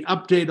 We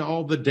update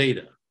all the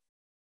data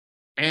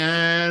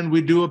and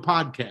we do a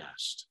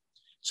podcast.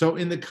 So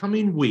in the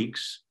coming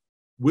weeks,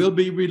 we'll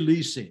be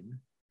releasing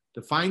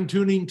the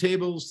fine-tuning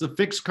tables, the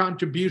fixed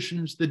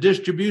contributions, the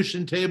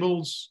distribution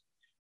tables.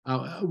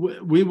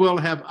 We will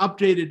have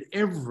updated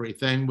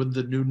everything with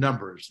the new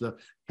numbers. The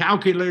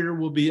calculator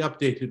will be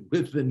updated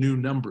with the new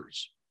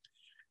numbers.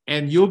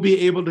 And you'll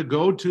be able to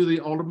go to the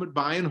Ultimate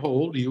Buy and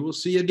Hold. You will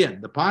see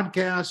again the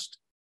podcast,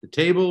 the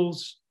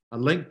tables, a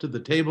link to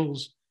the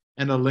tables,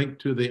 and a link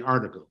to the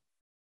article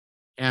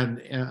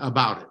and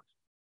about it.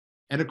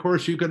 And of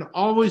course, you can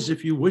always,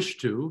 if you wish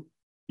to,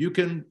 you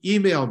can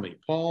email me,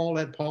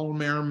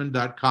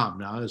 paul@paulmerriman.com.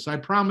 Now, as I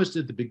promised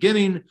at the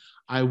beginning,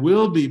 I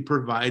will be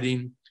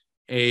providing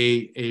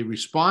a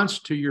response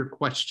to your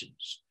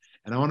questions.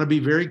 And I want to be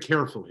very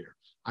careful here.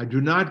 I do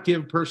not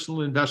give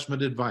personal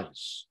investment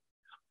advice.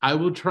 I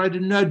will try to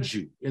nudge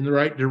you in the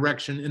right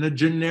direction in a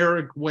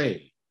generic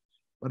way,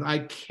 but I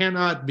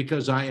cannot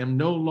because I am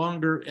no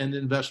longer an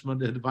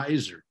investment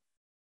advisor.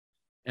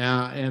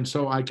 And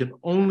so I can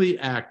only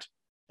act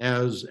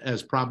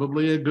as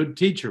probably a good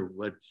teacher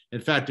would.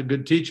 In fact, a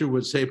good teacher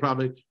would say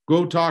probably,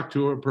 go talk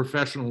to a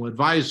professional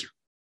advisor.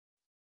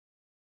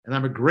 And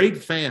I'm a great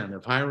fan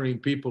of hiring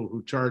people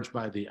who charge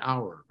by the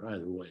hour, by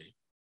the way.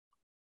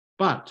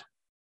 But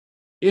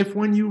if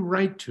when you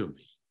write to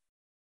me,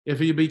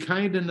 if you be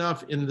kind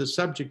enough in the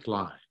subject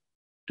line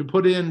to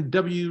put in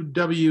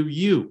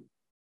WWU,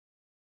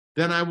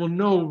 then I will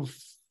know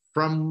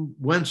from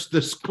whence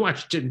this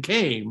question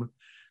came,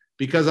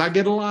 because I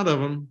get a lot of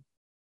them.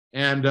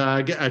 And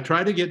I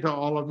try to get to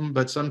all of them,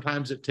 but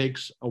sometimes it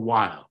takes a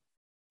while.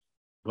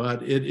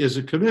 But it is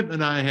a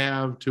commitment I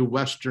have to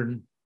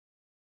Western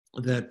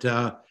that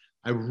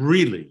I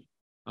really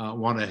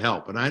want to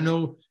help. And I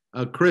know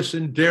Chris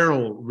and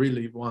Daryl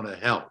really want to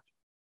help.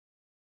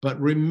 But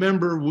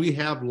remember, we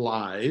have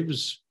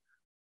lives.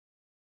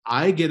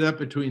 I get up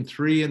between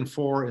 3 and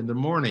 4 in the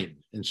morning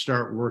and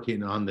start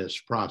working on this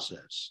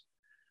process.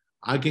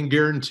 I can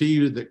guarantee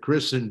you that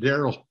Chris and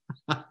Daryl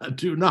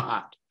do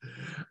not.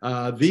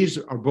 These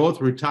are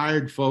both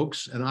retired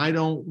folks, and I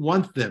don't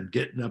want them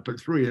getting up at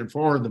 3 and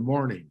 4 in the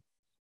morning.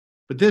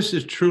 But this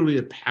is truly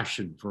a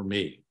passion for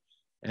me.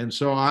 And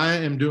so I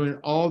am doing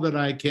all that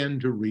I can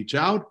to reach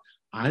out.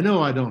 I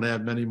know I don't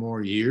have many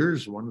more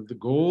years. One of the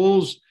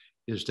goals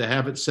is to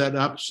have it set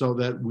up so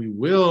that we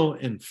will,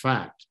 in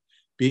fact,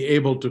 be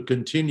able to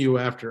continue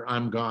after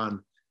I'm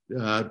gone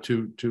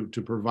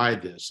to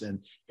provide this. And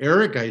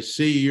Eric, I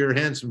see your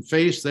handsome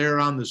face there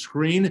on the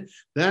screen.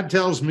 That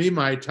tells me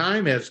my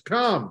time has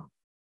come.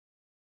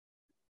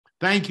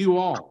 Thank you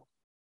all.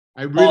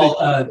 I really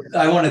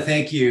I want to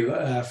thank you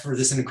for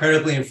this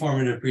incredibly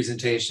informative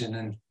presentation.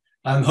 And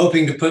I'm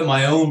hoping to put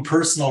my own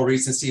personal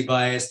recency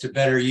bias to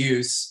better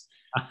use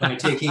by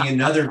taking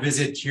another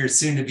visit to your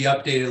soon to be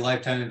updated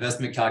lifetime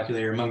investment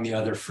calculator among the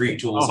other free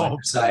tools on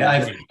your site.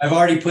 I've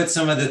already put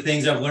some of the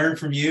things I've learned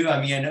from you.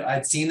 I mean,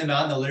 I'd seen them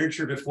out in the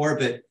literature before,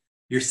 but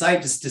your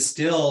site just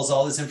distills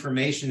all this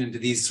information into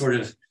these sort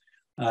of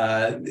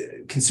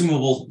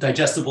consumable,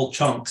 digestible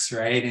chunks,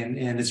 right?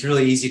 And it's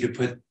really easy to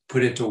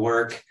put it to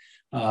work.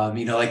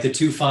 Like the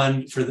 2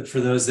 fund for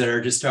those that are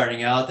just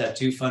starting out, that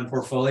 2 fund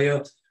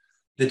portfolio,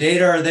 the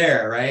data are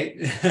there, right?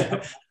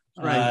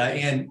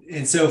 Right.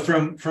 And so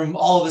from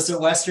all of us at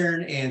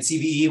Western and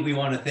CBE, we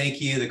want to thank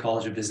you, the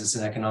College of Business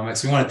and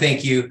Economics. We want to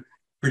thank you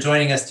for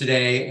joining us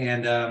today.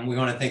 And we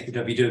want to thank the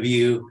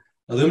WWU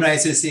Alumni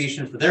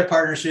Association for their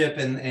partnership,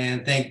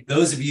 and thank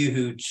those of you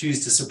who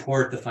choose to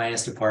support the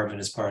Finance Department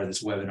as part of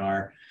this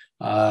webinar.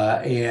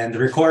 And the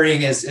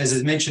recording, as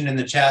is mentioned in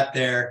the chat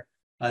there,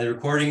 the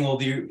recording will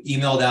be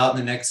emailed out in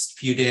the next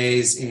few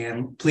days.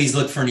 And please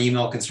look for an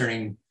email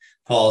concerning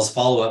Paul's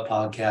follow-up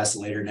podcast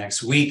later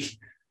next week.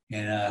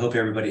 And I hope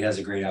everybody has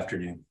a great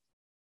afternoon.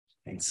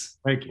 Thanks.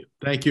 Thank you.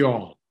 Thank you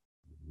all.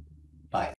 Bye.